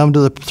would come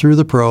through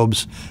the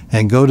probes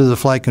and go to the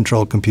flight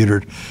control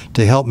computer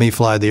to help me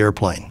fly the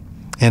airplane.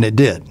 And it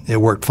did. It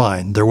worked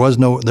fine. There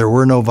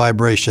were no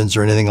vibrations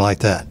or anything like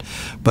that.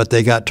 But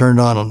they got turned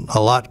on a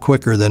lot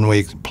quicker than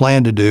we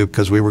planned to do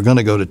because we were going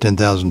to go to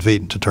 10,000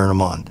 feet to turn them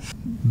on.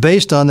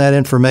 Based on that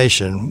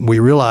information, we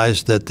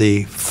realized that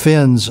the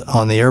fins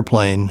on the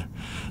airplane,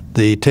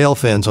 the tail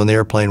fins on the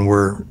airplane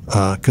were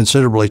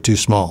considerably too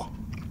small.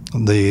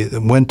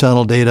 The wind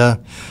tunnel data,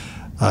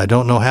 I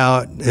don't know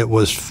how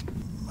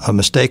a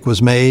mistake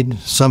was made.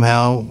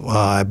 Somehow,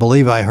 I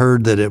believe I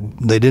heard that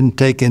they didn't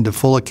take into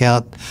full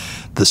account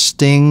the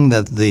sting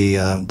that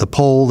the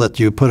pole that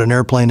you put an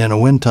airplane in a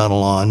wind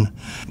tunnel on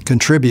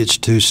contributes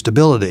to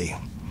stability.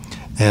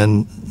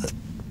 And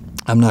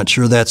I'm not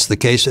sure that's the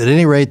case. At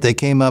any rate, they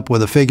came up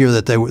with a figure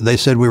that they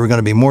said we were going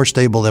to be more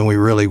stable than we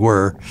really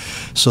were.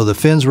 So the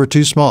fins were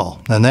too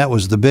small, and that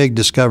was the big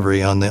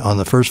discovery on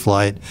the first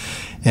flight.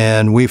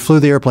 And we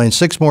flew the airplane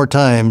 6 more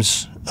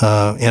times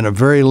in a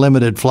very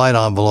limited flight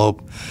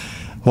envelope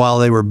while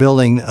they were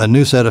building a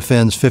new set of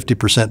fins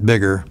 50%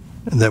 bigger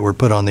that were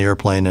put on the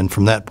airplane, and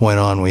from that point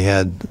on we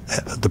had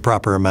the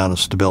proper amount of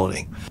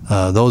stability.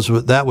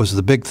 That was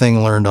the big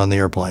thing learned on the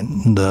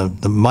airplane.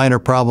 The minor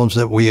problems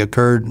that we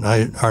occurred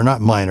are not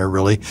minor,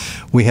 really.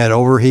 We had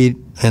overheat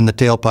in the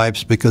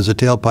tailpipes because the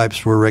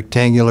tailpipes were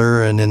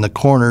rectangular, and in the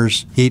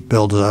corners heat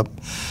builds up,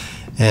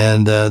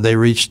 and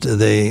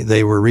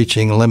they were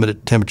reaching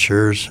limited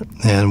temperatures.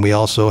 And we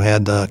also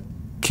had the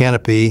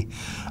canopy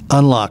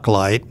unlock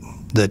light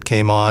that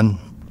came on,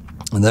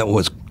 and that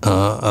was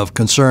of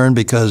concern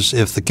because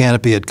if the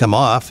canopy had come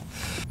off,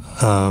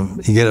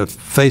 you get a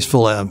face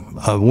full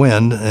of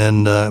wind,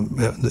 and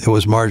it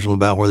was marginal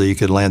about whether you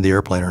could land the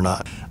airplane or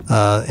not.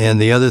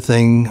 And the other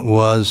thing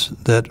was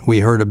that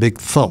we heard a big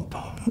thump,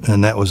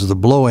 and that was the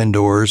blow-in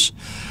doors,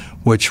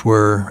 which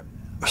were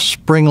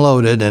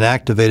spring-loaded and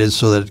activated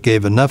so that it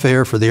gave enough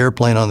air for the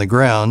airplane on the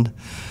ground,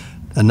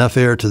 enough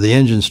air to the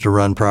engines to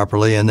run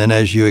properly, and then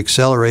as you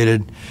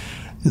accelerated,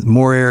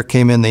 more air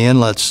came in the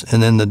inlets,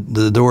 and then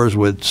the doors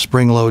would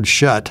spring-load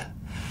shut,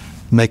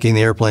 making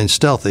the airplane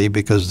stealthy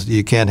because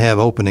you can't have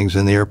openings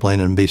in the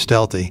airplane and be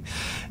stealthy.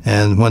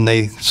 And when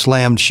they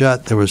slammed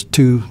shut, there was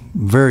 2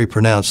 very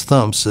pronounced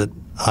thumps that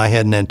I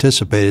hadn't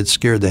anticipated,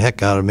 scared the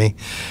heck out of me.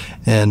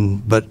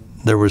 But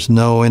There was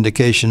no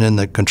indication in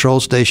the control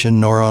station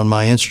nor on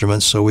my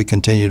instruments, so we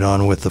continued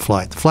on with the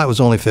flight. The flight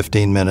was only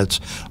 15 minutes,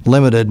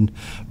 limited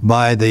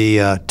by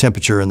the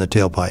temperature in the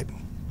tailpipe.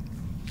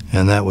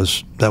 And that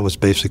was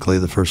basically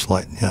the first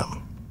flight, yeah.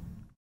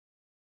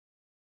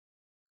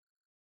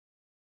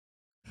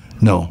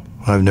 No,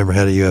 I've never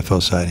had a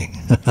UFO sighting.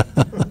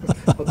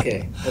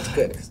 Okay, that's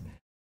good.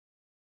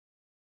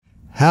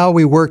 How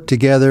we worked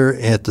together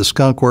at the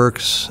Skunk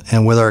Works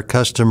and with our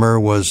customer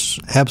was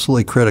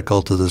absolutely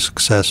critical to the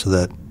success of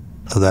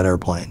that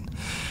airplane.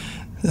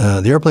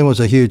 The airplane was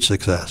a huge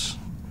success.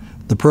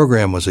 The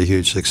program was a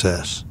huge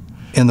success.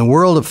 In the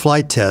world of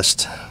flight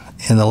test,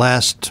 in the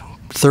last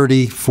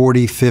 30,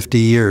 40, 50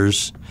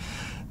 years,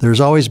 there's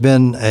always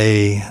been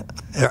a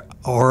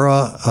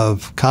aura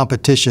of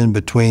competition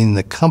between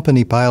the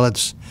company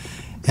pilots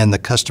and the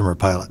customer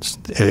pilots,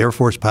 the Air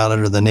Force pilot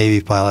or the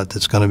Navy pilot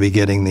that's going to be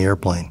getting the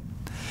airplane.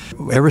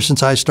 Ever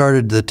since I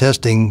started the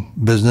testing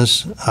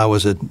business, I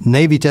was a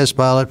Navy test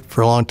pilot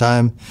for a long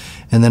time,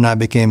 and then I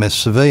became a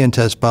civilian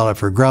test pilot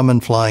for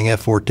Grumman, flying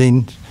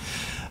F-14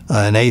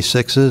 and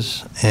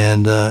A-6s,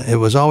 and it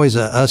was always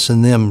a us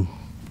and them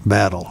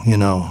battle, you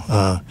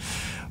know.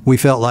 We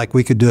felt like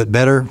we could do it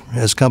better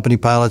as company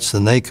pilots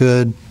than they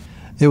could.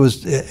 It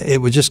was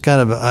just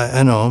kind of,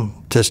 I know,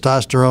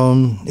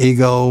 testosterone,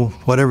 ego,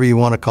 whatever you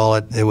want to call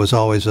it. It was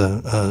always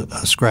a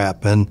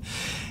scrap. And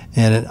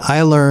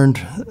I learned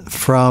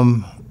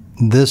from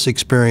this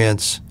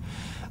experience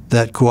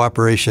that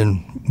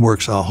cooperation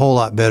works a whole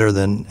lot better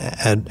than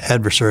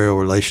adversarial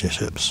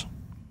relationships.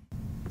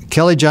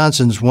 Kelly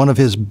Johnson's, one of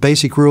his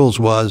basic rules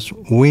was,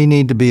 we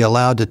need to be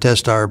allowed to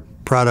test our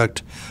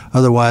product,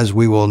 otherwise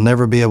we will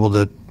never be able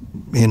to,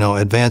 you know,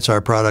 advance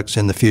our products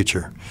in the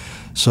future.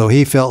 So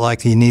he felt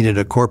like he needed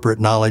a corporate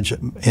knowledge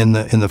in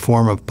the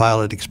form of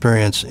pilot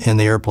experience in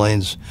the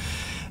airplanes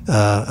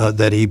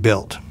that he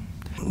built.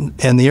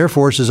 And the Air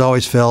Force has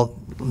always felt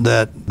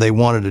that they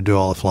wanted to do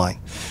all the flying.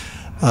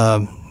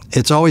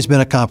 It's always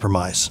been a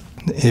compromise.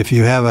 If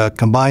you have a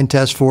combined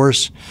test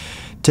force,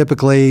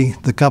 typically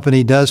the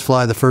company does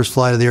fly the first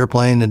flight of the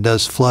airplane and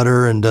does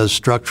flutter and does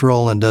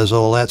structural and does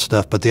all that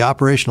stuff, but the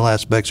operational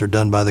aspects are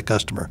done by the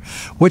customer,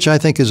 which I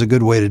think is a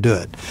good way to do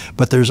it.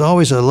 But there's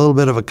always a little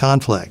bit of a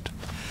conflict.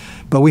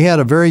 But we had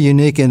a very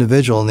unique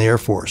individual in the Air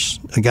Force,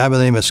 a guy by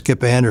the name of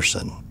Skip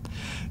Anderson,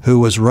 who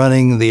was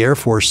running the Air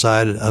Force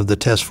side of the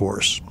test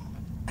force.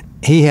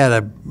 He had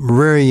a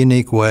very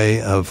unique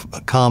way of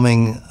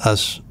calming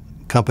us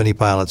company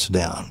pilots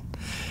down.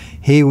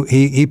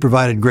 He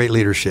provided great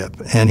leadership,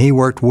 and he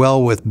worked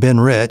well with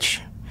Ben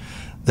Rich,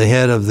 the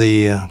head of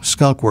the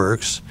Skunk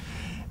Works,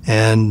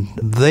 and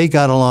they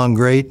got along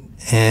great,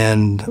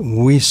 and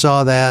we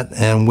saw that,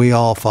 and we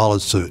all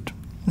followed suit.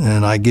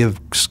 And I give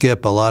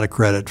Skip a lot of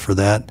credit for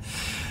that.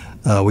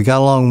 We got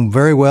along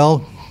very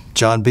well.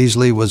 John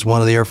Beasley was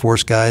one of the Air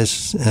Force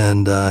guys,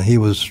 and he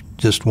was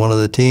just one of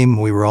the team.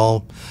 We were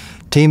all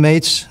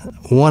teammates.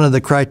 One of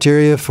the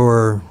criteria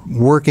for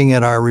working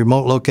at our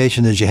remote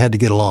location is you had to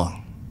get along.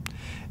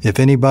 If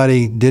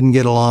anybody didn't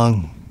get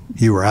along,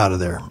 you were out of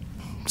there.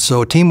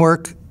 So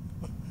teamwork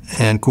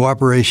and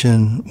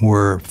cooperation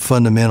were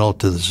fundamental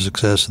to the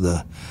success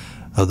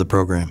of the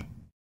program.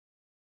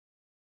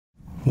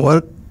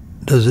 What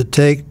does it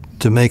take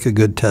to make a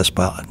good test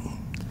pilot?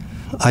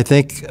 I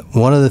think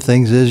one of the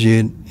things is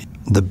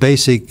the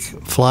basic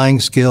flying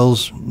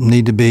skills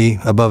need to be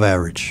above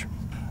average.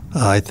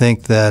 I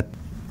think that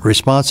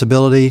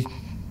responsibility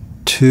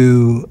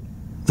to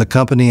the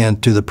company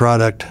and to the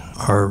product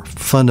are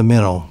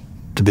fundamental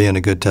to being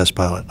a good test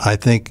pilot. I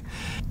think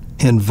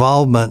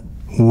involvement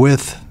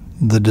with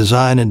the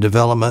design and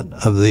development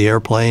of the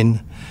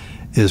airplane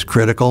is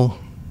critical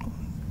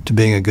to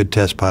being a good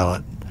test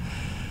pilot.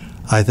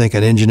 I think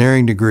an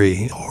engineering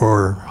degree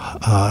or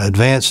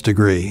advanced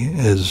degree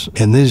is,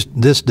 in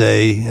this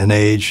day and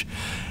age,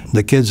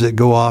 the kids that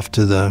go off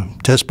to the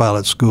test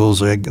pilot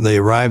schools, they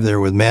arrive there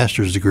with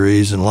master's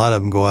degrees, and a lot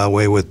of them go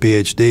away with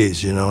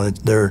PhDs. You know,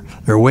 they're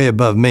way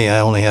above me. I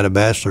only had a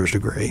bachelor's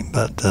degree,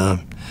 but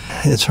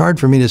it's hard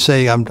for me to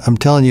say. I'm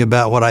telling you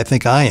about what I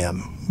think I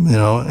am. You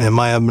know, am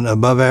I an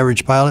above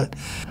average pilot?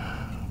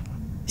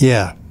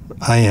 Yeah,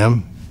 I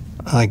am.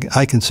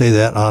 I can say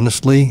that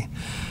honestly.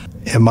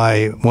 Am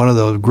I one of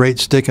those great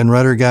stick and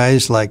rudder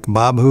guys like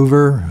Bob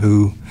Hoover,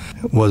 who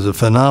was a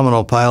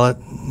phenomenal pilot,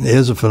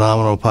 is a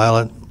phenomenal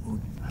pilot?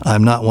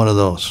 I'm not one of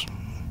those.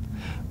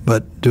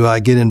 But do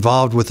I get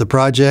involved with the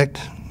project?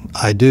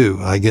 I do.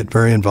 I get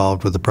very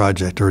involved with the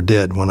project, or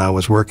did when I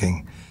was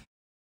working.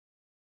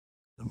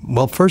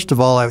 Well, first of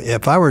all,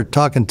 if I were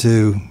talking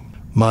to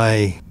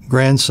my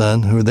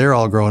grandson, who they're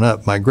all grown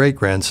up, my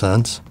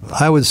great-grandsons,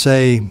 I would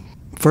say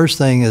first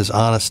thing is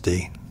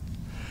honesty.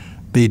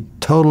 Be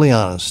totally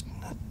honest.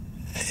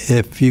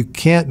 If you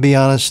can't be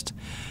honest,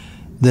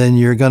 then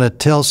you're going to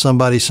tell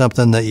somebody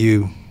something that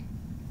you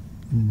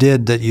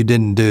did that you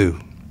didn't do.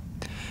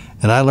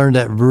 And I learned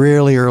that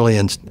really early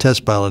in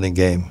test piloting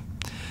game.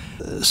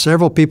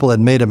 several people had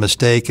made a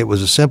mistake. It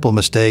was a simple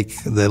mistake.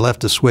 They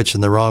left a switch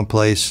in the wrong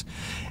place.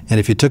 And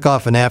if you took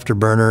off an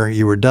afterburner,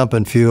 you were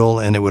dumping fuel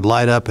and it would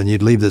light up and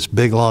you'd leave this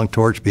big long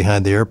torch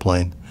behind the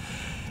airplane.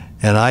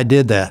 And I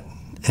did that.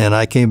 And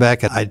I came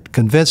back and I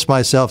convinced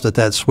myself that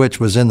that switch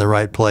was in the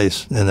right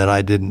place and that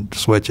I didn't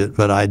switch it,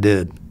 but I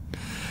did.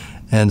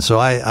 And so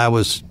I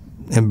was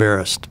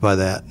embarrassed by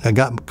that. I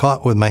got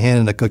caught with my hand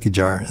in a cookie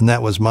jar, and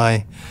that was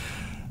my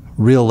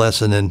real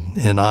lesson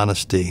in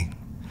honesty.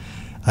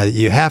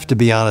 You have to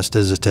be honest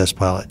as a test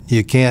pilot.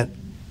 You can't,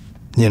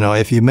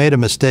 if you made a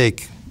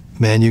mistake,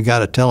 man, you got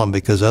to tell them,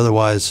 because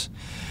otherwise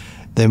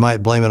they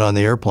might blame it on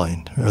the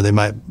airplane, or they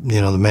might,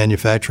 the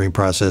manufacturing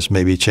process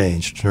may be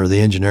changed, or the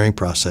engineering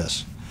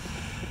process.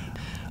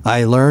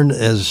 I learned,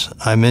 as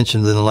I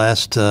mentioned in the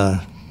last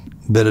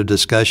bit of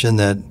discussion,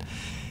 that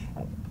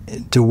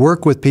to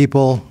work with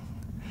people,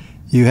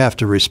 you have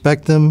to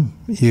respect them,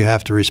 you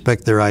have to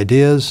respect their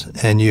ideas,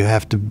 and you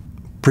have to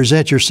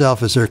present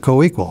yourself as their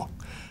co-equal.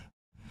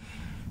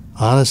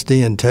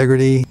 Honesty,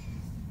 integrity,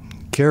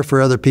 care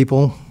for other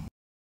people.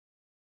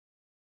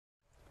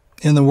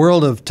 In the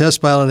world of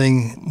test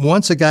piloting,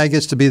 once a guy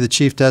gets to be the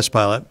chief test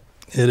pilot,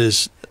 it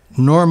is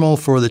normal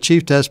for the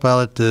chief test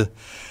pilot to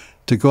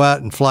go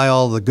out and fly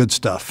all the good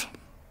stuff.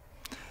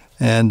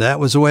 And that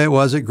was the way it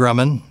was at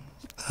Grumman.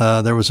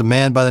 There was a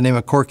man by the name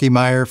of Corky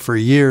Meyer for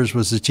years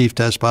was the chief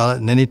test pilot,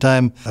 and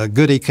anytime a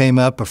goodie came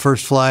up, a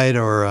first flight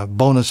or a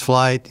bonus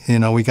flight,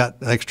 we got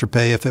extra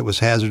pay if it was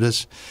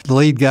hazardous. The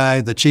lead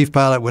guy, the chief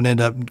pilot, would end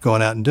up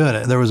going out and doing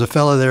it. There was a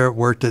fellow there that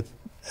worked at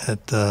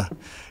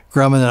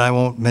Grumman, and I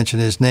won't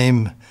mention his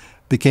name,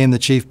 became the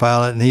chief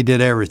pilot, and he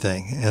did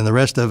everything. And the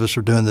rest of us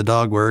were doing the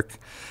dog work.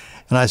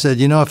 And I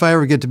said, if I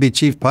ever get to be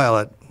chief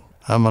pilot,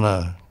 I'm going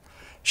to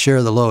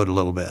share the load a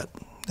little bit.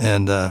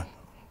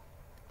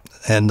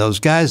 And those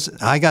guys,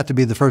 I got to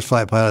be the first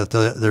flight pilot.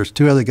 There's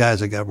two other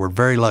guys that were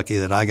very lucky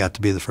that I got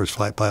to be the first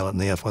flight pilot in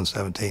the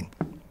F-117.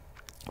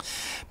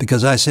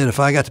 Because I said if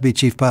I got to be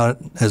chief pilot,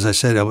 as I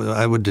said,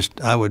 I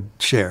would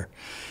share.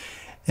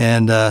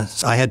 And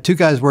I had two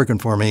guys working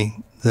for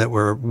me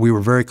we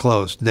were very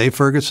close, Dave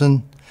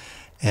Ferguson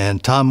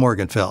and Tom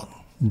Morgenfeld.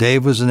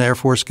 Dave was an Air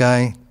Force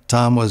guy,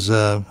 Tom was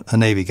a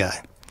Navy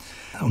guy.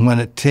 When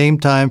it came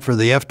time for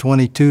the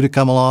F-22 to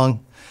come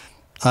along,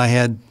 I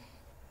had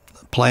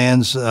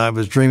plans. I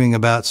was dreaming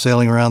about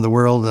sailing around the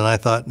world, and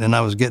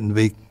I was getting to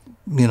be,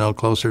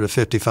 closer to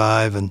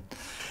 55. And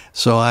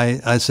so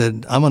I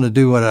said, I'm going to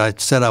do what I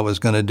said I was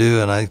going to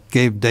do, and I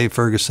gave Dave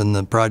Ferguson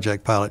the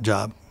project pilot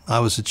job. I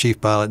was the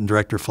chief pilot and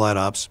director of flight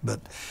ops, but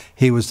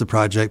he was the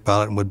project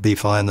pilot and would be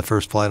flying the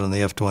first flight on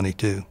the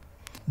F-22.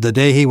 The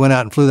day he went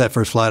out and flew that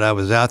first flight, I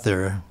was out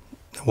there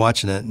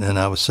watching it, and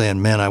I was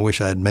saying, man, I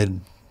wish I had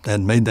made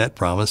that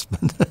promise.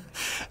 But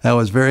I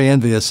was very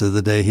envious of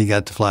the day he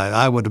got to fly.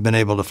 I would have been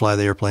able to fly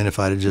the airplane if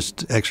I'd have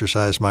just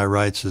exercised my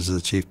rights as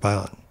the chief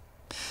pilot.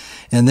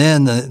 And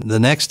then the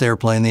next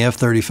airplane, the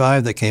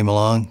F-35 that came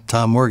along,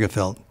 Tom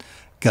Morgenfeld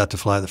got to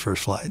fly the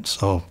first flight.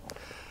 So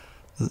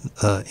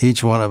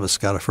each one of us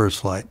got a first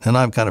flight, and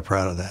I'm kind of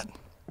proud of that.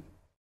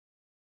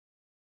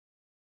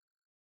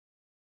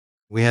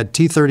 We had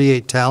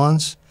T-38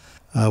 Talons,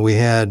 we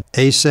had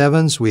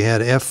A-7s, we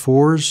had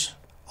F-4s,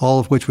 all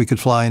of which we could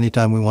fly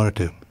anytime we wanted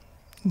to.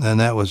 And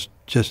that was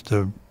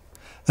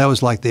that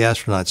was like the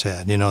astronauts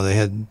had. They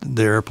had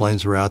their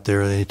airplanes were out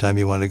there. Anytime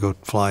you wanted to go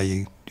fly,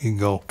 you can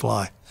go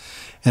fly.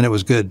 And it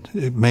was good.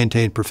 It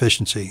maintained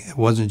proficiency. It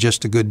wasn't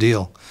just a good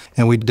deal.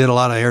 And we did a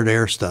lot of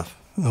air-to-air stuff.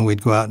 And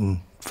we'd go out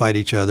and fight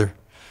each other.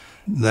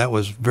 That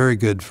was very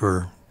good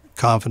for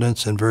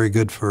confidence and very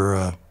good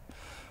for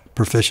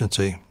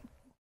proficiency.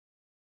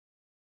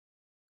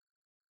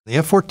 The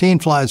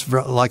F-14 flies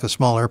like a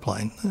small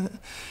airplane.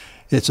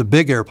 It's a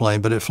big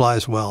airplane, but it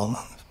flies well.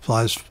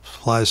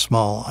 Flies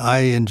small. I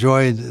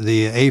enjoyed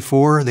the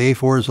A4. The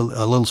A4 is a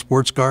little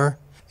sports car.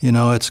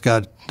 It's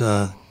got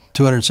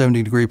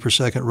 270 degree per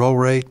second roll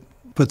rate.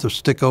 Put the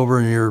stick over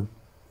and you're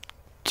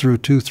through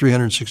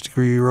 360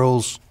 degree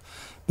rolls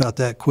about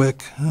that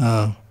quick.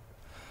 And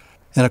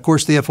of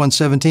course the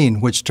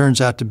F-117, which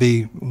turns out to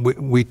be,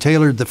 we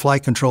tailored the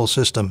flight control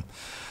system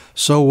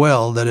so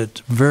well that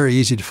it's very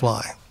easy to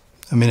fly.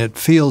 I mean, it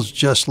feels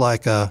just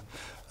like a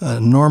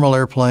normal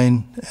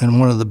airplane, and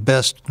one of the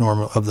best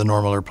of the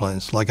normal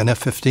airplanes. Like an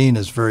F-15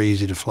 is very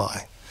easy to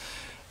fly,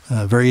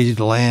 very easy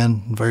to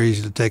land, very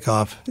easy to take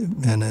off,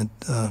 and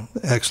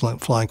excellent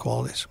flying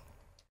qualities.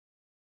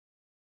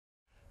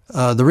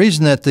 The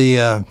reason that the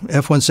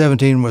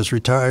F-117 was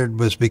retired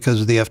was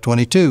because of the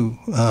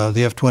F-22.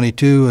 The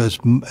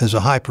F-22 is a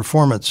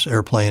high-performance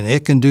airplane.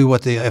 It can do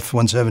what the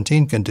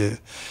F-117 can do.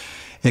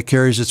 It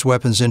carries its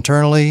weapons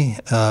internally.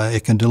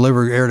 It can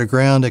deliver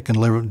air-to-ground. It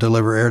can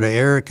deliver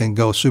air-to-air. It can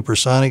go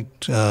supersonic.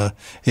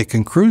 It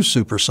can cruise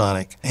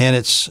supersonic. And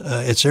it's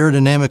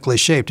aerodynamically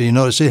shaped. And you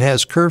notice it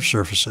has curved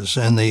surfaces,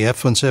 and the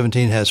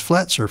F-117 has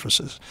flat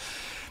surfaces.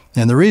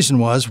 And the reason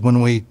was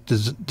when we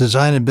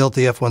designed and built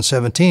the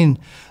F-117,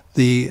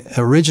 the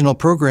original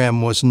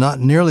program was not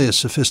nearly as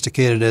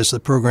sophisticated as the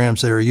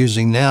programs they are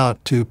using now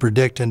to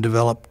predict and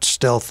develop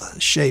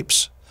stealth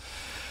shapes.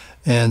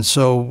 And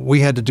so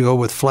we had to go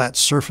with flat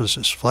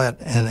surfaces, flat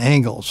and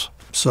angles.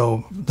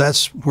 So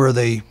that's where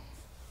they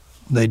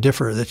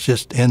differ. It's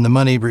just and the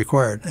money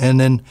required. And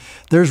then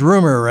there's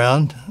rumor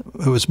around.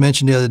 It was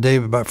mentioned the other day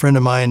about a friend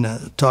of mine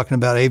talking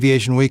about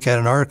Aviation Week had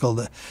an article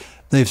that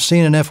they've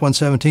seen an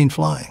F-117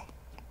 flying,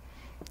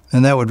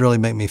 and that would really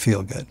make me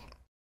feel good.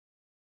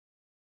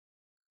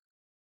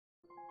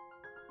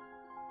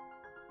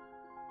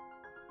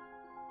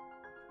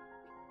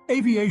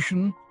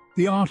 Aviation,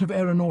 the art of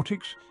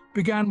aeronautics,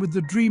 began with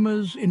the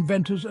dreamers,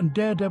 inventors, and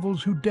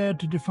daredevils who dared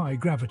to defy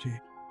gravity.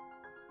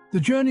 The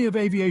journey of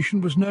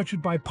aviation was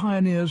nurtured by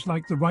pioneers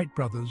like the Wright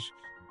brothers,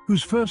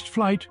 whose first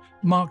flight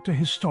marked a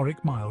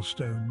historic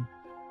milestone.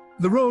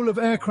 The role of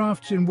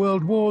aircrafts in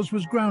world wars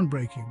was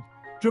groundbreaking,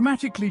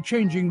 dramatically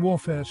changing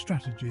warfare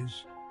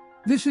strategies.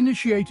 This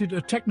initiated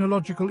a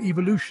technological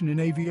evolution in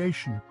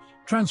aviation,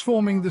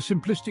 transforming the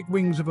simplistic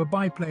wings of a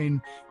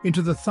biplane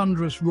into the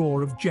thunderous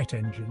roar of jet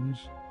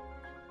engines.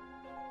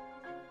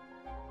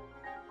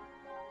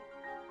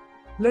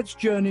 Let's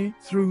journey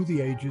through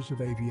the ages of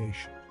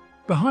aviation.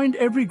 Behind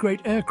every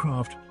great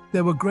aircraft,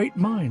 there were great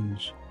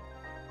minds.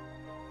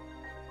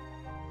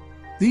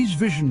 These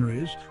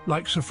visionaries,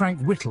 like Sir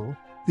Frank Whittle,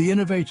 the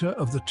innovator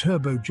of the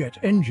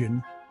turbojet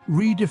engine,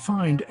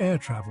 redefined air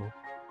travel.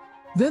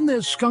 Then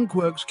there's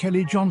skunkworks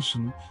Kelly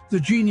Johnson, the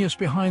genius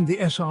behind the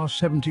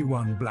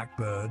SR-71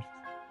 Blackbird.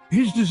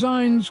 His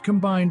designs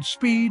combined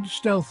speed,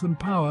 stealth, and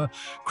power,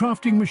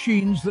 crafting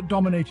machines that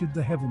dominated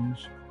the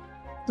heavens.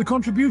 The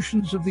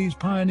contributions of these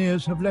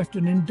pioneers have left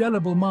an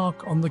indelible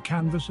mark on the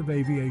canvas of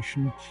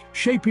aviation,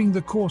 shaping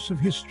the course of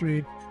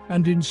history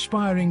and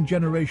inspiring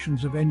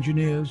generations of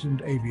engineers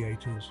and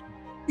aviators.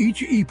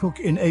 Each epoch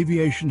in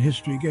aviation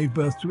history gave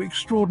birth to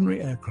extraordinary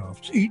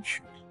aircrafts,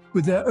 each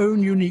with their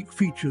own unique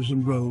features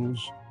and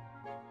roles.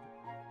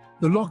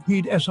 The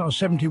Lockheed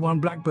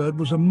SR-71 Blackbird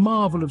was a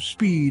marvel of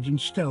speed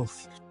and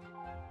stealth.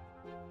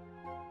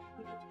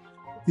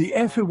 The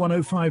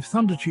F-105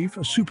 Thunderchief,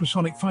 a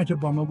supersonic fighter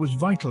bomber, was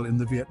vital in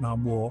the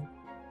Vietnam War.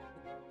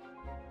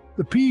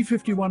 The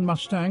P-51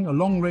 Mustang, a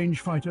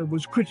long-range fighter,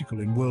 was critical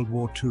in World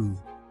War II.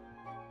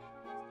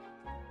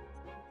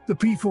 The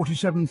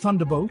P-47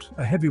 Thunderbolt,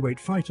 a heavyweight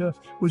fighter,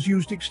 was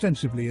used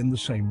extensively in the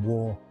same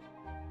war.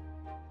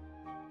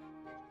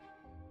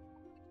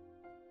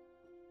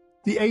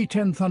 The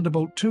A-10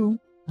 Thunderbolt II,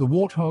 the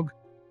Warthog,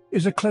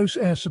 is a close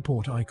air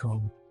support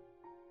icon.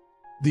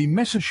 The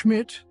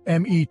Messerschmitt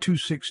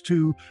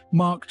Me-262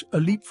 marked a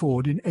leap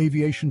forward in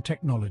aviation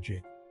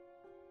technology.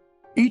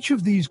 Each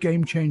of these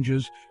game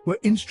changers were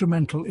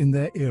instrumental in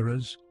their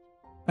eras,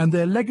 and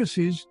their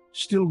legacies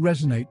still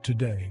resonate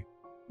today.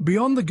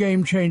 Beyond the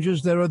game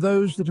changers, there are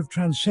those that have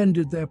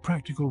transcended their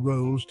practical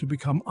roles to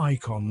become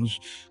icons.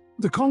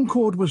 The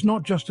Concorde was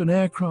not just an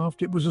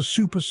aircraft, it was a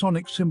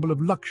supersonic symbol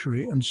of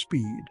luxury and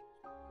speed.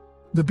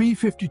 The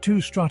B-52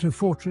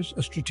 Stratofortress,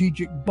 a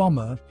strategic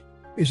bomber,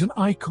 is an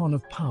icon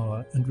of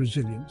power and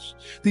resilience.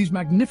 These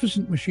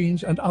magnificent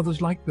machines and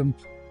others like them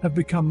have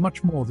become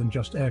much more than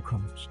just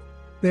aircrafts.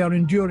 They are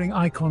enduring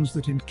icons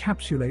that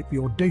encapsulate the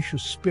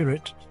audacious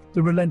spirit,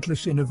 the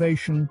relentless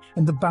innovation,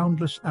 and the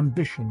boundless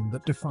ambition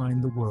that define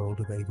the world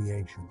of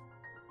aviation.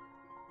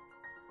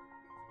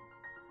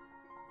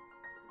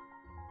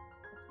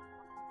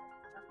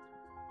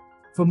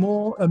 For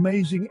more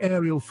amazing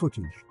aerial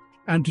footage,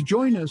 and to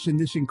join us in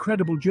this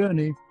incredible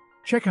journey,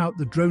 check out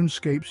the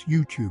Dronescapes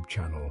YouTube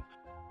channel.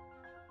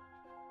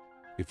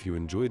 If you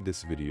enjoyed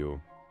this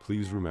video,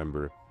 please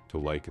remember to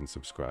like and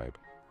subscribe.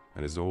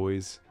 And as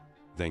always,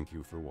 thank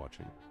you for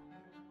watching.